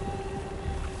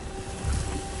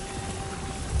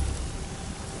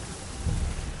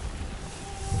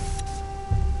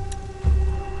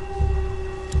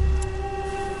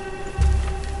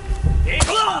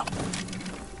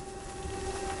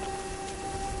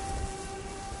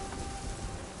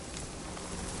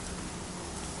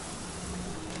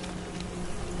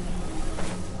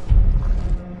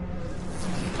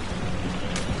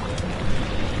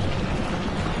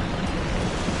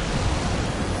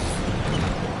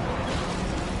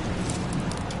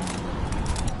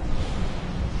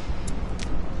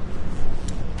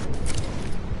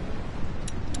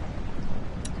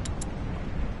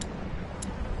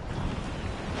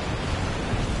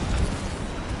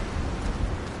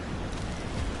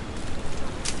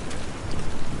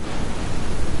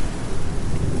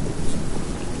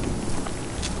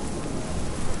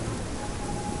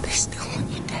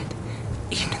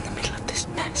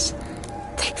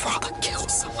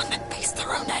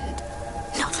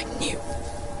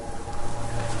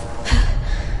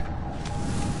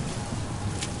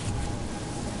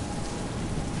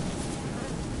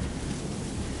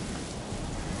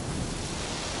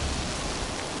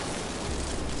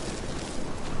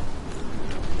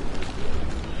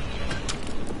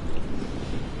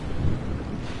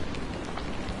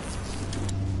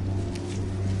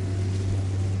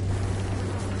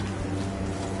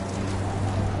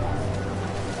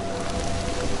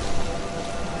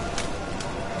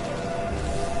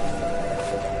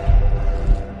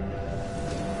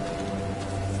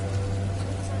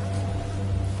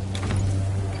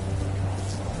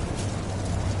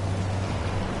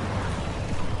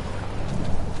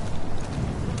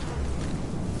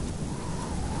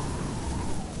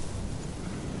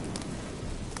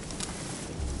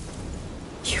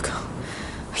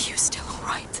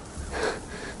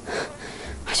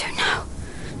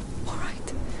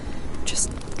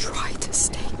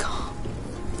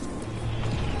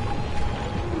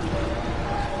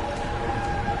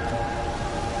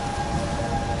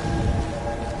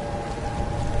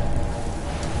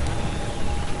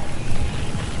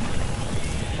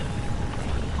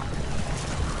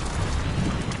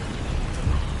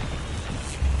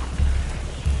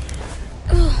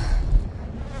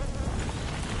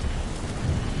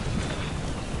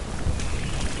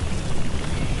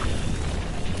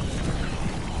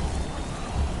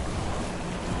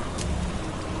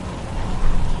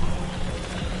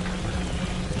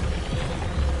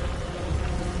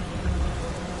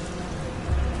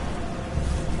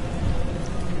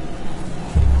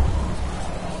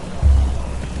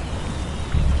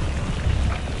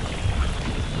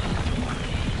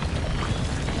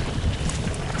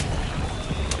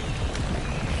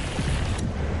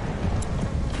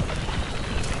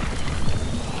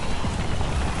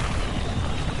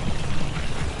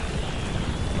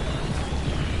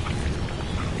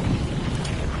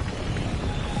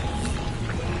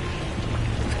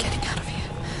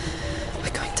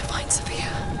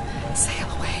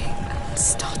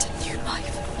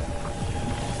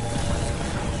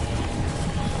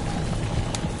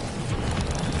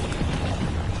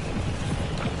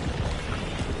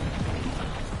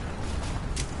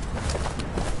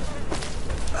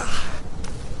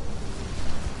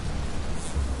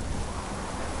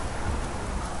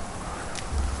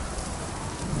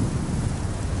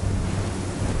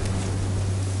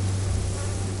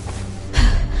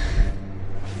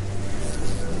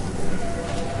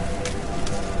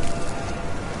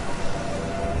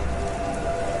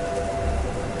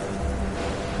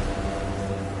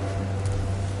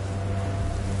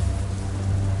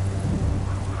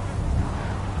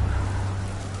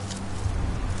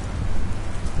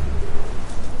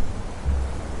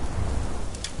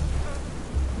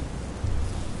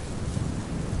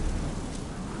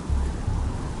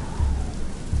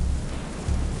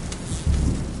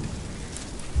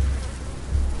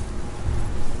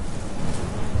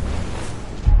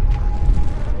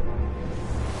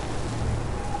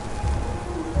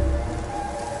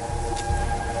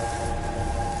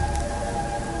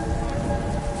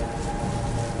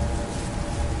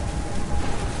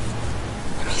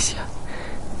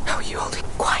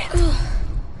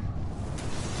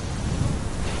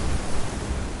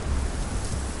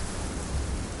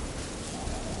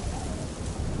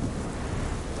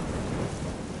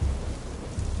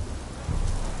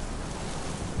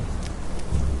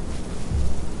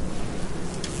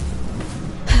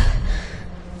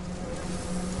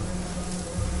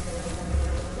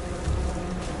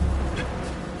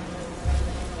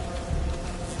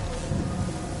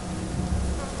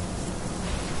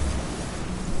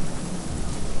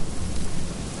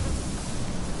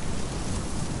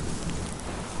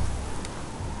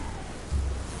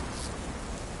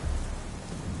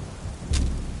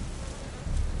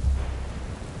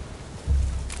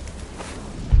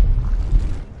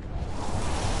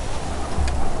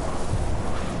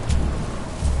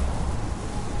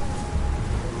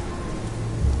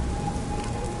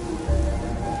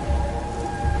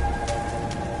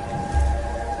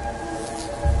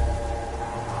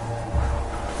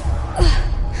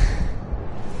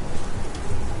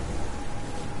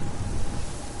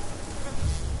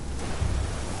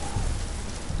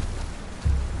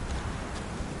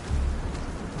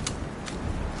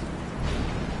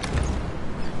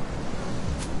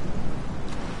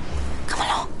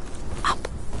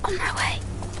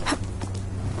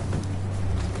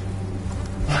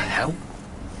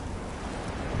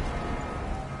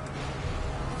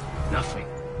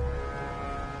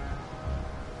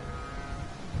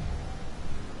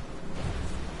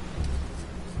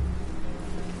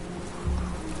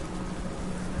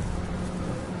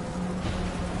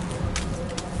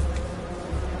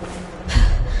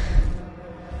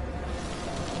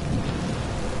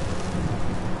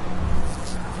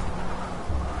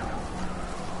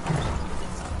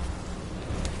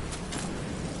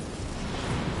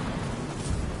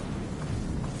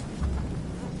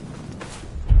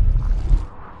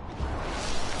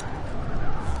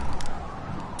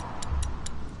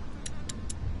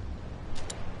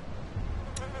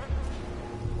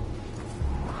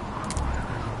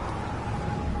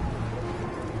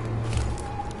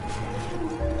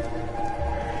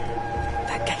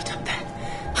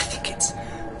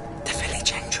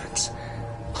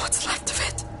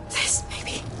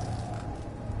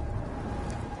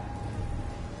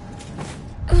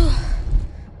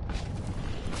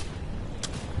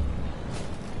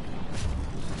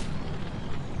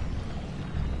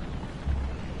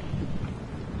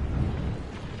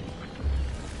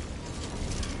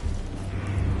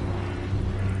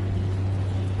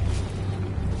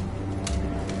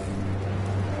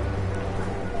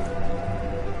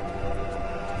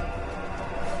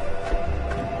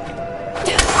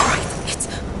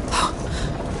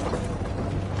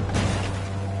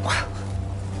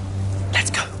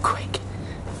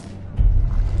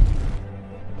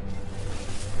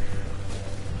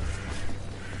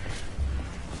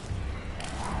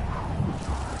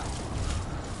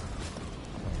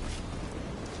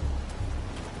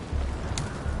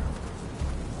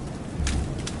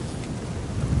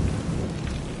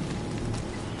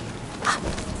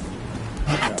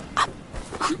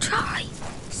 I'll try.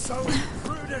 So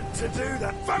imprudent to do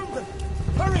that. Found them!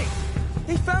 Hurry!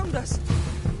 He found us!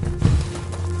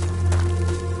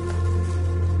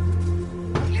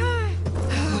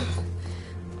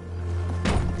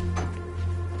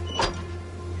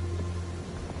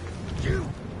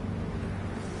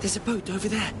 There's a boat over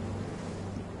there.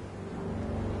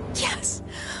 Yes.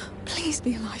 Please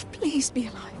be alive. Please be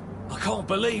alive. I can't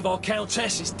believe our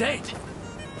Countess is dead.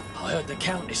 I heard the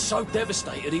Count is so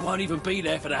devastated he won't even be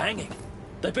there for the hanging.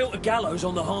 They built a gallows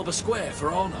on the harbour square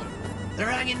for Arno. They're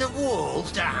hanging the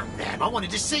walls? Damn them, I wanted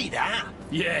to see that.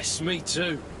 Yes, me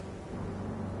too.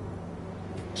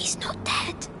 He's not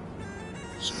dead.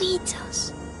 He needs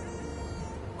us.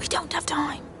 We don't have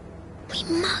time. We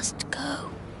must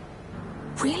go.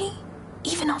 Really?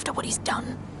 Even after what he's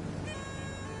done?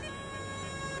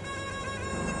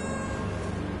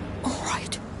 All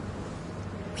right.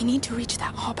 We need to reach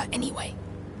that harbour anyway.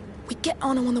 We get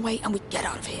Arno on the way and we get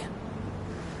out of here.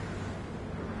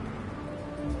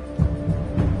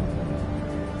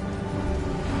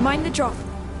 Mind the drop.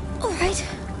 All right.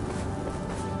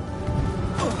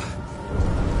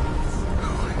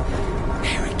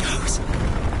 Here it goes.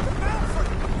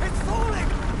 It's falling!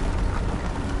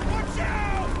 Watch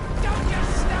out! Don't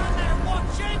just stand there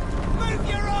watching! Move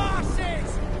your asses!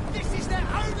 This is their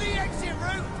only exit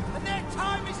route, and their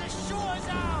time is as short as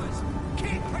ours.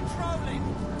 Keep patrolling.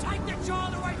 Take the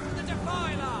child away from the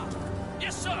defiler.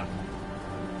 Yes, sir.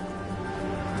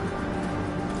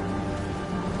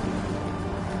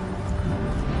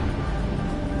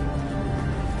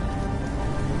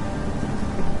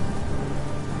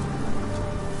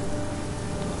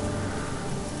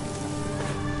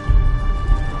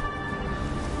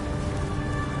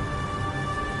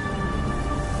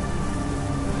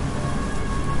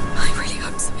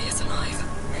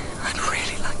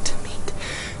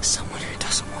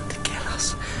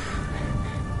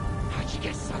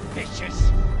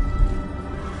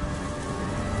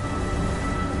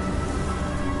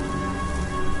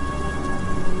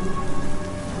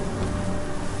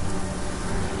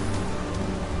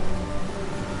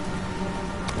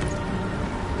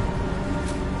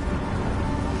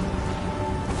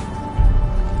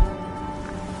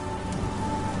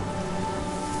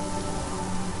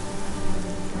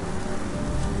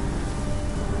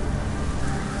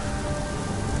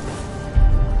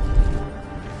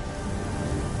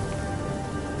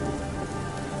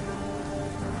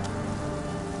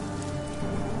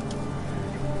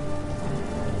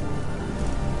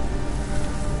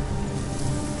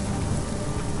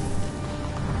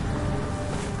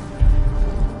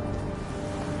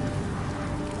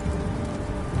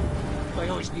 I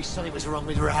always knew something was wrong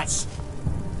with rats.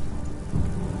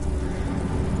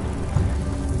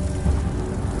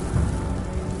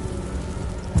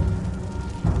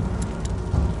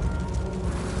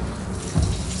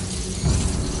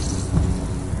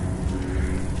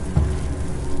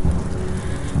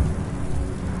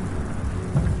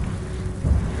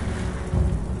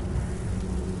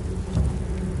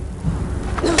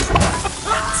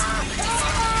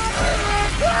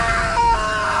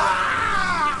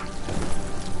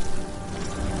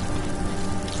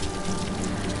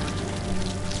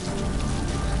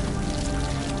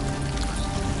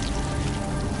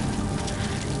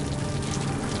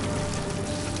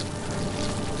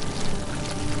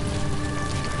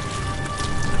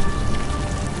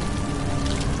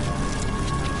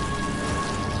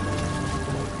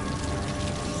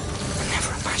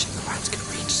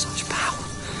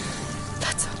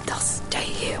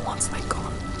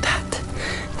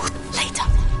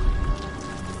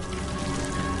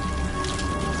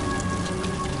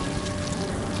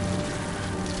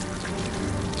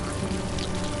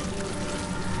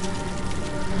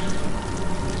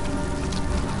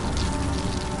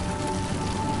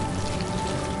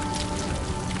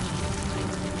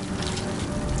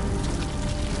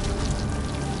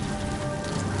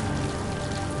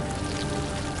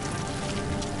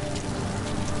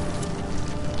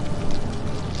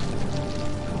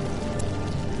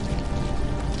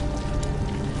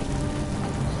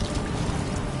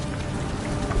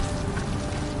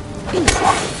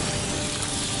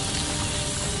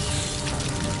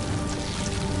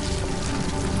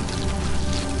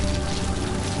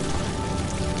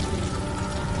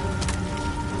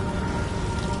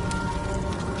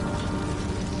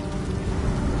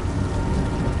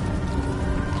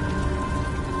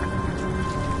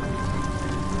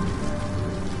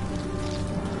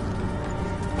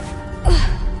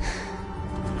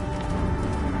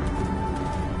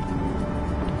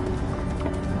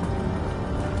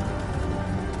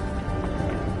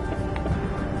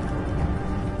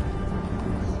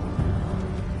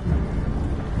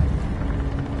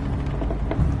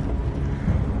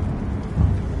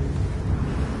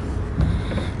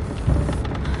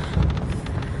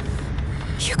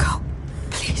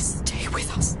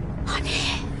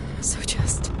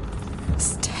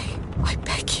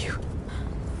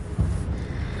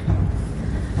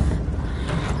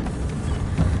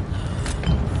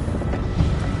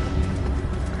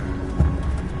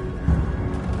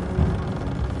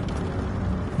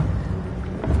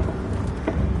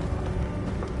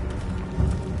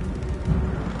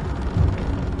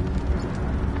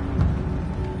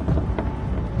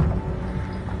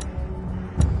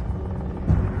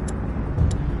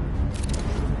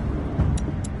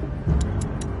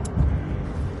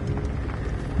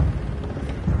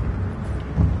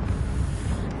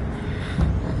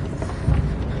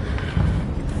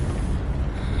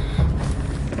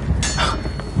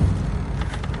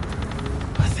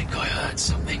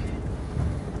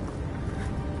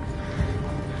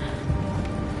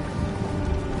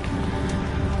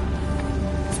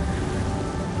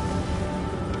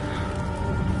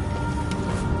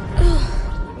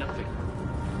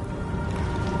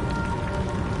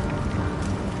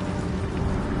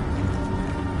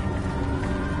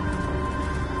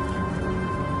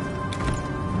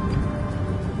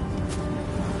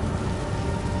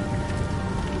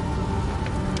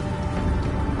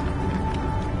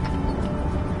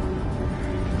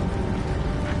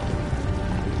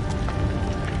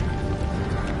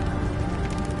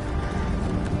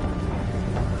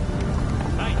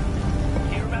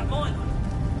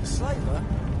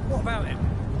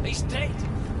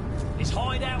 His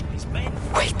hideout, his men...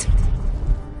 Wait!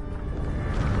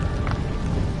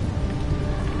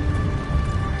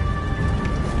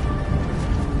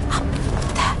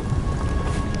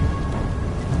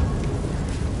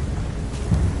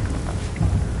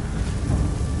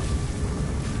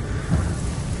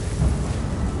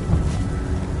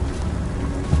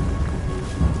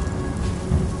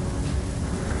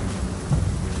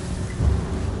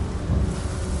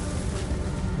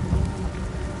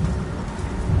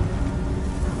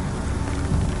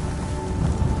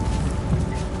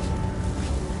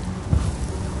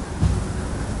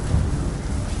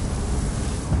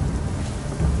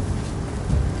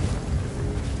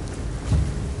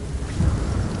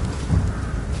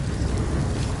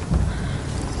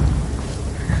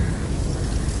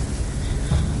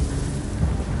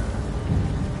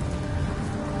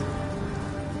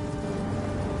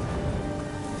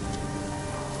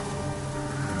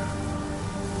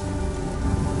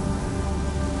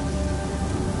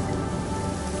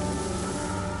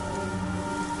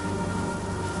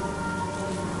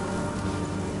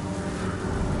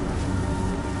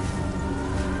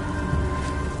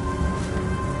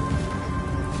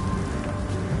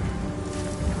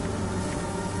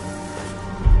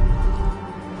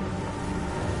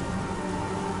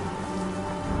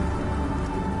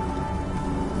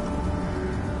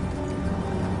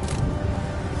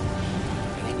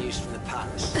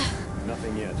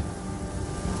 Nothing yet.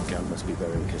 The Count must be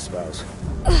burying his spouse.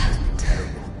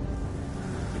 Terrible.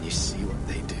 When you see what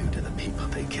they do to the people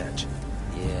they catch.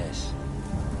 Yes.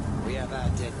 We have our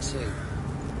dead too.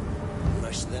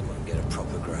 Most of them won't get a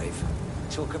proper grave.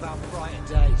 Talk about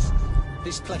brighter days.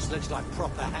 This place looks like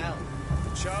proper hell.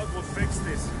 The child will fix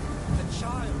this. The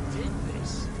child did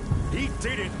this? He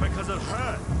did it because of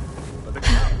her. But the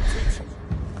Count will teach him.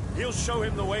 He'll show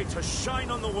him the way to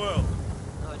shine on the world.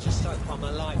 I just hope I'm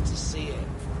alive to see it.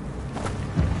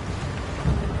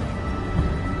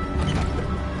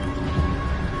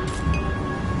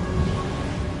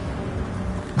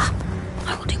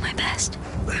 I will do my best.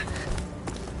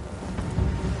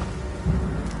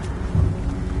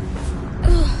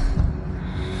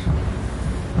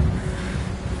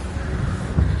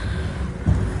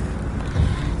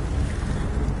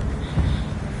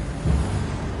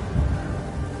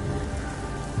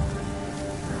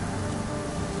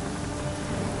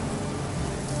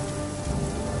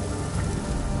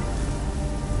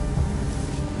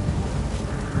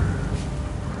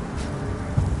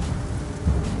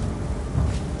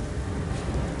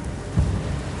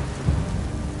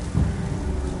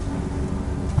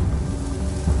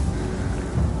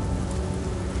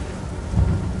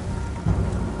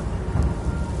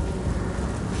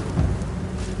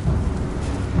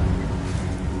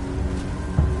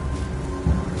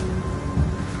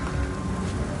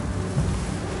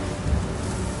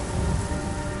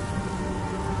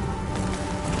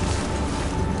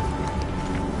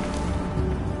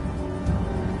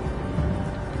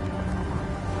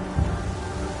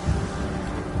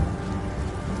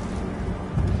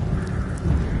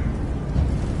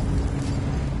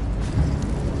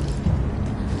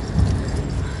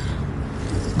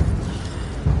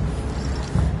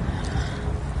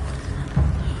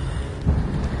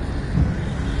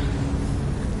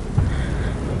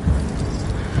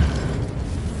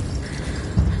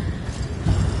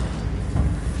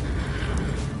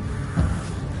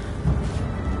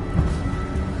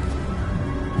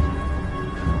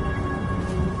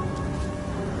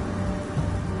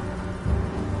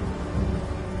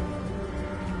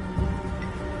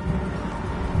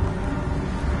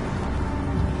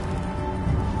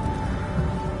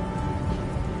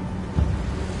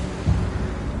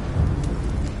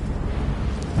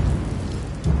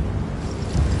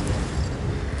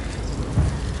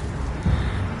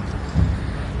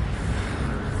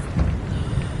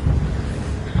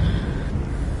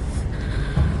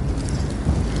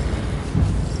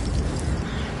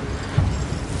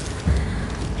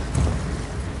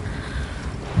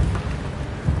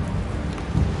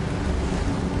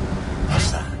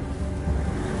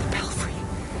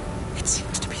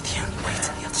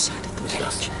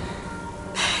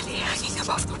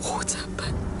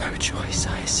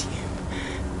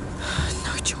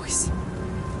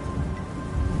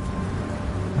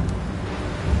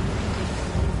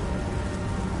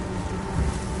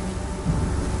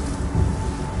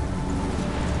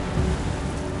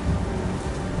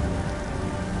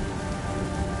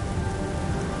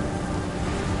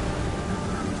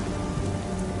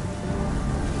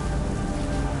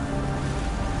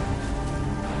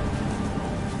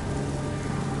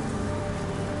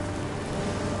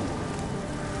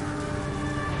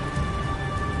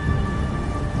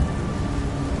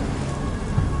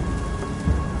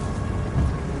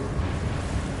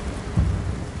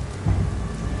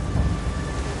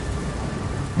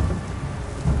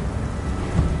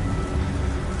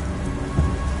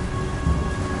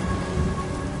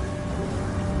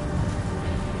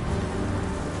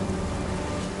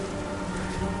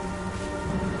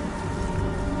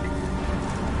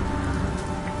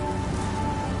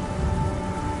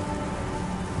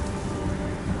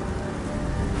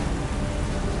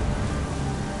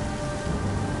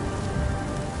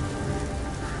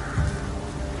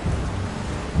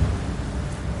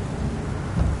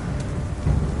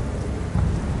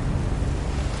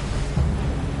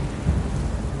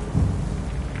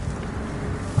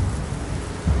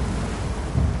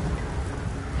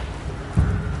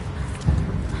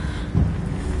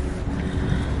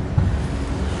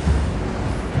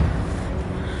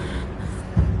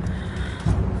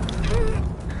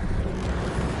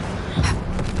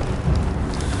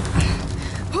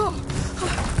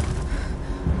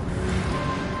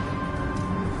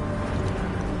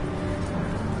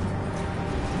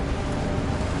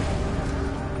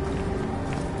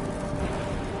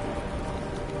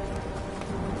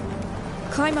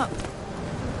 Climb up.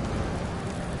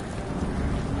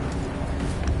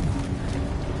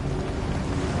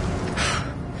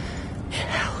 It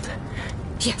held.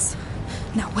 Yes.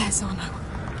 Now where's Arno?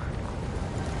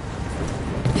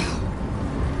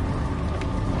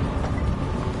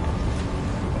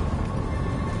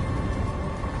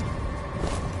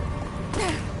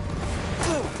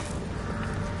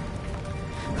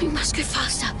 We must go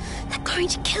faster. They're going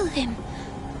to kill him.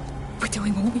 We're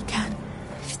doing all we can.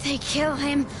 If they kill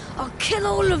him, I'll kill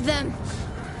all of them.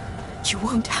 You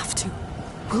won't have to.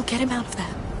 We'll get him out of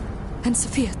there. And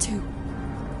Sophia, too.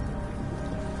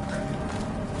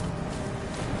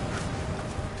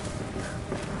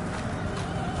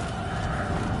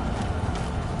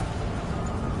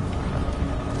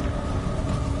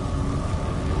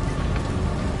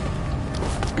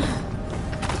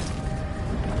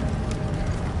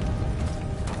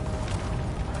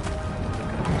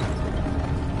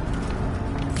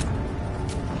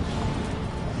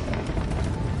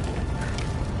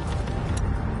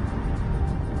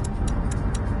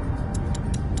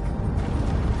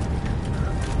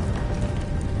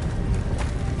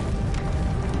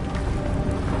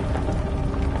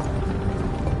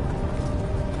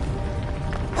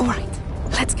 All right,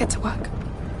 let's get to work.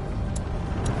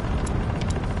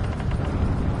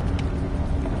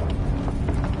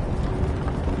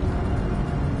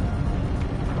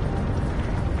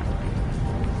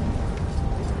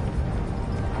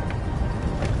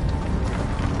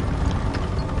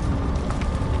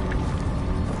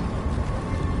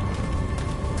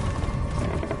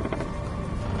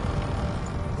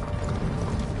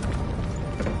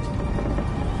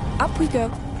 Up we go.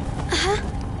 Uh-huh.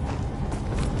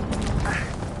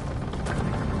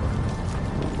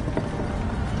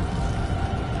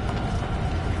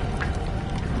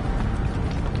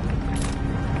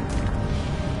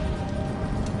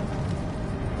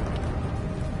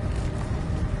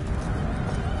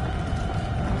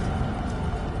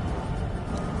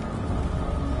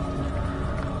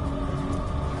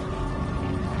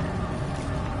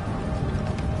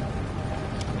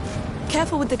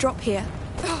 Careful with the drop here.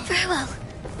 Very well.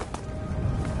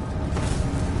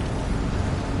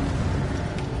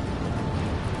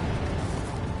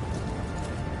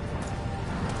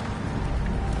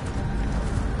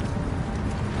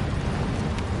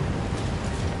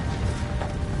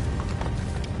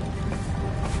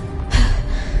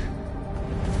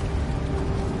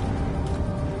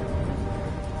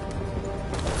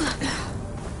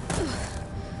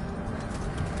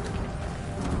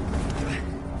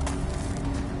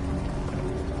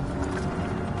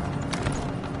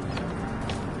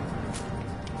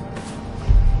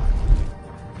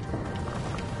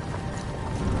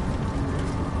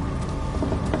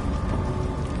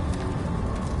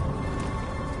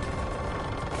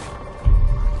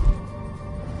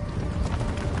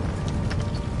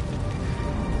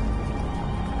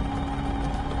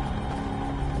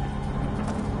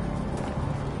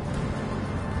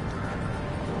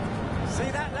 See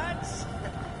that, lads?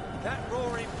 That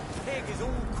roaring pig is all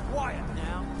quiet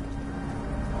now.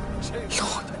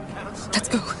 Lord, let's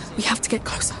go. We have to get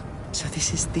closer. So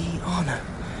this is the Arno,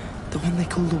 the one they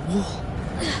call the Wall.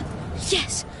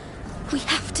 Yes, we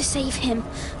have to save him.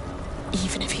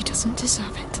 Even if he doesn't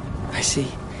deserve it. I see.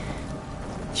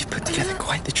 You've put together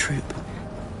quite the troop.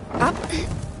 Up.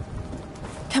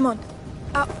 Come on.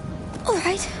 Up. All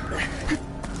right.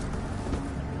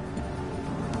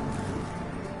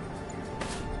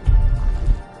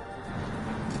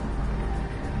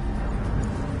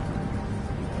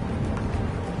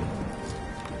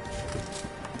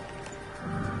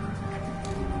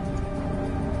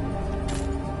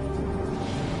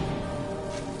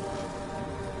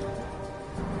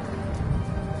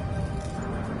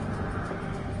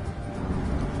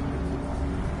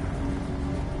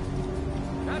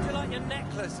 How'd you like your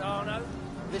necklace, Arno?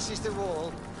 This is the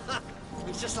wall.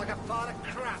 It's just like a pile of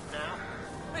crap now.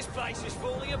 This place is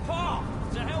falling apart.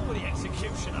 To hell with the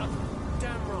executioner.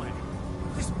 Damn right.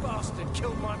 This bastard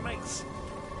killed my mates.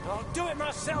 I'll do it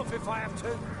myself if I have to.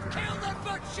 Kill the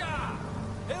butcher!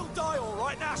 He'll die all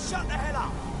right. Now shut the hell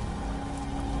up.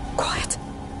 Quiet.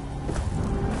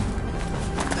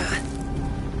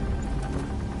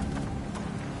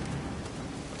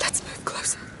 Let's move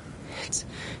closer. It's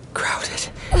crowded.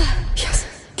 Yes,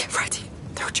 get ready.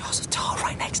 There are jars of tar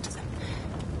right next to them.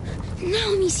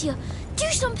 Now, Amicia, do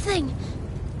something!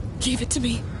 Leave it to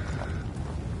me.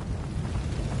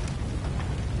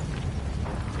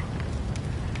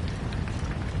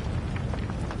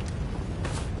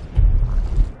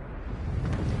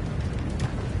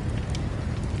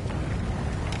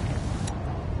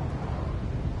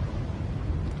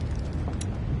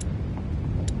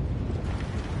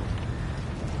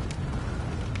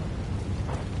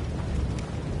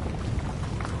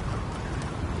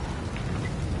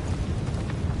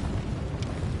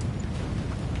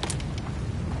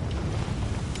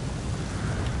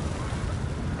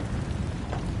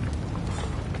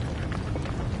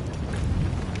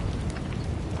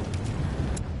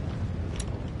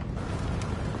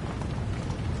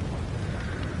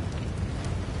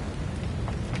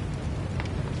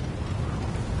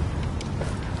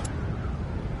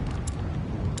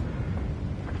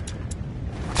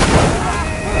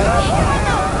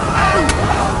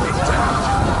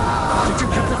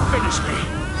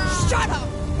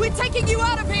 taking you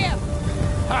out of here!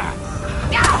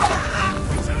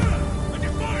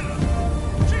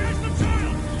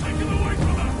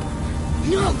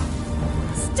 No!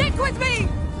 Stick with me!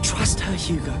 Trust her,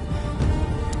 Hugo.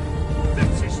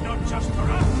 This is not just for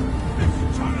us.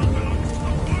 This child belongs to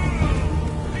the world.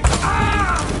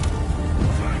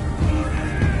 Fight for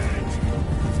it!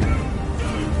 You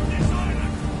this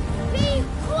island! Be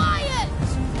quiet!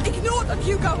 Ignore them,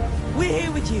 Hugo! We're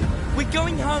here with you. We're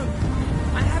going home.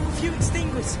 I have a few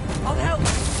extinguishers. I'll help.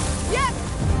 Yes!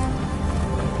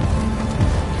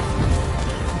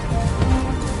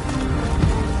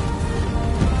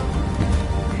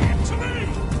 To me!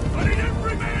 I need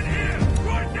every man here,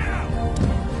 right now!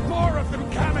 More of them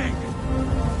coming!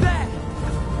 There!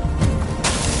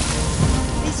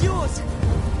 He's yours!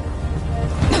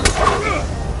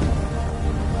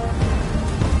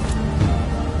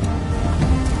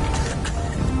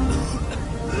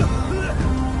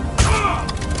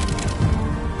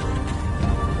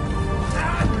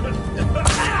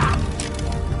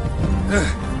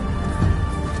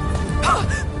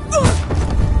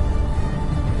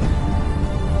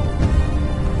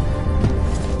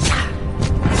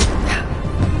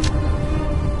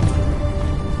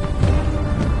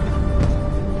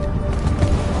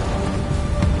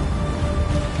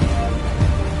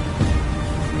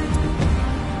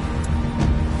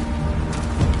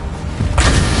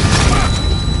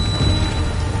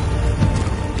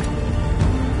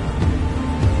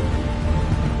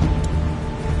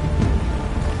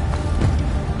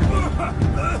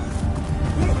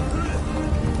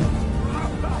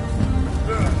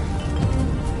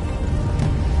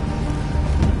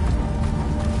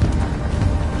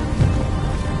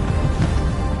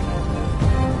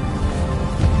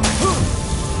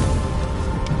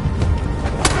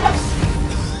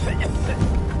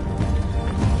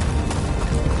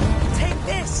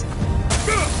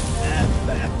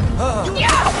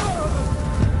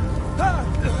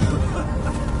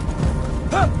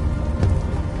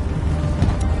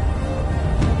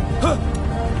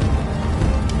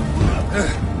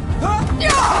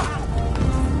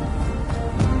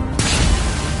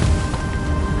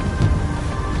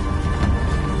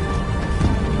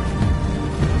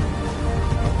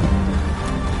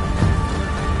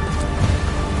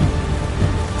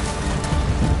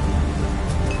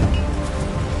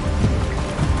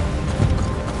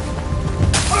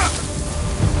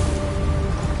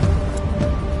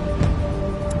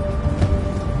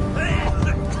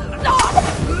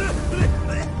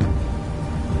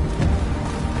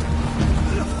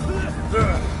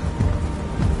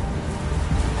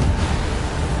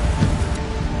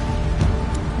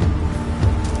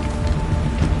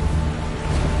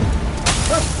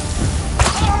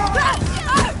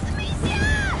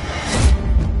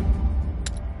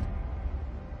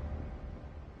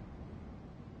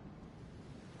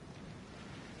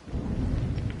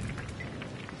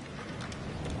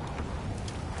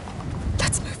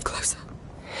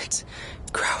 It's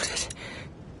crowded.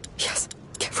 Yes,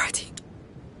 get ready.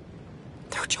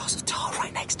 There are jars of tar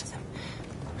right next to them.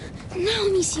 Now,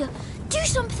 Amicia, do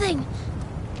something!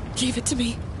 Give it to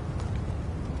me.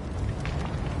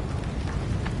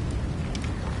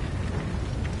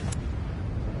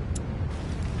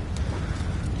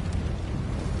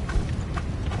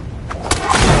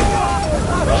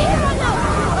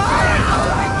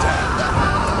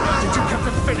 Did you come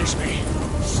to finish me?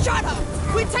 Shut up!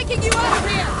 We're taking you out of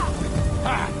here!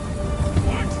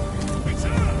 What? It's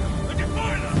her! The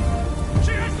Defiler!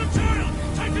 She has the child!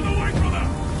 Take him away from her!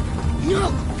 No!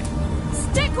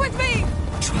 Stick with me!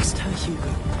 Trust her,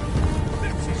 Hugo.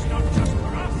 This is not just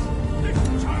for us. This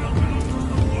child belongs to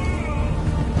the world.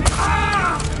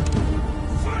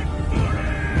 Fight for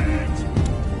it!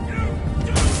 You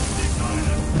do this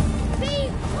island! Be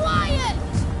quiet!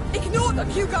 Ignore them,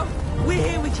 Hugo! We're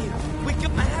here with you.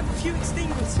 I have a few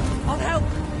extinguishers. I'll help.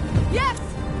 Yes!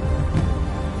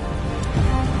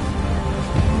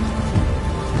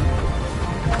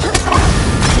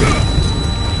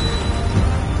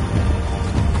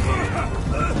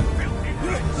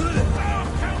 Our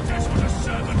Countess was a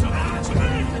servant of honor to me!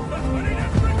 I need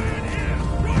every man here,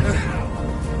 right now!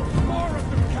 More of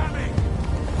them coming!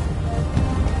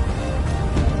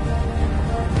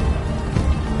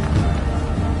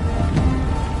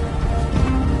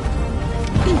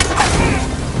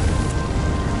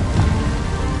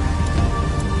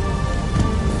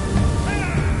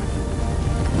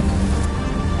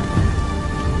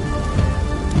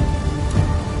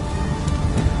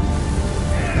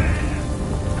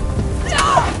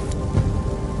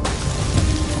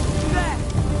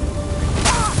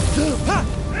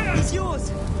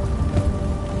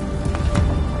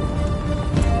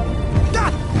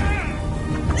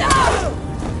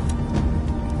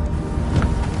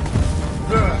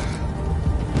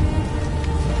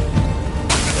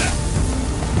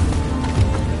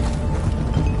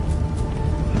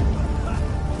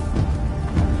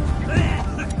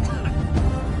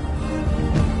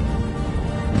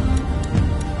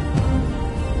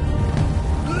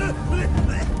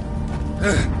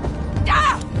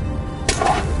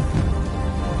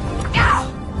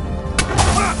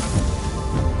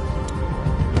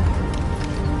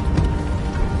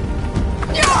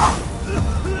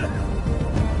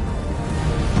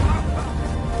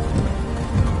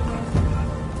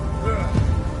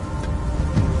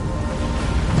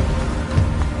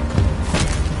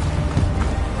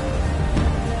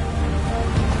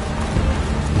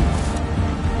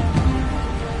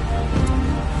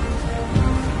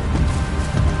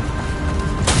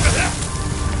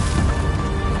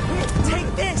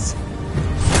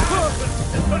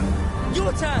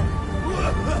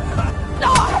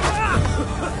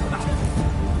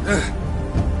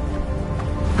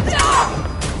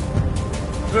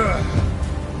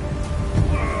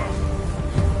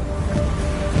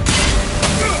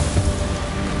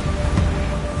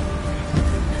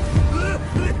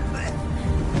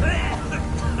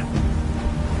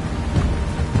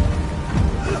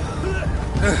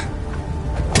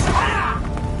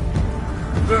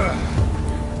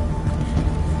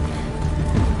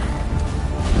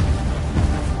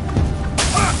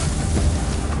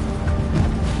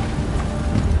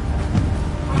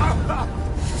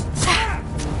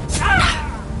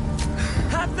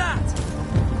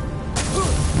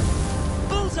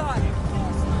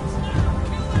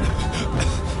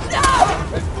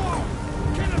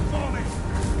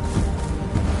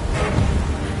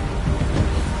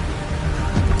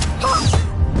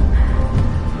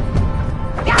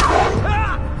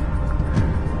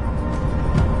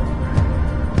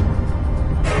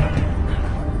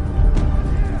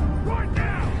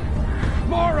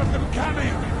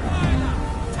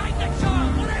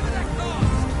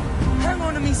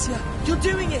 You're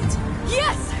doing it!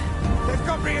 Yes! They've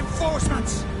got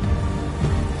reinforcements!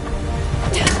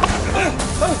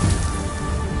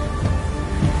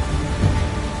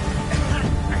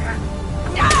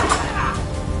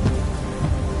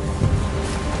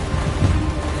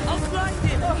 I'll blind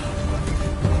him!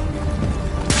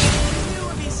 You,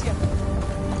 Amicia!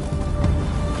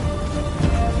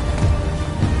 No!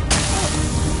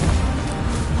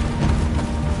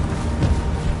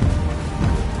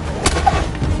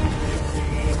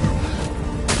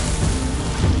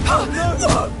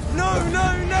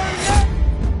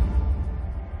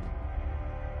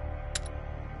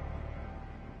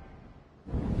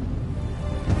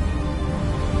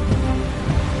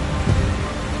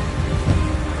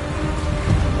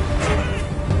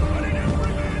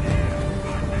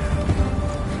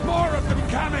 More of them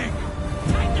coming!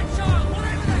 Take the child,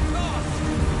 whatever that costs!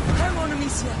 Hang on,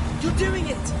 Amicia. You're doing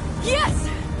it! Yes!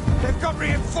 They've got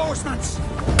reinforcements!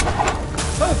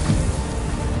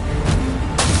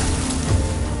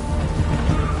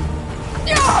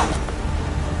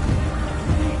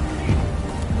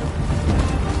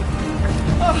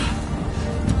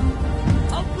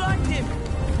 I'll blind him!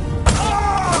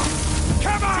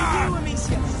 Come on! To you,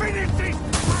 Amicia! Finish these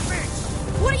puppets!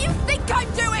 What do you think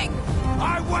I'm doing?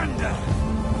 I wonder!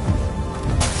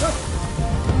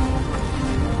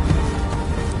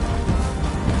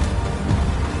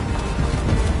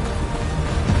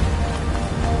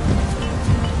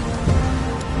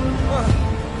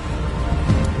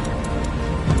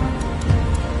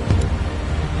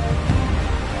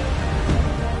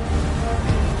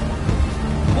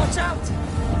 Watch out!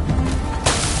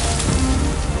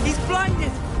 He's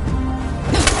blinded!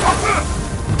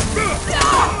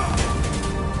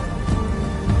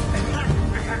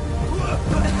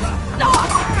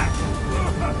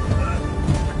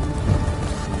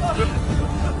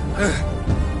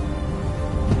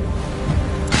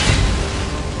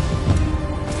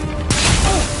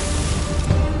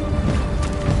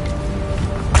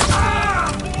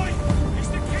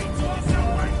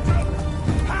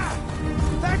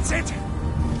 That's it!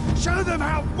 Show them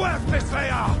how worthless they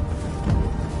are!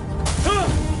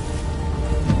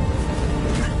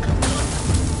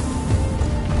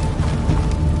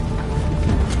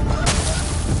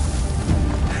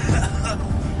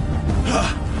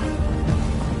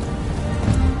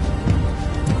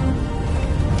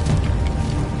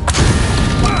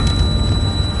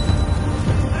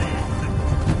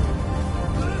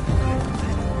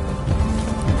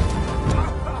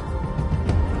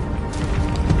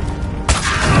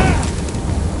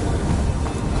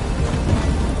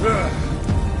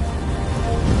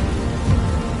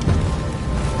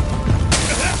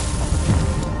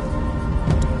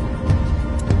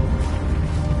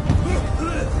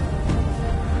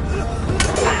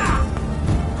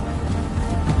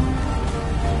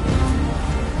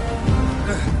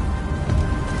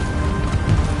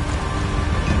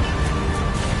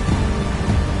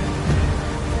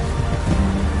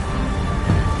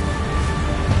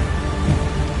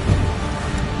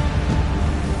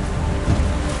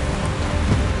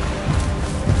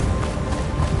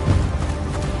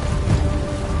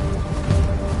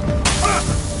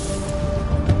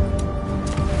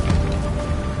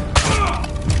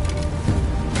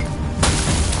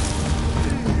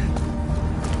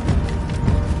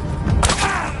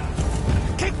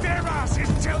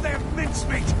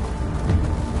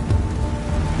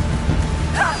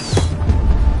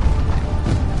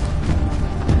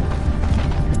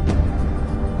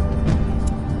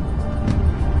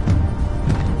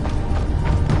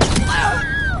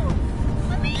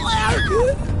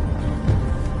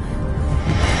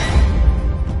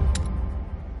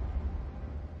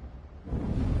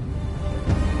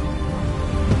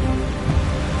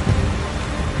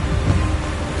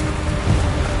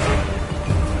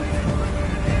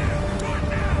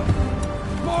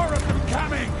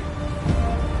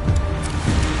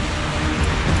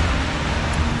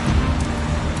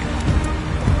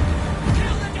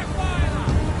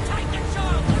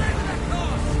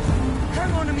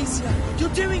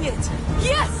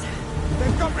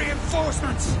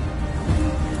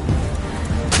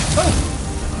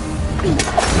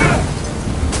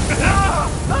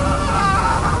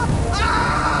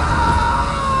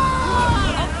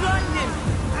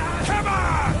 Come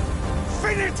on!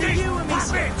 Finish these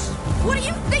puppets! What do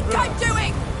you think I'm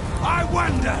doing? I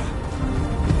wonder!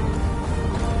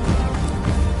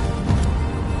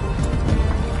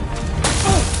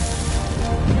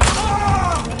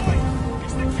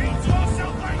 It's the key to our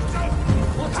salvation!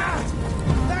 Watch out!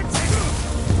 That's it!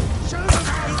 Show them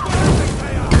how worthy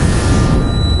they are!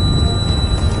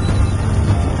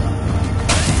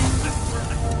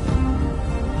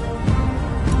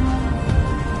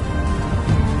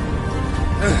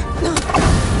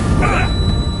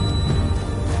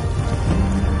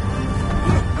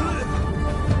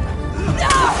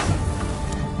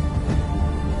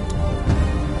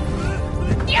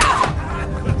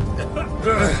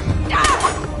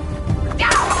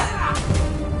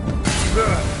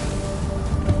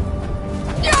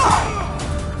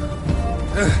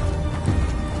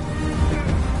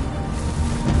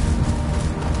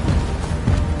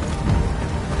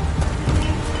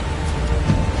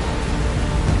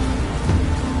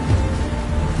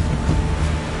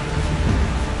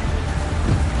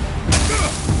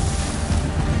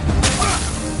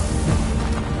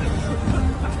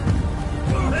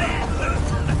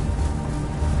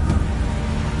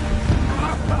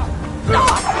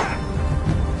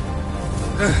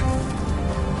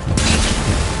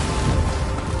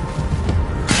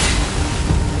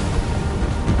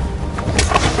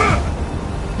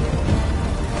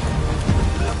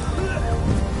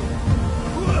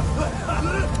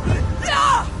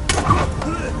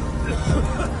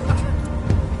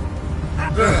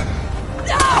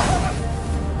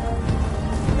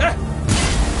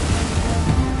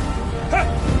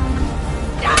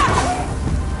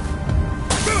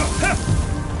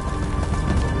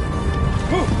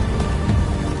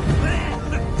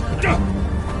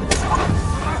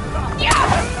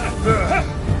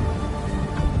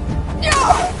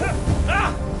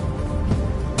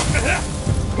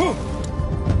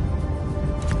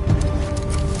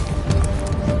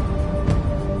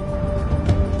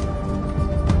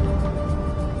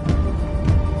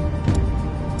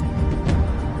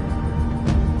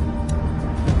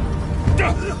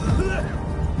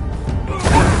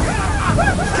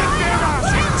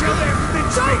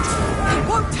 I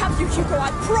won't have you, Hugo,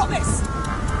 I promise!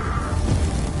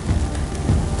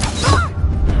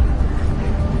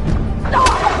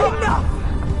 Enough!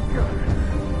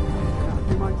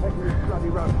 Do you mind taking this bloody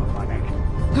rope off my neck?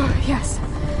 Yes.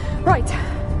 Right.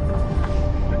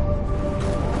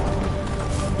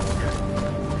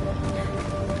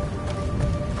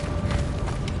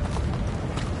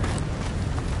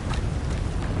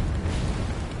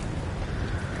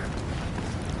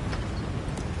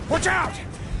 Watch out!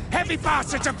 Heavy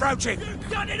bastards approaching! You've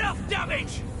done enough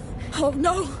damage! Oh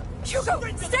no! Hugo,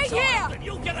 stay here! And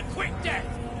you'll get a quick death!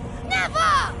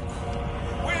 Never!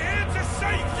 We're here to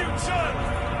save you, son!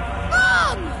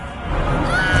 Mom!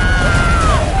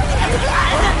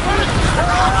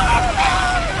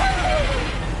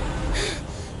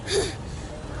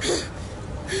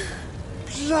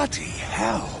 Bloody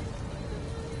hell!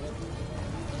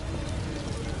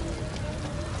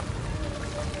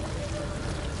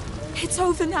 It's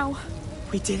over now.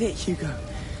 We did it, Hugo.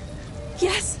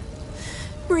 Yes.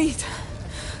 Breathe.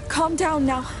 Calm down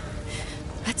now.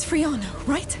 Let's free Arno,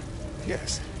 right?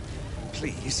 Yes.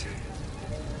 Please.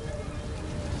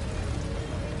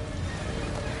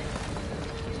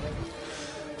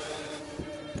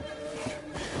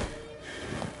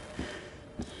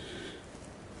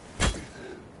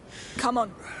 Come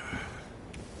on.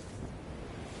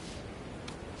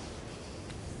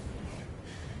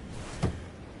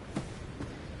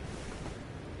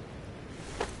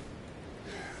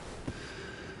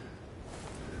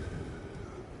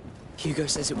 Hugo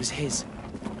says it was his.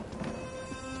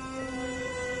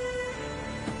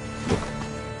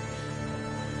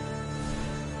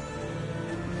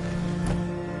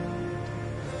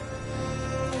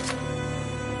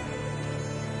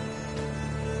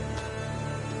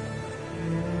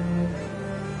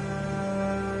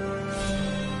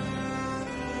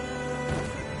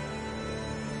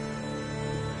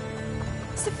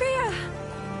 Sophia!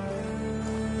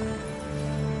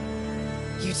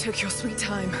 You took your sweet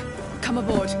time. Come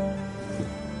aboard.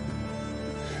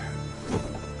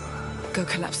 Go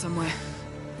collapse somewhere.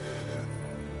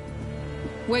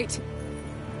 Wait.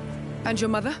 And your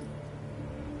mother?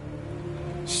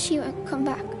 She won't come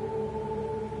back.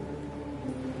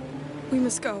 We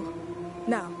must go.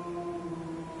 Now.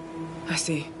 I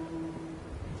see.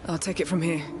 I'll take it from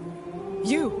here.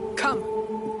 You, come!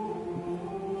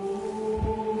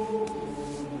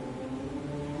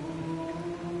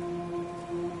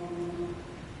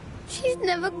 She's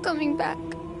never coming back.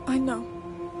 I know.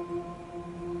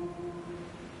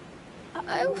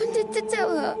 I wanted to tell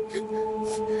her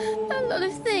a lot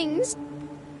of things.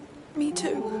 Me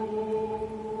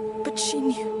too. But she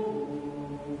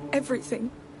knew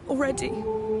everything already.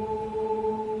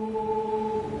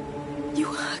 You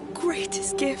were her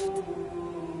greatest gift.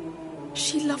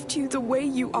 She loved you the way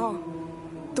you are,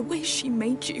 the way she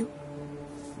made you.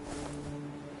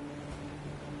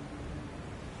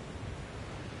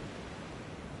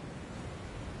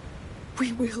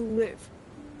 We will live.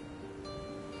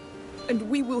 And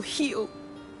we will heal.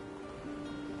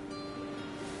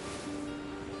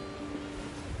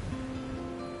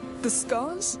 The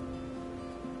scars?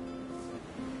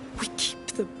 We keep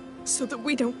them so that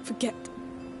we don't forget.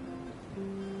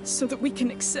 So that we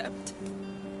can accept.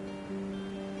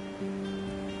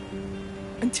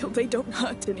 Until they don't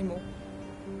hurt anymore.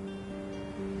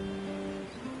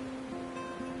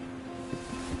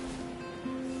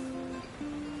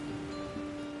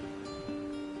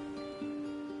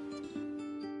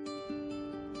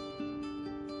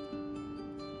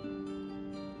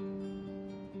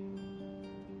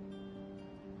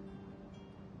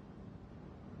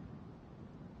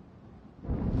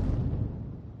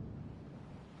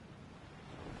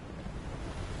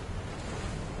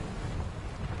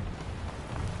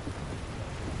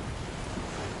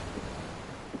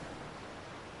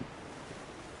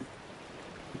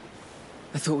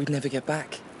 I thought we'd never get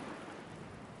back.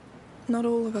 Not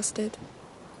all of us did.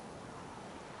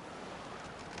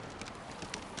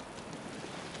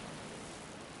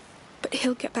 But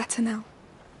he'll get better now.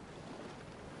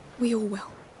 We all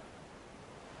will.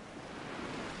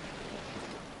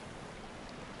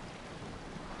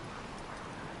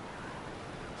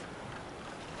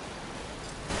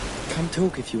 Come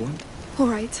talk if you want. All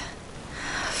right.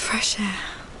 Fresh air.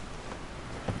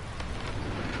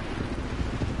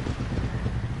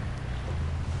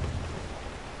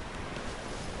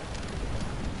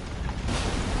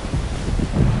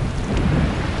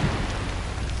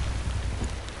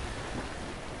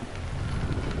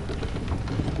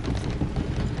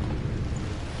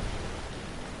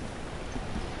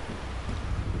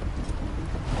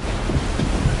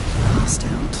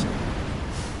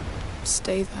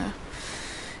 Stay there.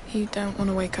 You don't want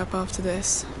to wake up after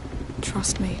this.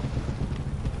 Trust me.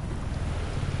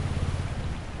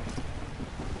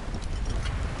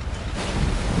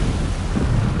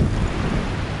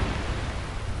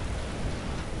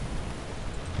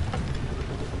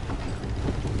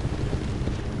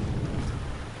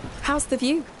 How's the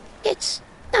view? It's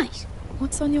nice.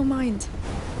 What's on your mind?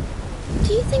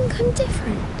 Do you think I'm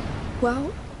different?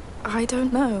 Well, I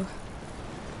don't know.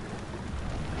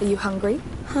 Are you hungry?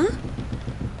 Huh?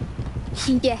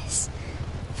 Yes.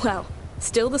 Well,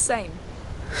 still the same.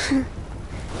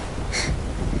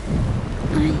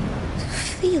 I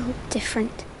feel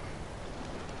different.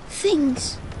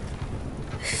 Things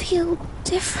feel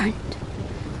different.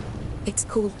 It's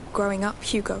called growing up,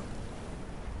 Hugo.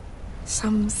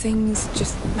 Some things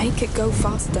just make it go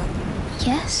faster.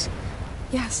 Yes?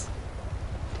 Yes.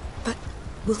 But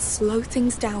we'll slow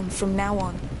things down from now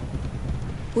on.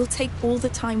 We'll take all the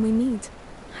time we need.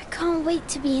 I can't wait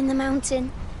to be in the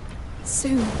mountain.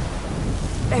 Soon.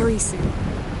 Very soon.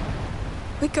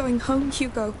 We're going home,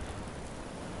 Hugo.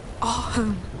 Our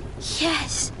home.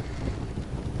 Yes.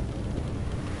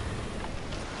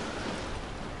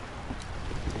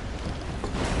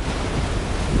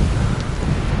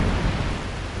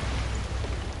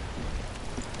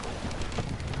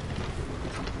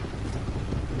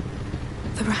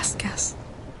 The Raskas.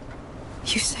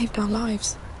 You saved our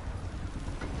lives.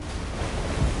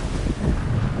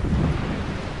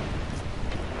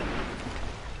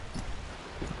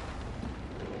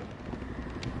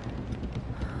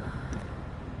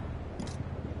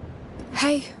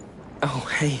 Hey. Oh,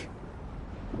 hey.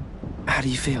 How do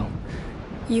you feel?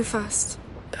 You first.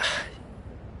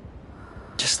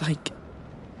 Just like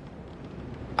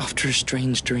after a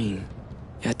strange dream.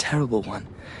 A terrible one.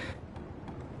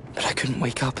 But I couldn't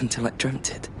wake up until I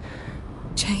dreamt it.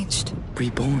 Changed.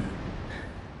 Reborn.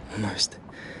 Almost.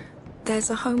 There's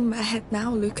a home ahead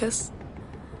now, Lucas.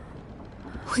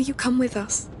 Will you come with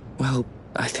us? Well,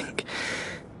 I think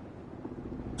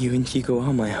you and Hugo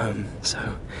are my home,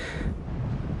 so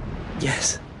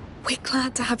yes. We're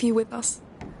glad to have you with us.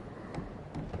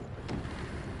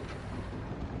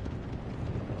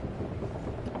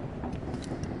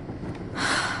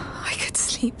 I could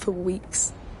sleep for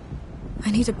weeks.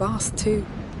 I need a bath too.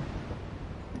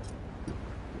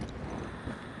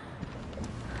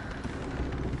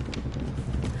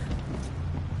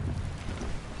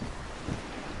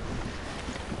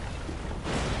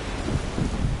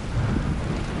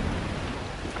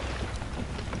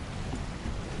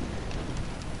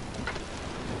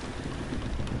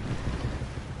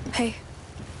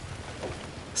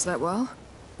 Slept well?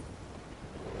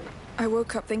 I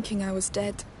woke up thinking I was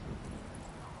dead.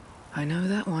 I know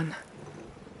that one.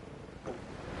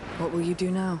 What will you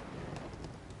do now?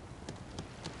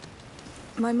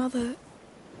 My mother...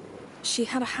 she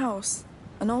had a house.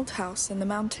 An old house in the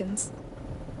mountains.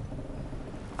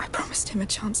 I promised him a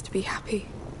chance to be happy.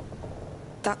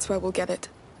 That's where we'll get it.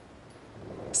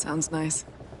 Sounds nice.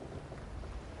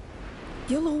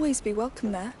 You'll always be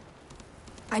welcome there.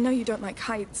 I know you don't like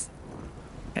heights.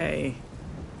 Hey,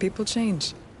 people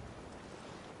change.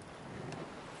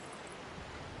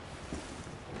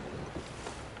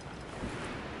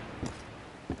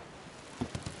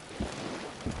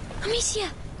 Amicia,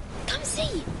 come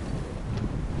see!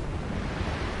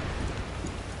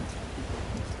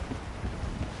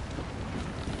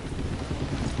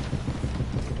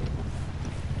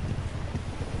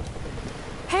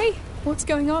 Hey, what's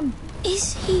going on?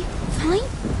 Is he fine?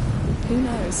 Who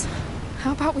knows?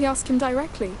 How about we ask him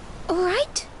directly? All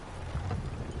right.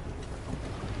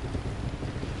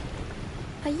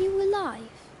 Are you alive?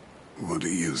 What do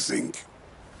you think?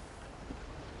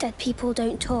 Dead people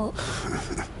don't talk.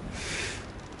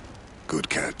 Good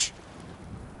catch.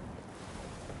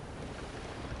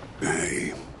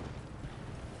 Hey.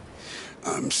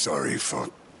 I'm sorry for...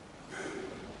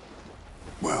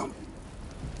 well...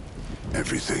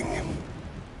 everything.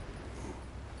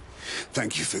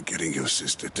 Thank you for getting your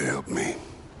sister to help me.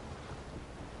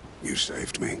 You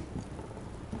saved me.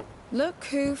 Look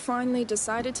who finally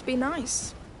decided to be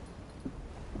nice.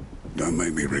 Don't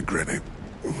make me regret it.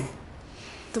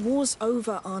 The war's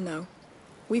over, Arno.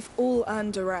 We've all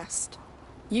earned a rest.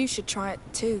 You should try it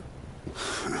too.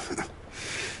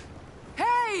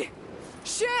 Hey!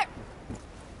 Ship!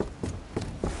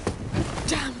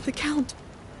 Damn, the Count.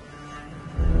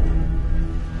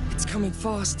 It's coming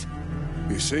fast.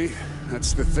 You see?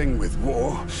 That's the thing with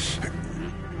war.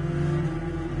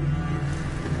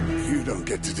 You don't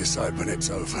get to decide when it's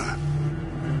over.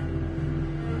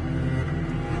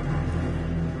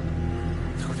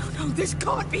 No, this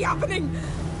can't be happening!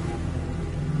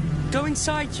 Go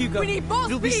inside, Hugo. We need more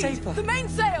You'll speed! be safer. The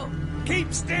mainsail!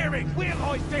 Keep steering! We'll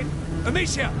hoist in!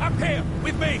 Amicia, up here,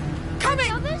 with me!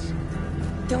 Coming! Others?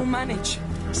 They'll manage.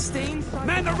 Stay inside.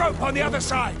 Man the rope on the other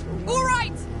side! All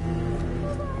right!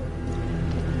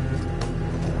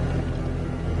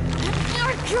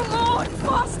 Come on,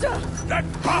 faster! That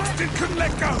bastard couldn't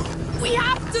let go! We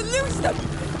have to lose them!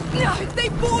 No, they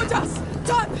board us!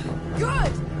 Done!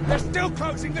 Good! They're still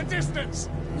closing the distance!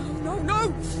 No!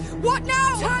 What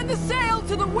now? Turn the sail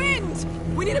to the wind!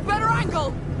 We need a better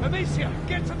angle! Amicia,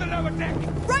 get to the lower deck!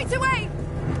 Right away!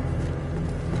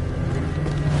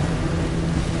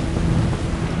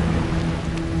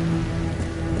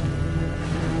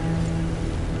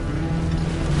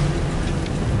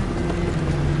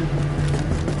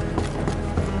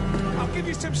 I'll give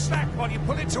you some slack while you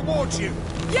pull it towards you.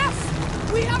 Yes!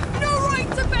 We have no right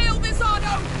to bail this,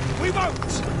 Arno! We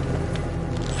won't!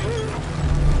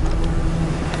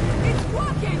 It's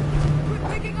working!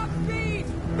 We're picking up speed!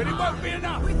 But it won't be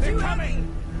enough! We're They're too coming!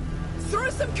 heavy. Throw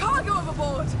some cargo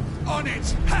overboard! On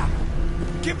it! Ha!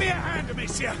 Give me a hand,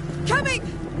 Amicia! Coming!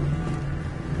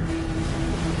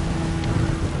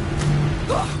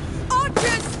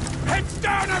 Archers! Heads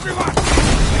down, everyone!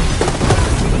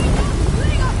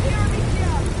 Clean up here,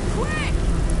 Amicia! Quick!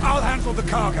 I'll handle the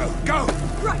cargo. Go!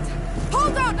 Right!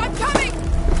 Hold on, I'm coming!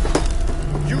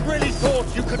 You really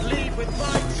thought you could leave with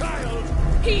my child?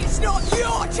 He's not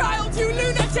your child, you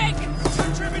lunatic!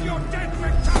 Touch him in your dead,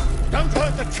 Victor! Don't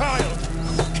hurt the child!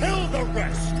 Kill the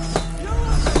rest! No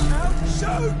other now!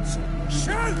 Shoot!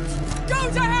 Shoot! Go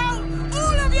to hell!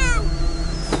 All of you!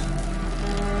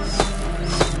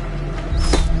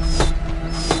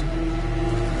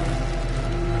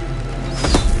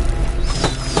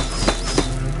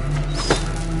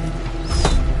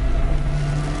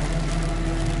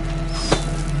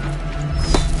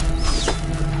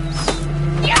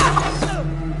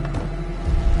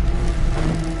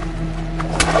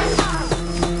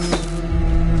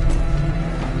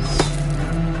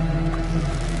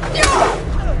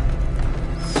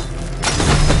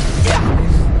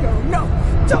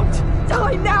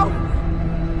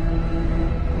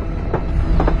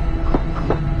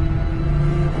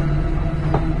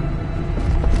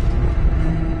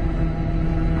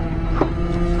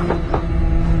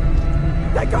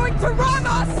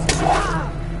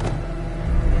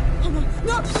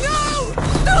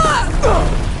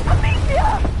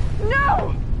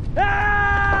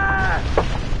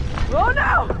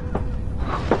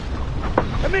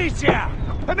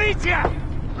 Amicia!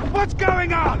 What's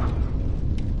going on?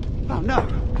 Oh no!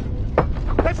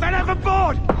 They fell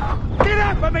overboard! Get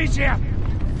up, Amicia!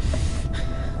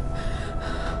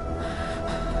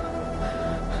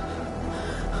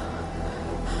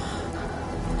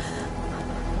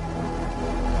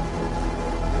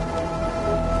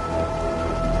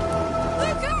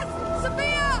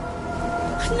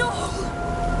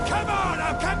 Come on,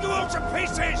 I'll cut you all to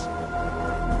pieces!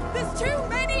 There's too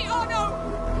many, Arno!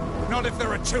 Not if there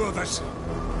are two of us.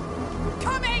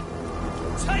 Coming!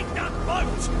 Take that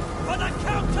boat for the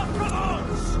Count of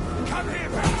Provence! Come here,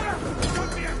 Victor!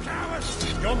 Don't be a coward!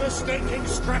 You're mistaking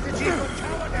strategy for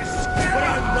cowardice, but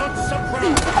I'm not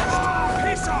surprised!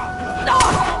 Piss off! No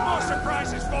more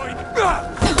surprises for you!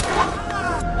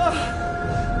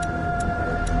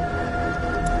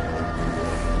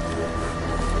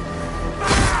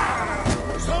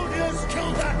 Soldiers,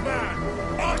 kill that man!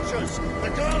 Archers, the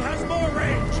girl has more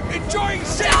range! Enjoying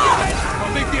seeing you!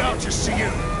 I'll leave the archers to you!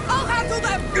 I'll handle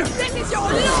them! This is your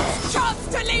last chance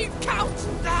to leave, Count!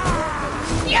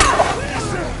 Yeah!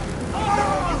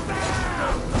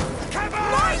 Come on!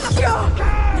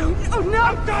 Oh no!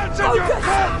 I'm dancing your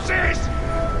corpses!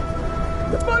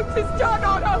 The boat is done,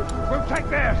 Arno! We'll take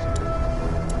theirs!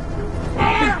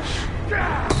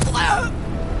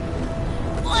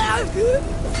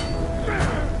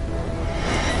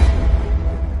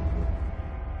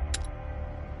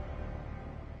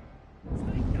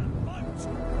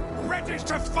 Ready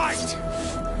to fight!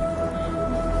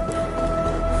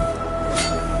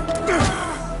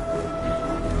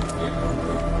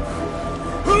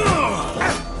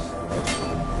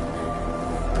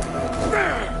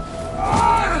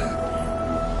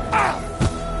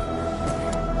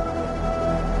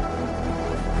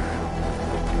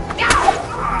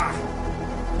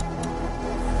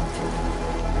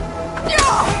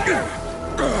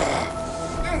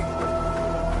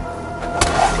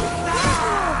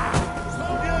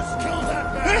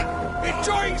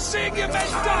 Enjoying seeing your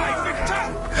men die, Victor!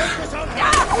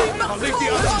 I'll leave the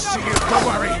others to you, don't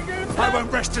worry. I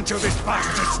won't rest until this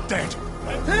bastard's dead.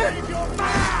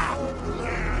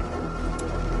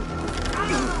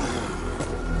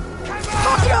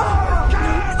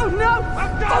 Oh no!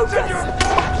 Focus!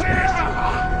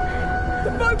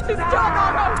 The boat is done,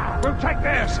 Arno! We'll take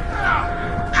theirs.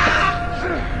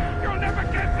 You'll never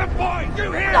get the point,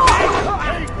 you hear me?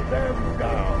 Take them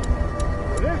down.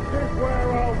 This is where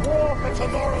our war for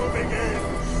tomorrow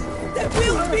begins. There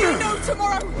will be no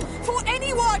tomorrow for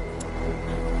anyone!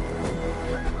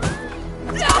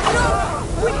 No!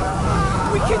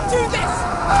 We can do this!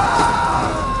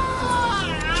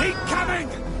 Keep coming!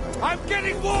 I'm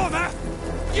getting warmer!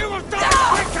 You will die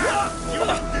quicker! You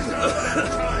don't deserve that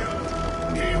child!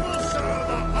 He will serve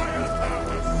a higher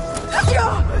purpose!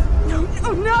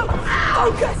 No!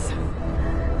 Focus!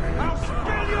 I'll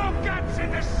spill your guts in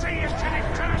the sea until it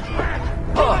turns red!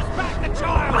 Give us back the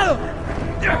child!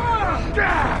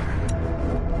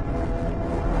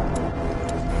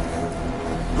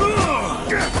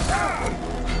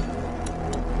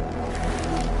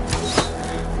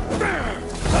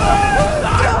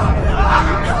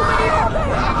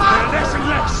 Less and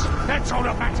less! That's all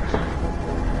that matters!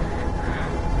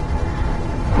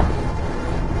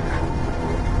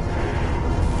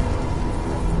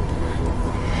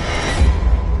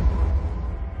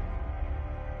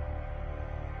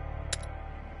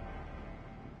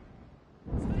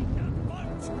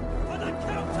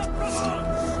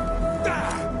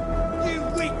 You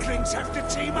weaklings have to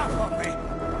team up on me!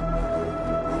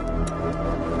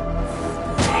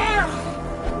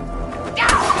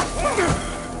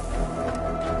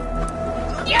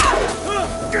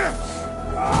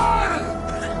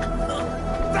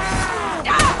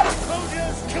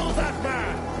 Soldiers, kill that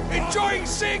man! Enjoying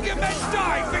seeing your men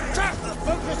die, Victor!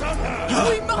 Focus on her!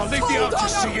 I'll leave the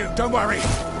archers to you, don't worry.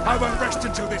 I won't rest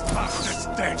until this bastard's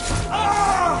dead.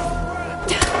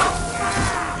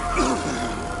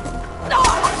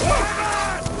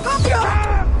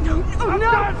 Oh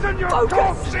no! Dancing your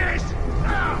corpses!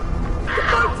 The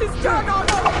boat is done,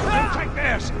 Arno! Then take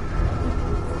theirs!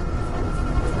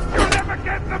 You'll never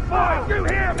get the point, you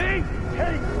hear me?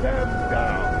 Take them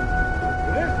down!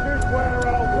 This is where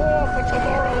our war for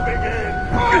tomorrow begins!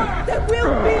 There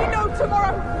will be no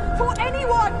tomorrow for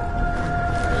anyone!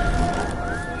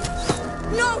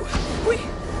 No!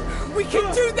 We can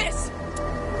do this!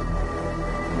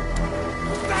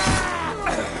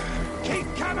 Keep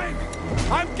coming!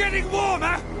 I'm getting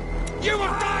warmer! You will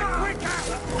die quicker!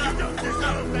 You don't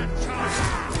deserve that child!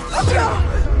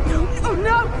 Oh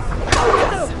no!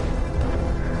 Focus!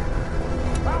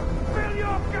 I'll spill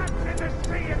your guts in the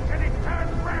sea until it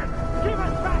turns red! Give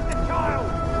us back the child!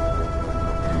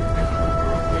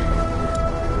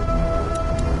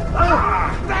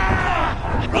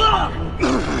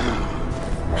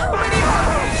 How many are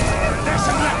there? Less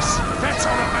and less! That's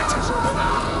all that matters!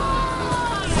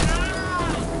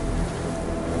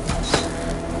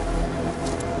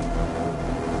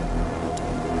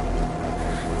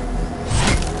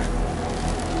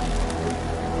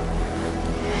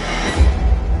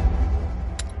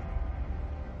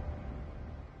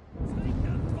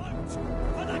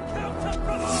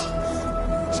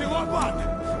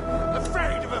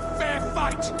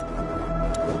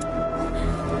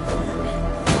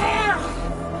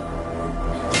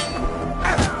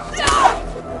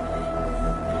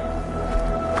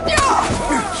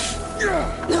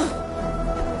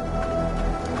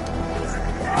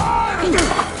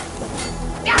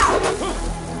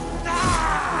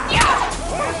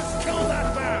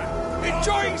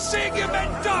 enjoying seeing your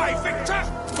men die, Victor?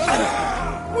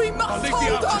 We must I'll leave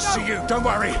hold the archers on. to you. Don't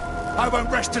worry. I won't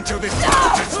rest until this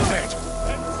bastard's dead.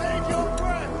 And save your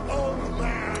breath, old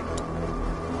man!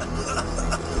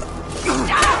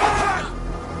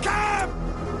 Come!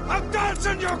 I'll dance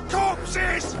on your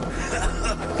corpses!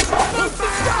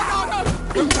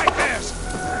 You take theirs!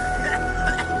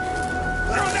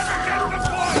 You'll never get the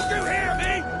boys, you hear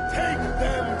me? Take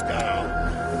them down!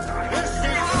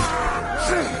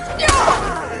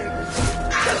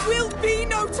 There will be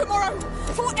no tomorrow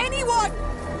for anyone!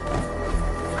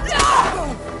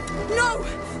 No!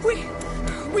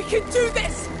 We can do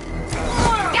this!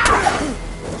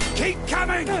 Keep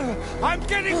coming! I'm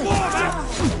getting warmer!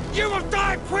 You will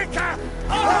die quicker!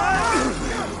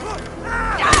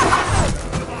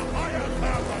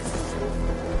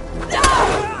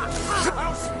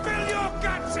 I'll spill your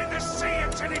guts in the sea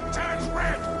until it turns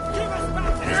red! Give us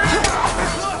back!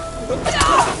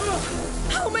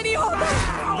 How many are there?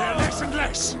 They're less and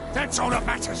less. That's all that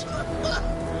matters.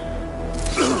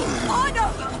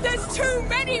 Anna! There's too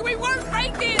many! We won't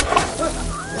break in!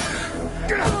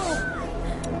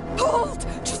 Hold!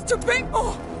 Just a bit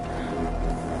more!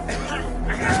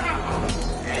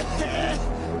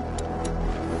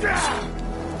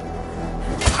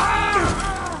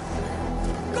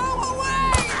 Go away!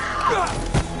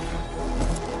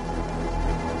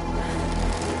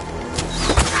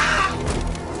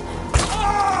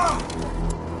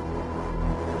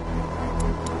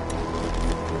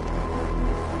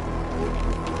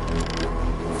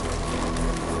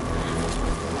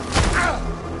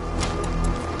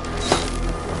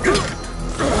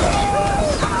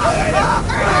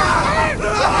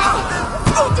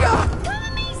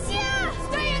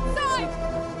 Stay inside!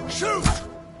 Shoot!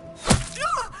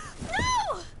 No!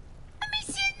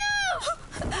 Amicia, no!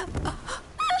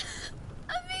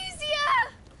 Amicia!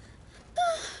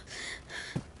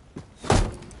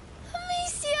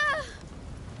 Amicia!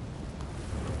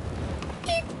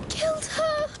 You killed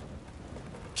her!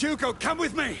 Hugo, come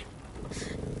with me!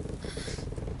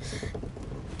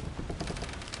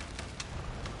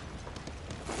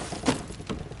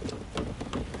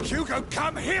 Hugo,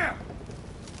 come here!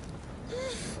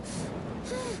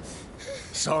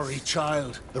 Sorry,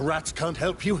 child. The rats can't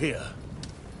help you here.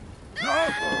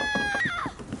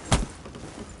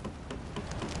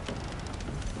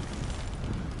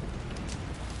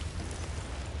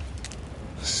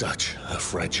 Such a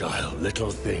fragile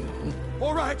little thing.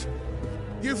 All right,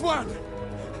 you've won.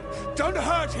 Don't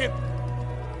hurt him.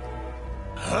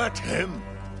 Hurt him?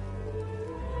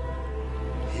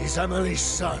 He's Emily's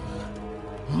son.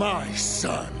 My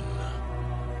son.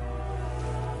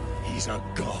 He's a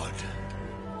god.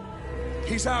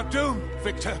 He's our doom,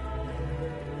 Victor.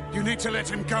 You need to let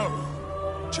him go.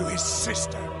 To his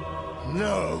sister.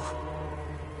 No.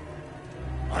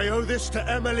 I owe this to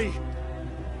Emily.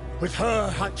 With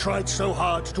her, I tried so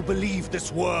hard to believe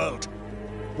this world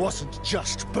wasn't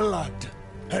just blood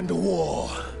and war.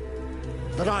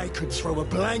 That I could throw a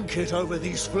blanket over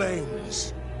these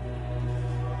flames.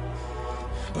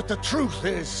 But the truth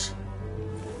is,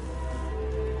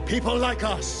 people like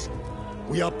us,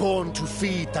 we are born to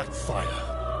feed that fire.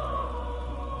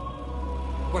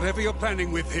 Whatever you're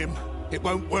planning with him, it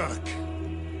won't work.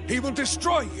 He will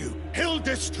destroy you. He'll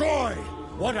destroy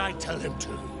what I tell him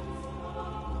to.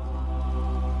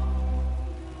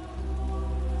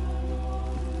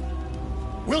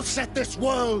 We'll set this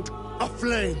world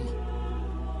aflame.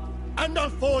 And I'll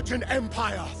forge an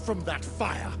empire from that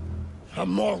fire. A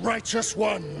more righteous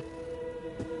one.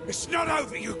 It's not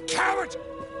over, you coward!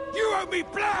 You owe me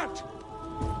blood!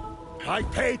 I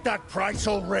paid that price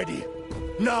already.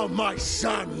 Now my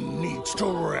son needs to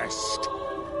rest.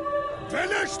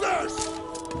 Finish this!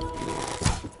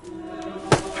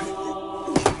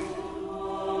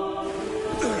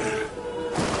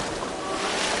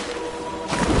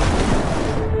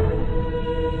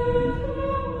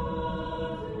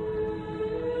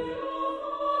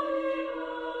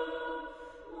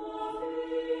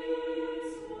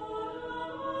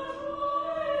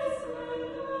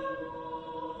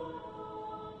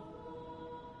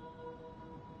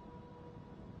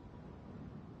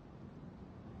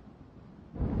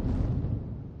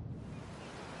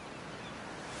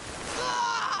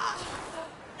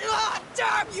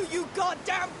 Damn you, you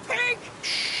goddamn pig!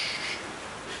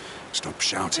 Stop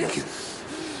shouting.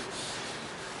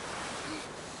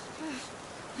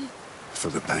 For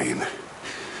the pain.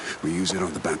 We use it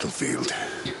on the battlefield.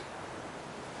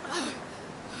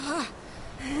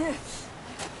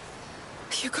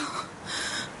 Hugo.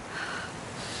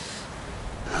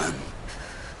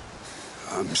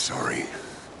 I'm sorry.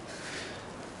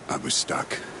 I was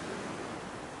stuck.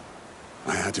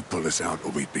 I had to pull us out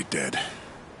or we'd be dead.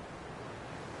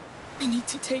 We need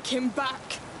to take him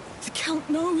back. The Count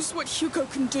knows what Hugo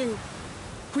can do.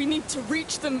 We need to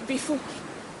reach them before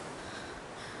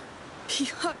he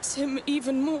hurts him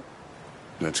even more.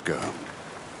 Let's go.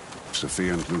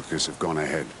 Sophia and Lucas have gone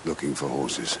ahead, looking for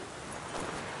horses.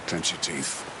 Clench your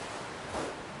teeth.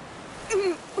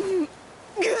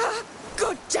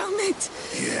 God damn it!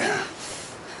 Yeah.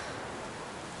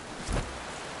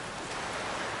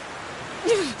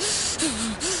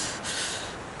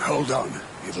 Hold on.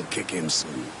 It'll kick in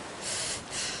soon.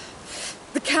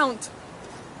 The Count.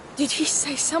 Did he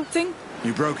say something?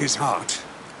 You broke his heart,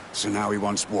 so now he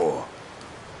wants war.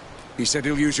 He said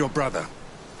he'll use your brother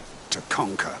to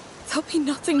conquer. There'll be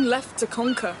nothing left to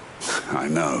conquer. I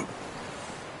know.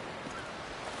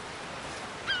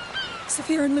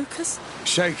 Sophia and Lucas?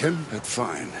 Shaken, but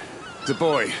fine. The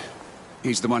boy,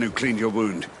 he's the one who cleaned your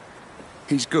wound.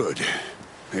 He's good.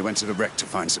 They went to the wreck to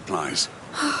find supplies.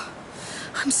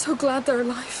 I'm so glad they're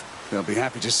alive. They'll be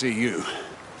happy to see you.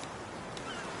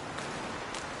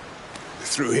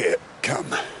 Through here.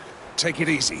 Come. Take it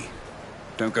easy.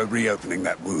 Don't go reopening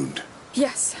that wound.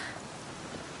 Yes.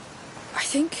 I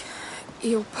think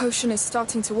your potion is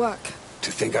starting to work.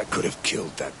 To think I could have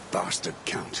killed that bastard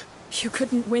Count. You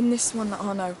couldn't win this one,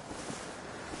 Arno.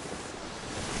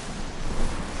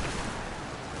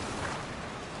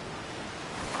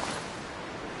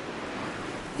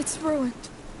 It's ruined.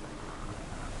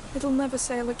 It'll never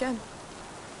sail again.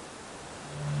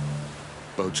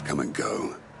 Boats come and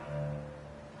go.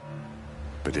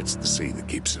 But it's the sea that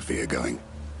keeps Sophia going.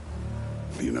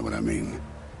 You know what I mean?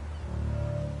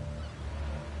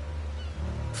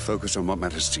 Focus on what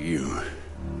matters to you.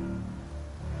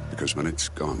 Because when it's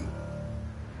gone...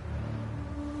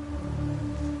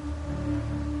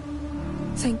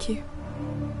 Thank you.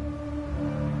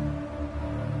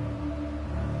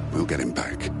 We'll get him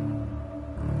back.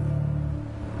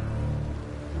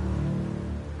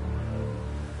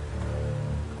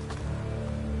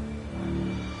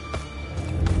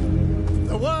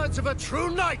 The words of a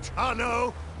true knight,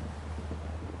 Arno!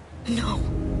 No.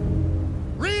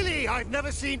 Really, I've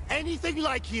never seen anything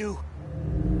like you.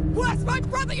 Where's my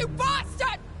brother, you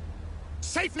bastard?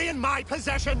 Safely in my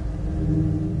possession.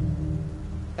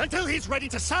 Until he's ready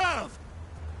to serve.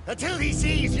 Until he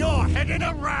sees your head in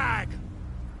a rag.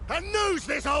 And knows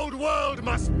this old world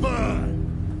must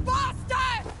burn.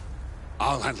 Bastard!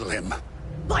 I'll handle him.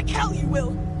 Like hell you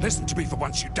will. Listen to me for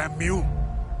once, you damn mule.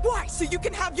 Why? So you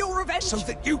can have your revenge? So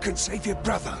that you can save your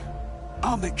brother.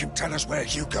 Ahmed can tell us where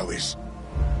Hugo is.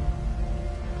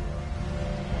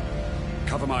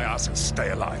 Cover my ass and stay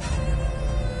alive.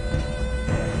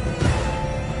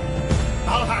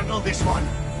 I'll handle this one.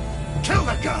 Kill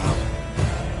the girl!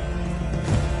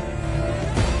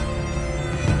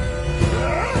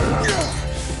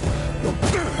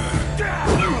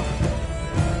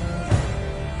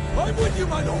 I'm with you,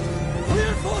 my lord!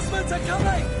 Reinforcements are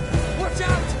coming! Watch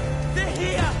out! They're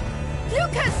here!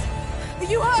 Lucas! Are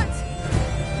you hurt?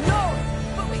 No,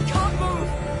 but we can't move.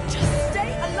 Just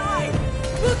stay alive.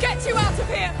 We'll get you out of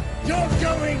here. You're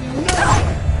going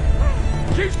nowhere!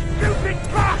 You stupid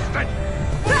bastard!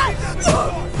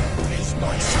 He's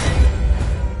my son.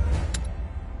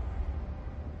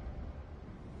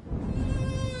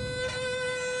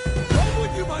 I'm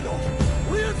with you, my lord!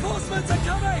 Reinforcements are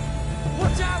coming!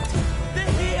 Watch out!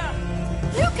 They're here!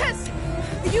 Lucas!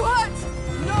 Are you hurt?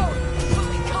 No, but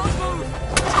we can't move.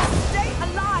 Just stay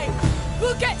alive.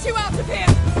 We'll get you out of here.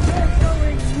 You're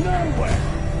going nowhere!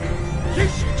 You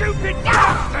stupid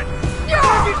bastard! What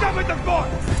have you done with the boy?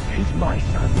 He's my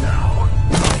son now.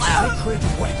 My sacred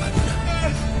weapon.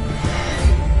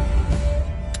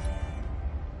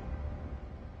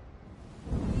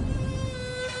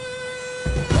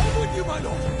 I'm with you, my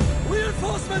lord!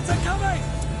 Reinforcements are coming!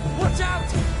 Watch out!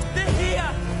 They're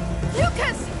here!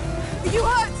 Lucas! Are you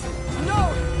hurt?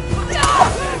 No, but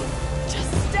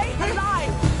just stay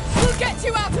alive. We'll get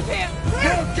you out of here.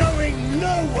 You're going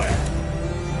nowhere!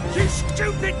 You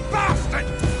stupid bastard!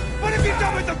 What have you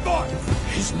done with the boy?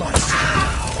 He's my son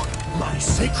now. My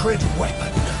sacred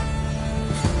weapon.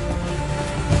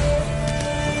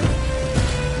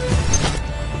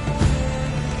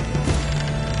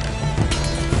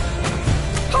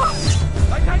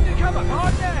 I came to cover!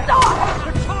 Hard there! No!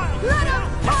 The child! Let him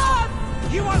pass!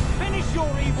 You won't finish your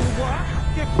evil work,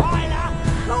 defiler!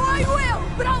 Oh, I will,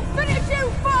 but I'll finish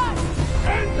you first!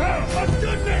 Enter, for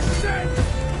goodness sake!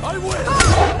 I will!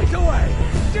 Take away!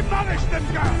 Demolish them,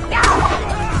 girl!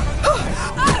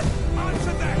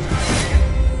 Answer that!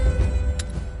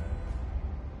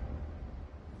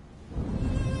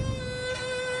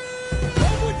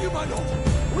 I'm with you, my lord!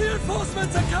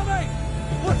 Reinforcements are coming!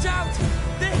 Watch out!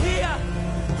 They're here!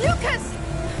 Lucas!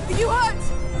 Are you hurt?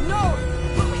 No,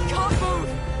 but we can't move.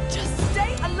 Just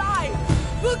stay alive.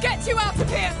 We'll get you out of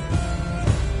here.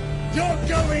 You're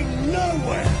going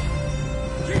nowhere!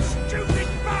 You stupid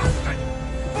bastard!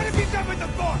 What have you done with the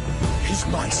boy? He's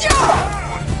my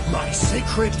my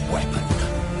sacred weapon.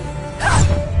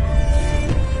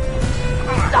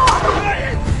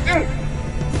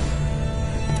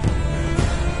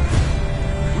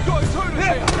 We've got intruders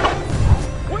here!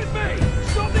 With me!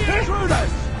 Stop the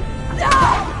intruders!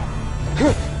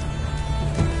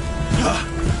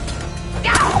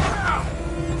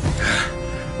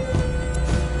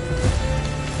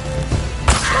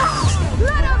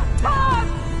 Let us pass!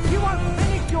 You won't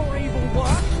finish your evil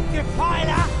work, you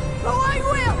filer! Oh, I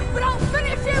will, but I'll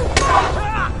finish you!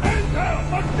 Enter,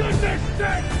 for goodness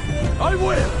sake! I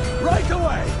will, right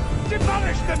away!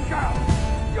 Demolish them, girl!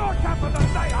 You're tougher than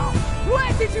they are!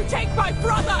 Where did you take my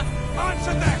brother?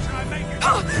 Answer that and I make it...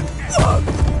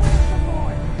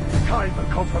 Time for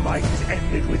compromises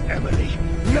ended with Emily.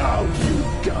 Now you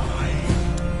die.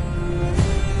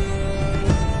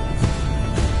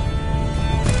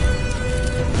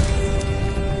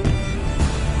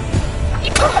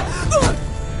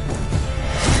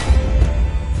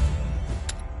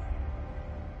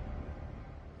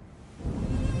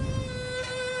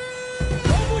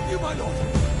 Onward, you, my lord!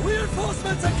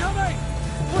 Reinforcements are coming!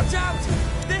 Watch out!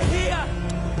 They're here!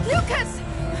 Lucas!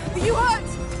 Are you hurt?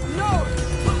 No,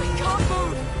 but we can't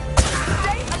move.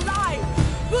 Stay alive!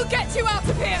 We'll get you out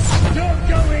of here! You're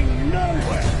going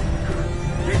nowhere!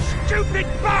 You stupid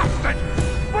bastard!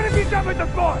 What have you done with the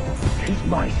boy? He's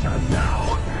my son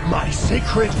now. My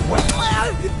sacred weapon.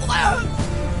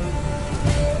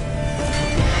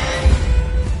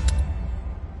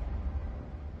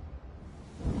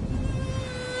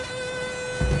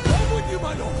 Onward, you,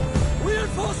 my lord!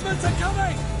 Reinforcements are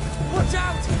coming! Watch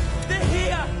out! They're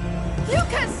here!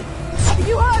 Lucas! Are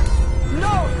you hurt?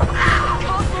 No!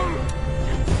 Can't move!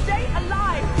 Just stay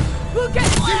alive! We'll get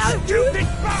you! You stupid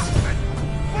bastard!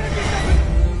 What have you done with...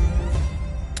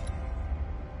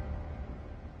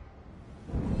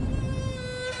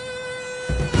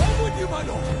 Onward, you, my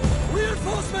lord!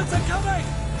 Reinforcements are coming!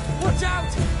 Watch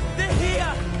out! They're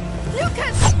here!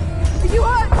 Lucas! Are you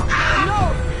hurt? No!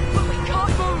 But we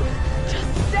can't move! Just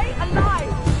stay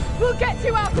alive! We'll get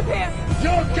you out of here!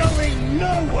 You're going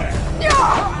nowhere!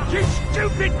 You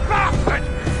stupid bastard!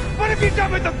 What have you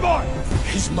done with the boy?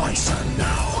 He's my son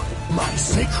now. My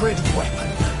sacred weapon.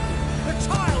 The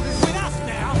child is with us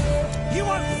now! You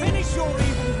won't finish your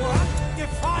evil work,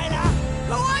 defiler!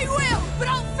 Oh, I will! But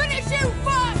I'll finish you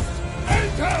first!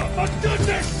 Enter, for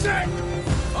goodness sake!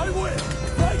 I will,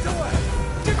 right away!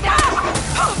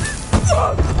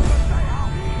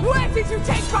 Where did you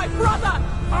take my brother?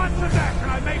 Answer that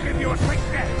and I may give you a quick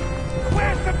death!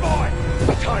 Where's the boy?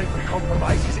 The time for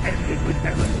compromises ended with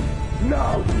Emily.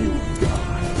 Now you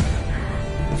die.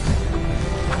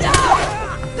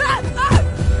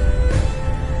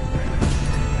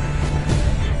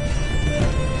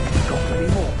 Got any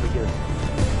more for you?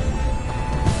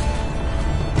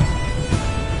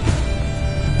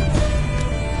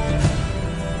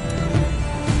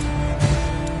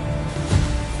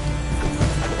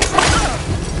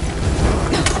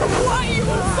 Why are you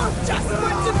all so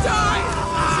desperate to die?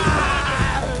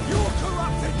 Your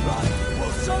corrupted blood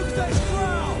will soak this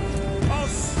ground! I'll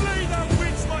slay that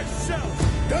witch myself!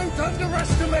 Don't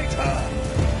underestimate her!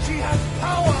 She has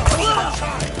power over the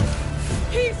child!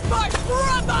 He's my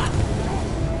brother!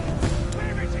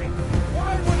 Where is he?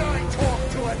 Why would I talk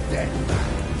to a dead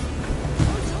man?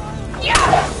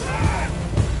 Yes!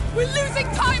 We're losing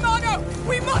time, Arno!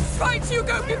 We must fight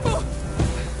Hugo before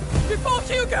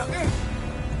Hugo!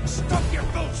 Stop your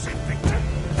bullshit, Victor!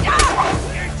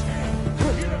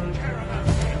 You don't care about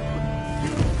him!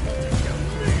 You care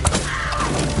about me!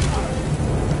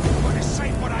 I'm gonna say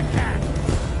what I can!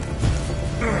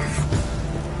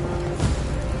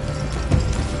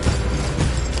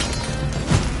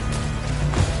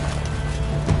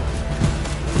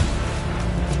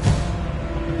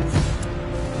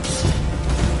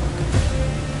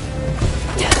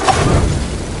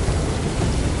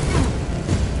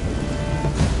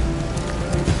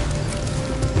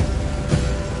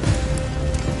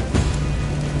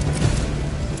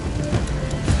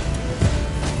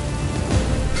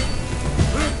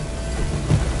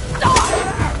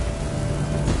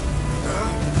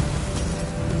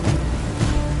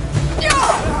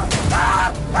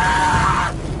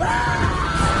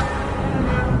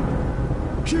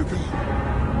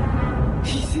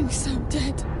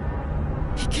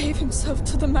 himself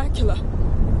to the macula.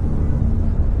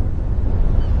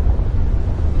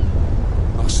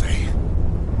 I'll see.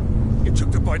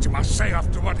 words you must say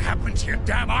after what happened to your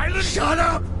damn island? Shut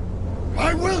up!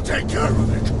 I will take care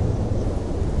of it!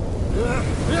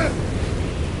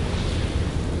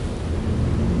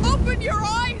 Open your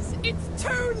eyes! It's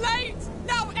too late!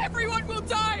 Now everyone will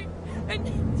die! And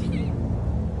he...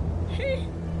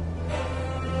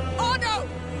 Oh no!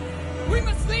 We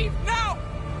must leave now!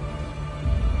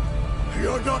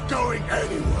 You're not going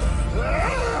anywhere!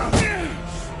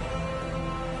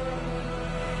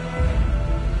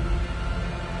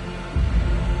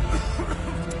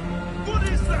 What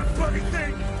is that bloody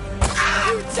thing?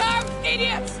 You damn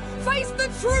idiots! Face the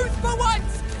truth for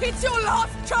once! It's your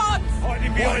last chance!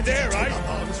 Hiding behind there, eh?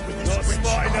 Not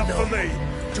smart enough for me.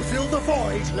 To fill the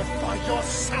void left by your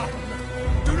son.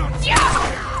 Do not...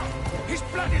 Yeah! His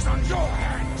blood is on your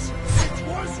hands! It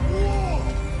was war!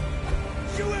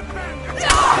 You abandoned him!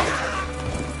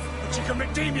 But you can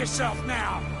redeem yourself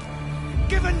now.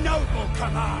 Give a noble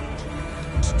command.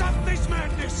 Stop this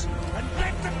madness and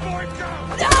let the boy go!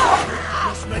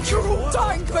 You're all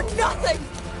dying for nothing!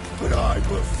 But I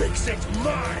will fix it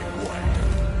my way!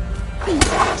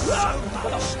 So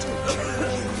much to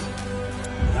kill you.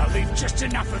 I'll leave just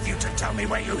enough of you to tell me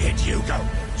where you hid Hugo.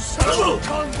 So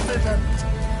confident!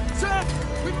 Sir,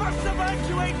 we must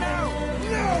evacuate now!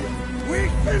 No! We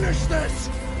finish this!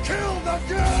 Kill the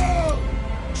girl!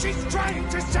 She's trying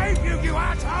to save you, you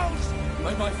assholes!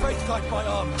 May my faith guide my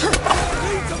arm. Lead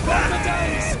to better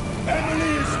days!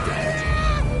 Emily is dead!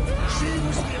 She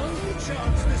was the only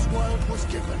chance this world was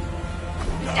given.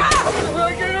 Now, Will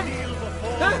I get him? kneel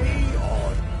before me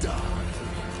or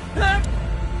die.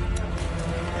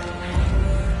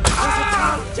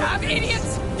 Damn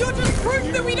idiots! You're just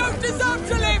proof that we don't deserve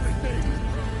to live!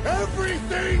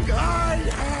 Everything I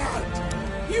had!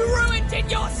 You ruined it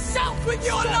yourself with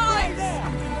your lives!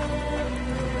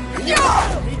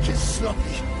 Weak is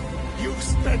sloppy. You've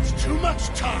spent too much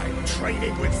time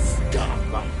training with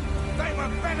scum. They were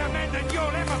better men than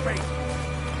you'll ever be!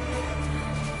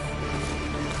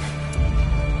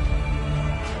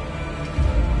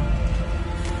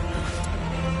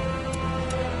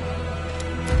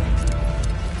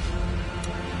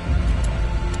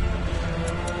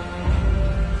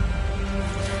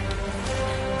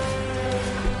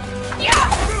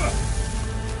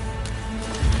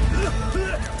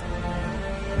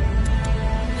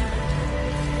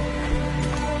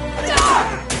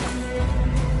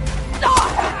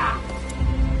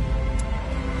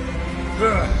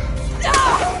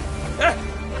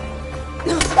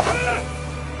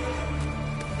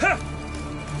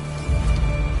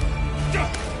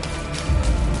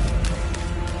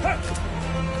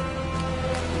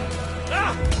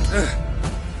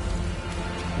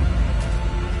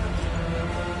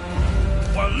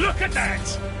 Well, look at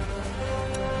that!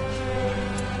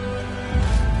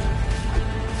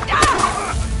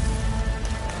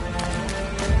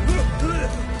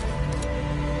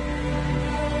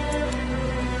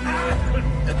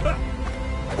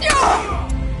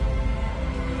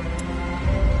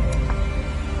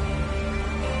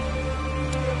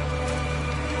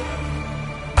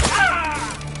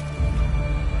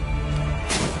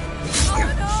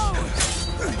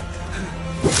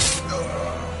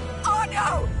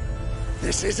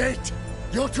 This is it!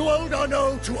 You're too old, or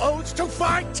no, too old to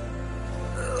fight!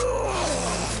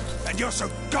 And you're so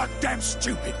goddamn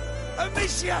stupid!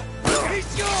 Amicia!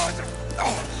 He's yours!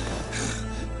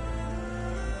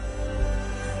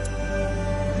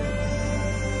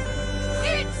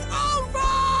 It's over!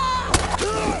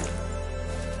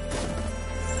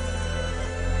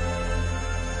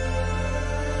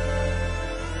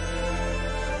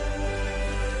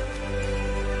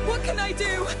 What can I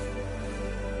do?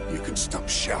 You can stop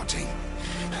shouting.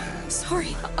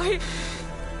 Sorry,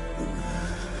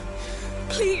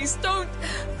 Please, don't...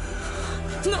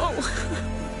 No.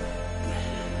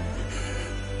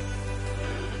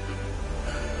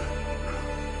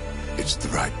 It's the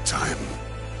right time.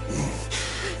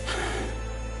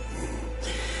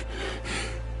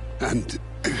 And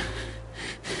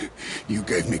you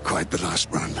gave me quite the last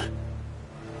run.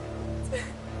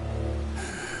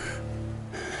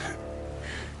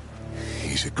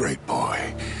 He's a great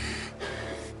boy.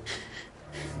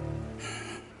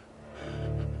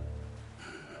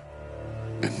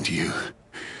 And you...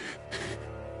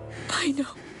 I know.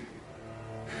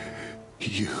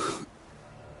 You...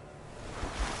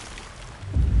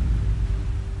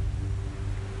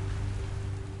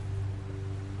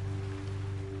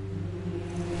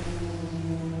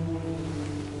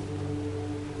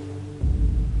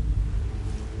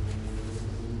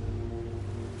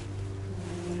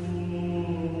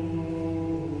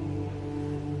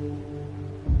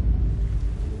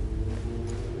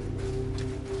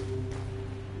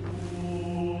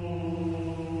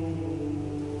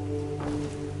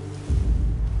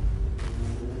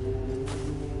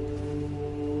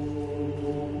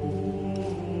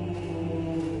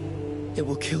 It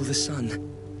will kill the sun.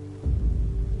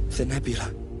 The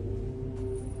nebula.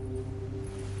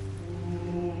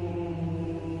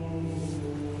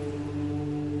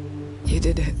 You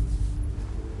did it.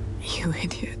 You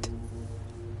idiot.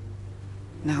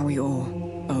 Now we all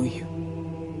owe you.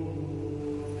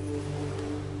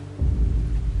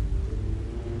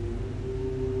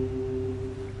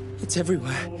 It's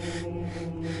everywhere.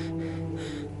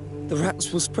 The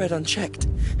rats will spread unchecked.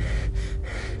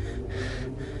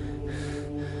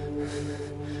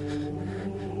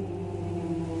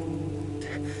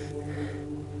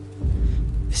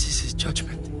 This is his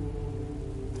judgment.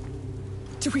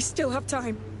 Do we still have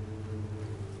time?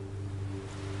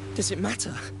 Does it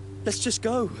matter? Let's just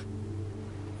go.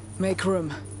 Make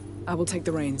room. I will take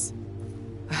the reins.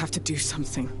 I have to do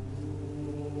something.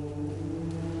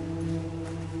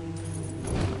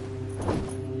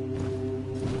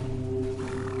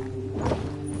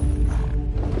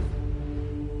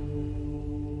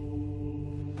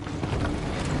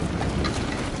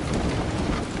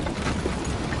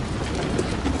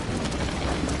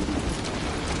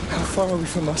 How far are we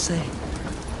from Marseille?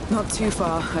 Not too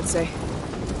far, I'd say.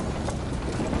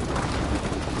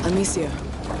 Amicia,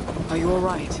 are you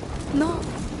alright? No.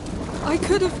 I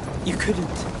could have... You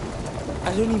couldn't.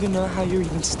 I don't even know how you're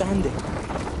even standing.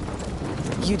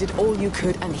 You did all you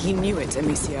could, and he knew it,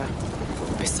 Amicia.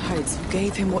 Besides, you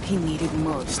gave him what he needed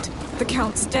most. The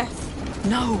Count's death.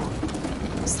 No!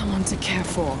 Someone to care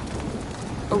for.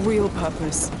 A real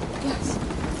purpose. Yes.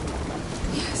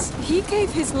 Yes, he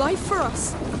gave his life for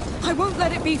us. I won't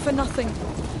let it be for nothing.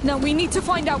 Now we need to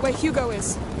find out where Hugo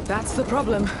is. That's the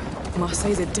problem.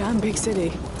 Marseille's a damn big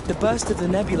city. The burst of the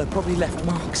nebula probably left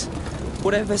marks.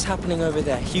 Whatever's happening over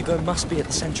there, Hugo must be at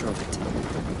the center of it.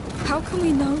 How can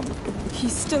we know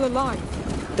he's still alive?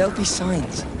 There'll be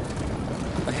signs.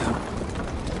 I hope.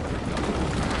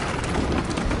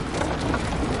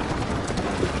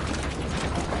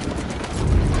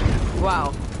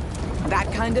 Wow.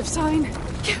 That kind of sign?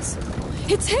 Yes.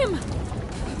 It's him!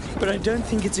 But I don't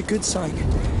think it's a good sign.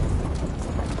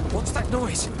 What's that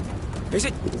noise? Is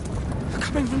it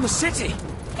coming from the city?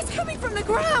 It's coming from the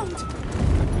ground!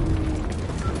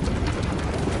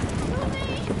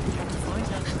 Find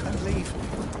out and leave.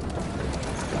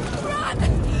 Run!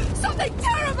 Something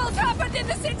terrible's happened in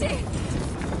the city!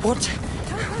 What?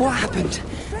 What happened?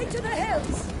 Straight to the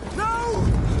hills! No!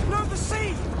 No, the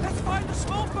sea! Let's find a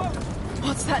small boat!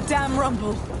 What's that damn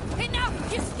rumble? Enough!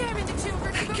 You're scaring the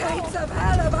children! The gates of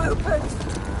hell have opened!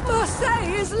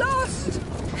 Marseille is lost!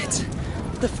 It's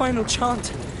the final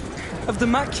chant of the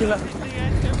macula. It's the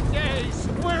end of days!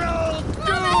 We're all doomed!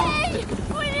 Mummy!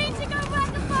 We need to go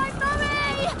back and find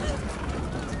Mummy!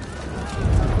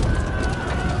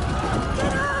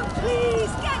 Get up,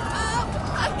 please! Get up!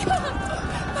 I can't!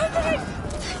 Mummy!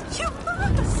 You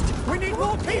must! We need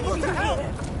more people to help!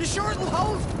 You sure it'll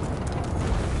hold?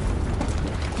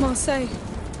 Marseille.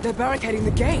 They're barricading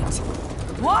the gate.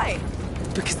 Why?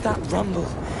 Because that rumble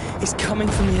is coming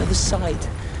from the other side.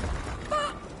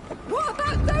 But what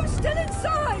about those still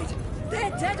inside? They're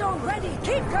dead already.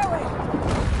 Keep going.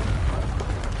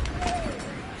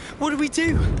 What do we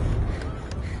do?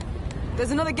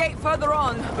 There's another gate further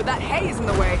on, but that hay is in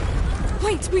the way.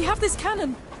 Wait, we have this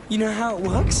cannon. You know how it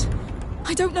works?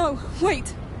 I don't know.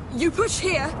 Wait. You push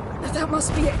here. That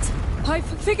must be it. I've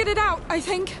figured it out, I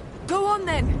think. Go on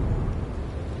then.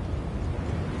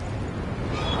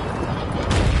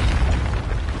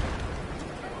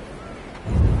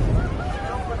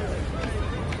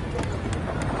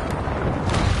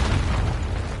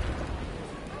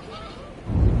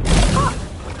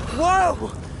 Whoa!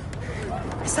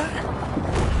 Is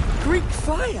that Greek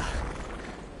fire?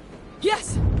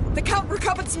 Yes! The Count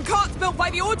recovered some carts built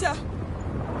by the Order.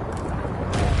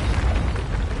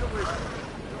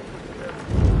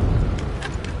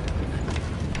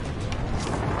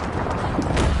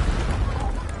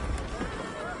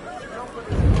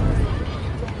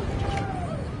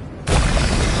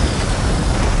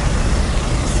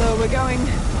 So we're going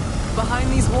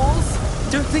behind these walls?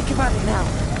 Don't think about it now.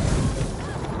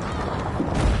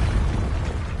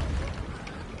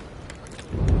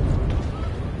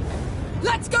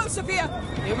 Let's go, Sophia!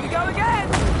 Here we go again!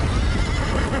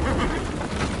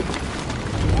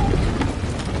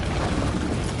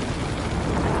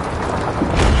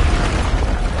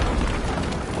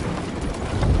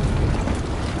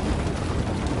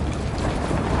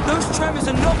 Those tremors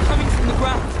are not coming from the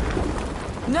ground.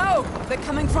 No! They're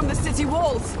coming from the city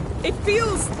walls! It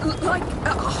feels like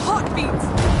a heartbeat.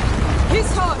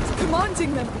 His heart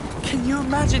commanding them. Can you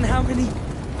imagine how many...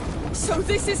 So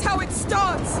this is how it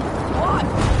starts. What?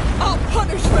 Our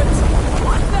punishment.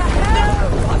 What the hell?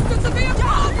 No! Master Sophia,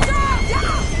 faster!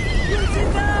 Use it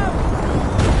now!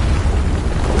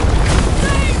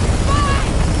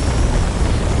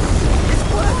 It's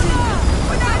working!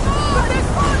 But there's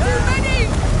far too many!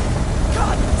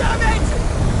 God damn it!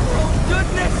 Oh,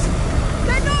 goodness!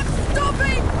 They're not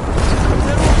stopping!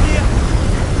 They're all here.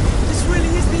 This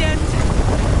really is the end.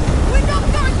 We're not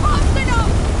going fast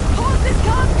enough! Horses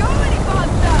can't go any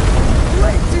faster!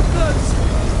 Way too close!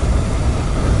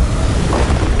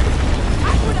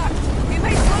 Aqueduct! We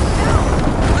may slow down!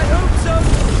 I hope so!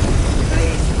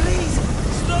 Please, please!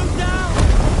 Slow down!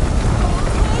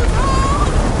 Hold,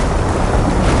 hold!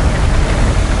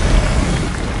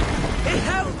 It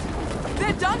held!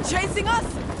 They're done chasing us!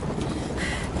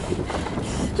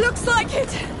 Looks like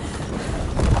it!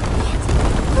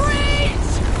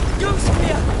 Freeze! Go,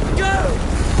 Spear! Go!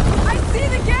 I see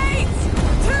the gates!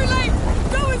 Too late!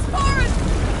 Go as far as...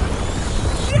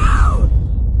 No!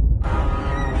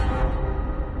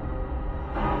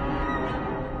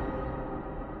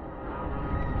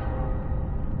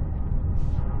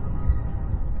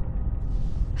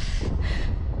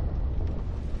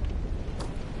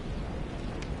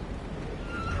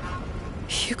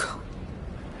 Hugo.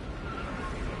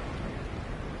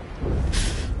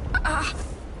 Ah!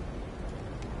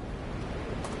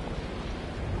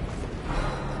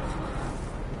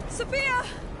 Sophia!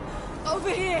 Over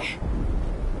here!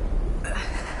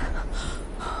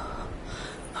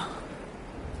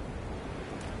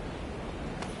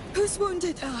 Who's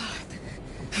wounded?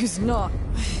 Who's not?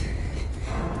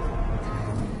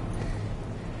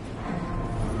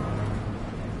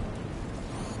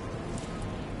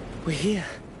 We're here.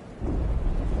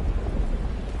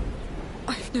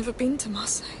 I've never been to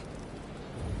Marseille.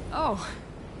 Oh.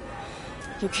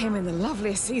 You came in the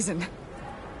loveliest season.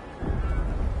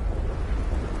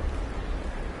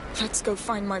 Let's go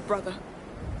find my brother.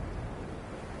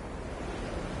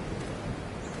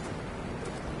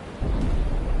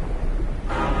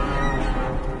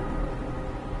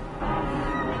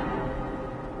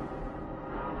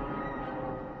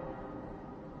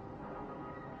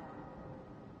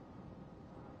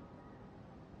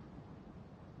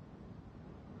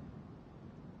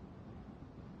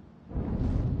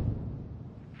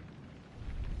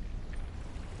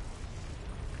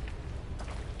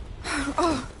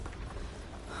 Oh.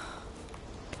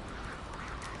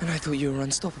 And I thought you were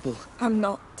unstoppable. I'm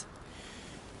not.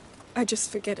 I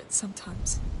just forget it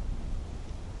sometimes.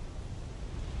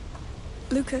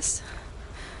 Lucas,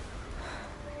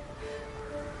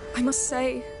 I must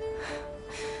say,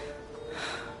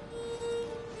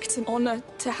 it's an honor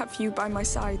to have you by my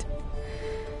side.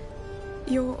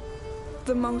 You're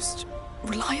the most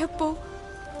reliable,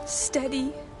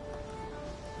 steady,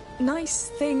 nice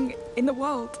thing in the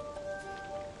world.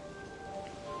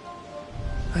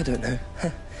 I don't know.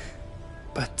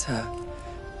 But,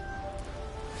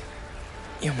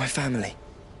 you're my family.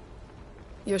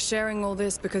 You're sharing all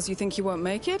this because you think you won't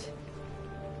make it?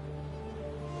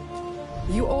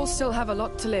 You all still have a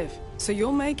lot to live, so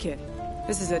you'll make it.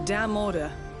 This is a damn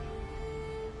order.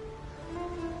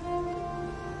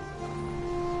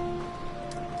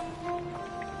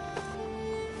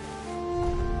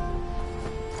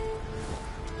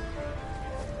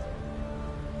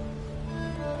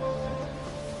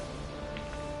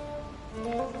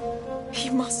 He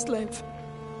must live.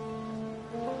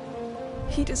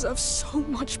 He deserves so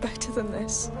much better than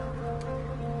this.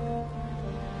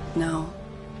 Now,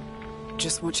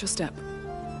 just watch your step.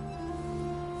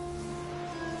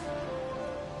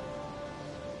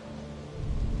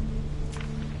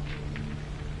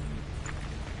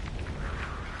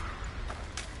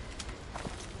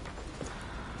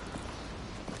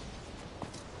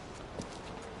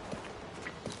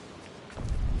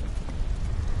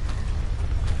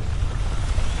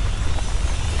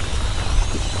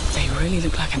 Really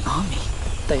look like an army.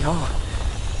 They are.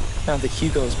 Now that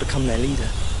Hugo has become their leader.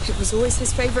 It was always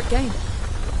his favorite game.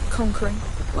 Conquering.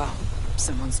 Well,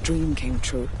 someone's dream came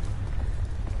true.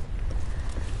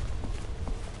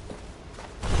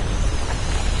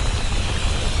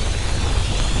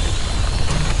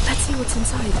 Let's see what's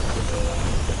inside.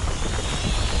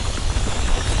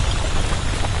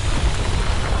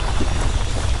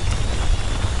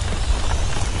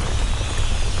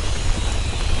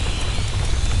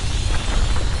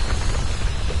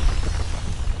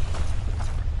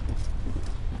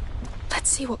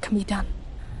 See what can be done.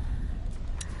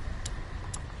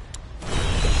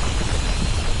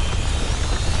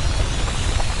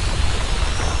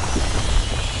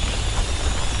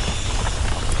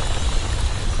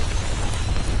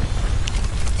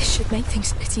 This should make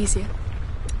things a bit easier.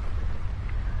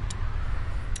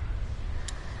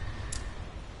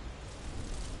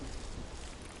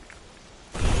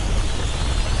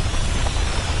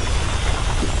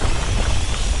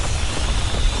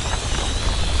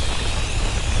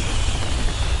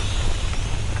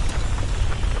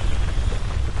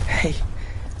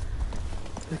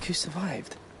 you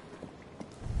survived.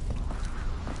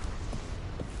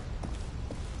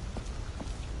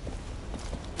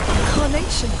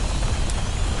 Carnation.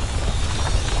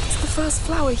 It's the first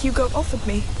flower Hugo offered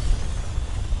me.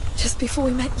 Just before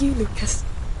we met you, Lucas.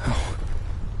 Oh.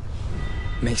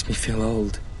 Makes me feel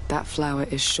old. That flower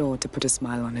is sure to put a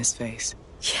smile on his face.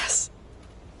 Yes.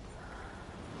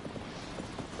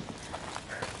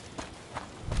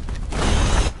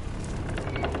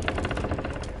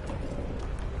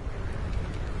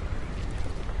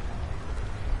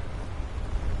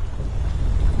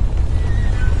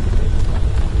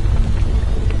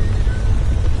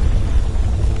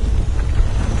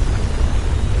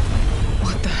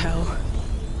 What the hell?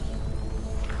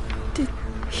 Did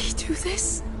he do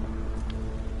this?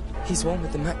 He's one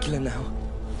with the macula now.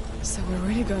 So we're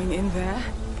really going in there?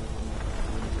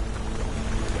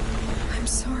 I'm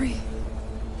sorry.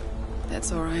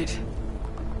 That's all right.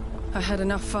 I had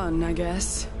enough fun, I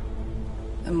guess.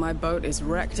 And my boat is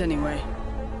wrecked anyway.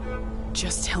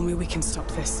 Just tell me we can stop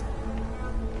this.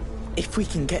 If we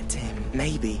can get to him,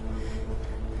 maybe.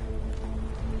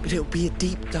 But it'll be a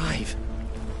deep dive.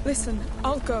 Listen,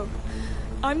 I'll go.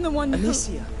 I'm the one who...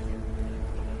 Amicia.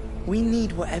 We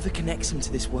need whatever connects him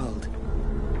to this world.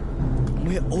 And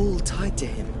we're all tied to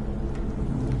him.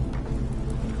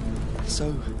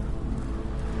 So...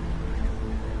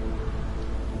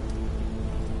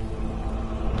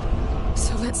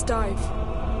 So let's dive.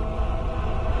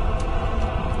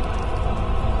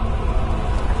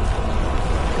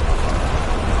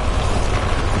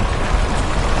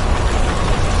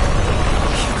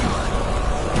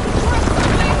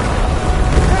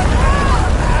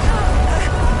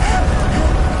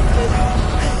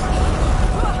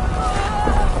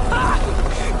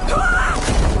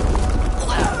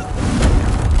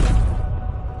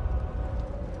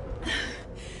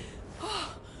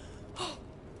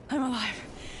 I'm alive.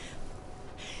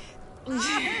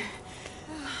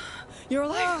 You're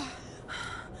alive?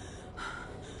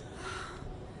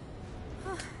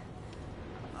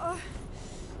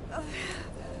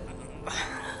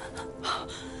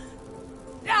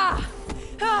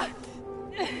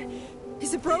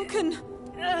 Is it broken?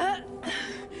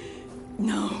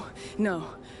 No.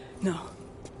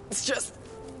 It's just...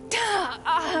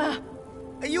 Are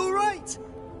you alright?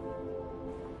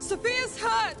 Sophia's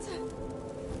hurt!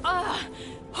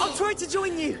 I'll try to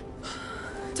join you.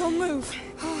 Don't move.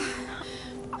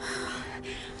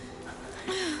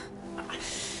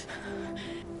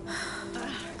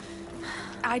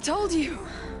 I told you,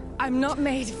 I'm not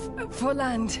made for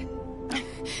land.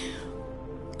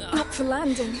 Not for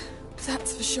landing,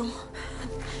 that's for sure.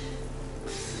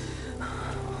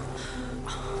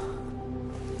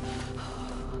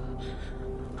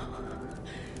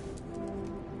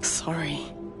 Sorry.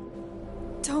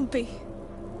 Don't be.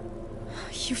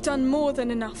 You've done more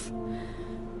than enough.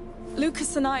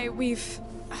 Lucas and I, we've...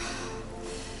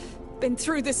 been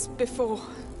through this before.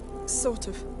 Sort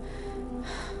of.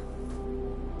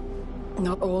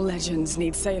 Not all legends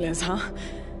need sailors, huh?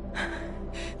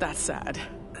 That's sad.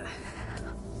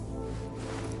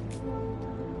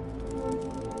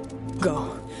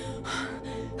 Go.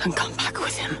 And come back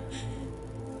with him.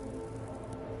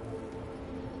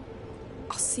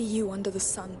 I'll see you under the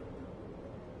sun.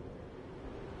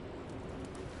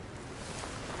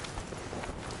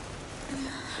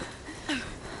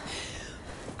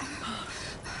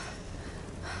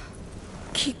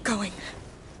 Keep going.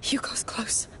 Hugo's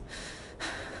close.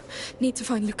 Need to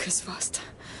find Lucas first.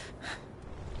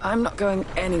 I'm not going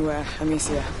anywhere,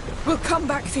 Amicia. We'll come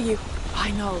back for you.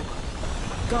 I know.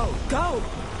 Go, go!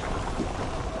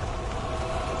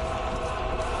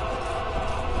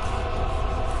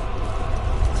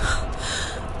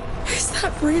 Is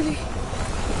that really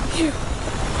you?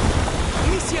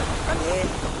 Amicia, I'm here.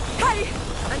 Hey!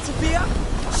 And Sophia?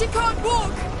 She can't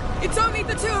walk! It's only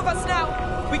the two of us now!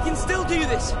 We can still do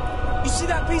this. You see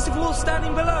that piece of wall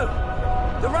standing below?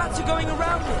 The rats are going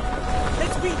around it.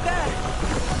 Let's meet there.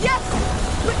 Yes!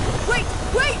 Wait!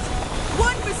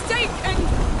 One mistake and...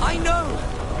 I know,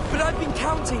 but I've been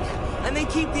counting, and they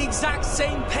keep the exact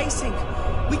same pacing.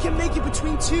 We can make it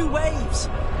between two waves.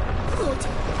 Good.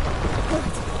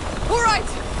 All right!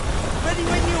 Ready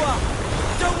when you are.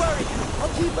 Don't worry,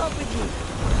 I'll keep up with you.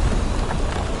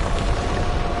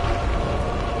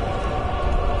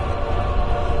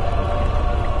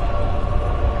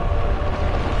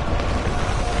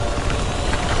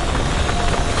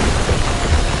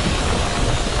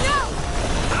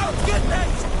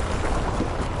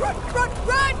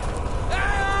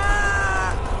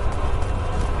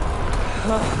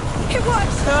 It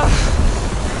works!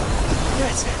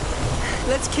 Yes.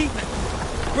 Let's keep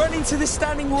Run into the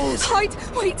standing walls! Hide,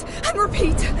 wait, and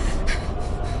repeat!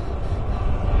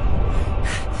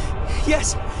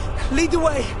 Yes! Lead the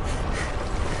way!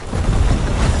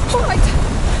 All right!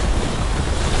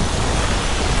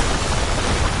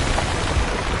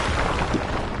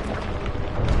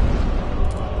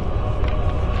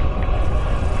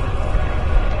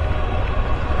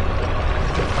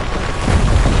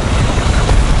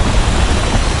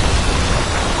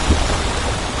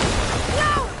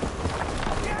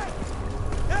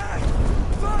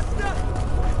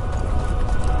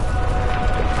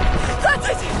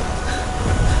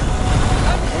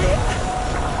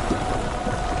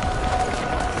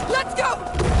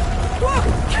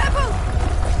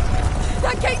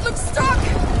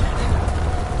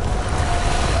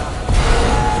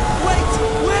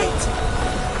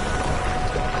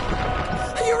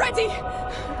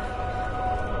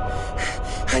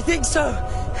 I think so.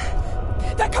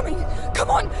 They're coming.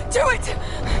 Come on, do it!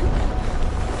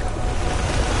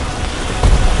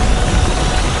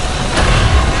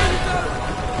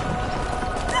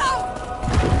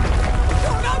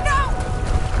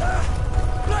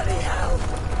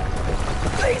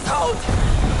 Please hold!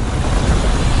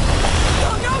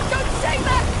 No, don't stay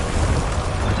there!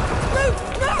 Move,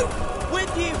 move!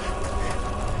 With you!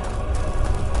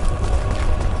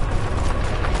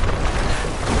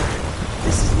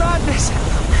 This is madness!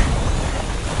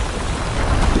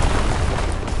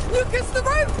 Lucas, the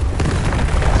rope!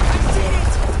 I see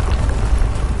it!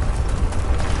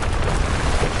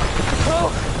 Oh!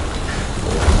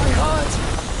 My heart!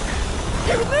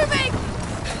 You're moving!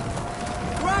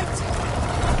 Right!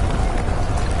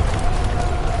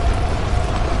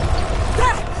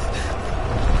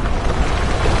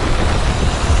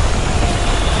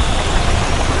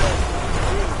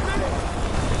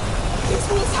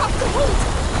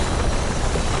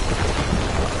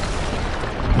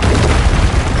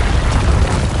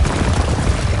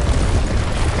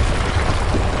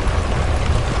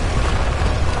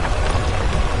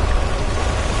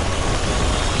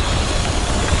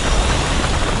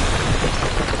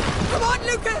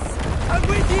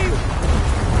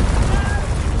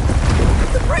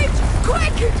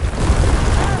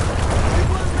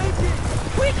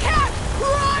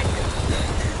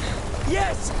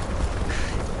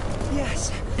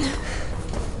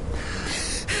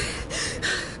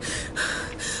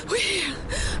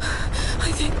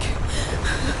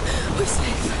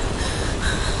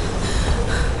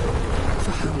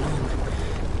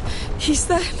 He's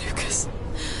there, Lucas.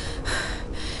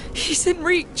 He's in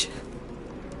reach.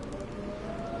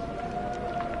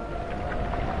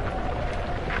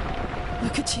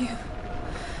 Look at you,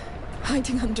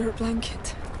 hiding under a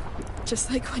blanket,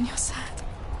 just like when you're sad.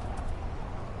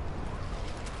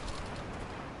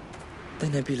 The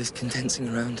nebula's condensing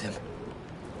around him.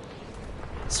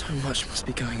 So much must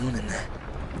be going on in there.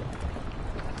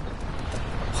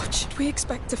 What should we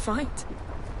expect to find?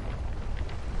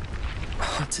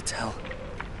 Hard to tell.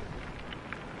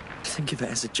 Think of it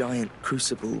as a giant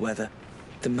crucible where the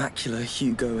macula,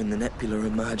 Hugo, and the nebula are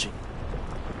merging.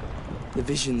 The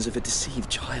visions of a deceived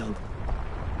child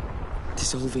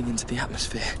dissolving into the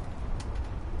atmosphere,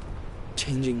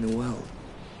 changing the world.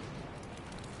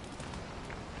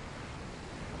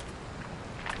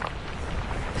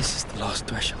 This is the last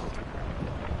threshold.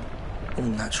 All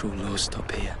natural laws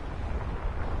stop here.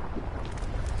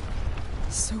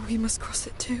 So we must cross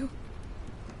it too?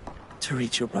 To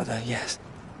reach your brother, yes.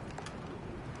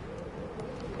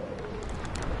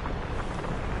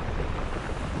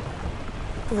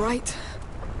 Right.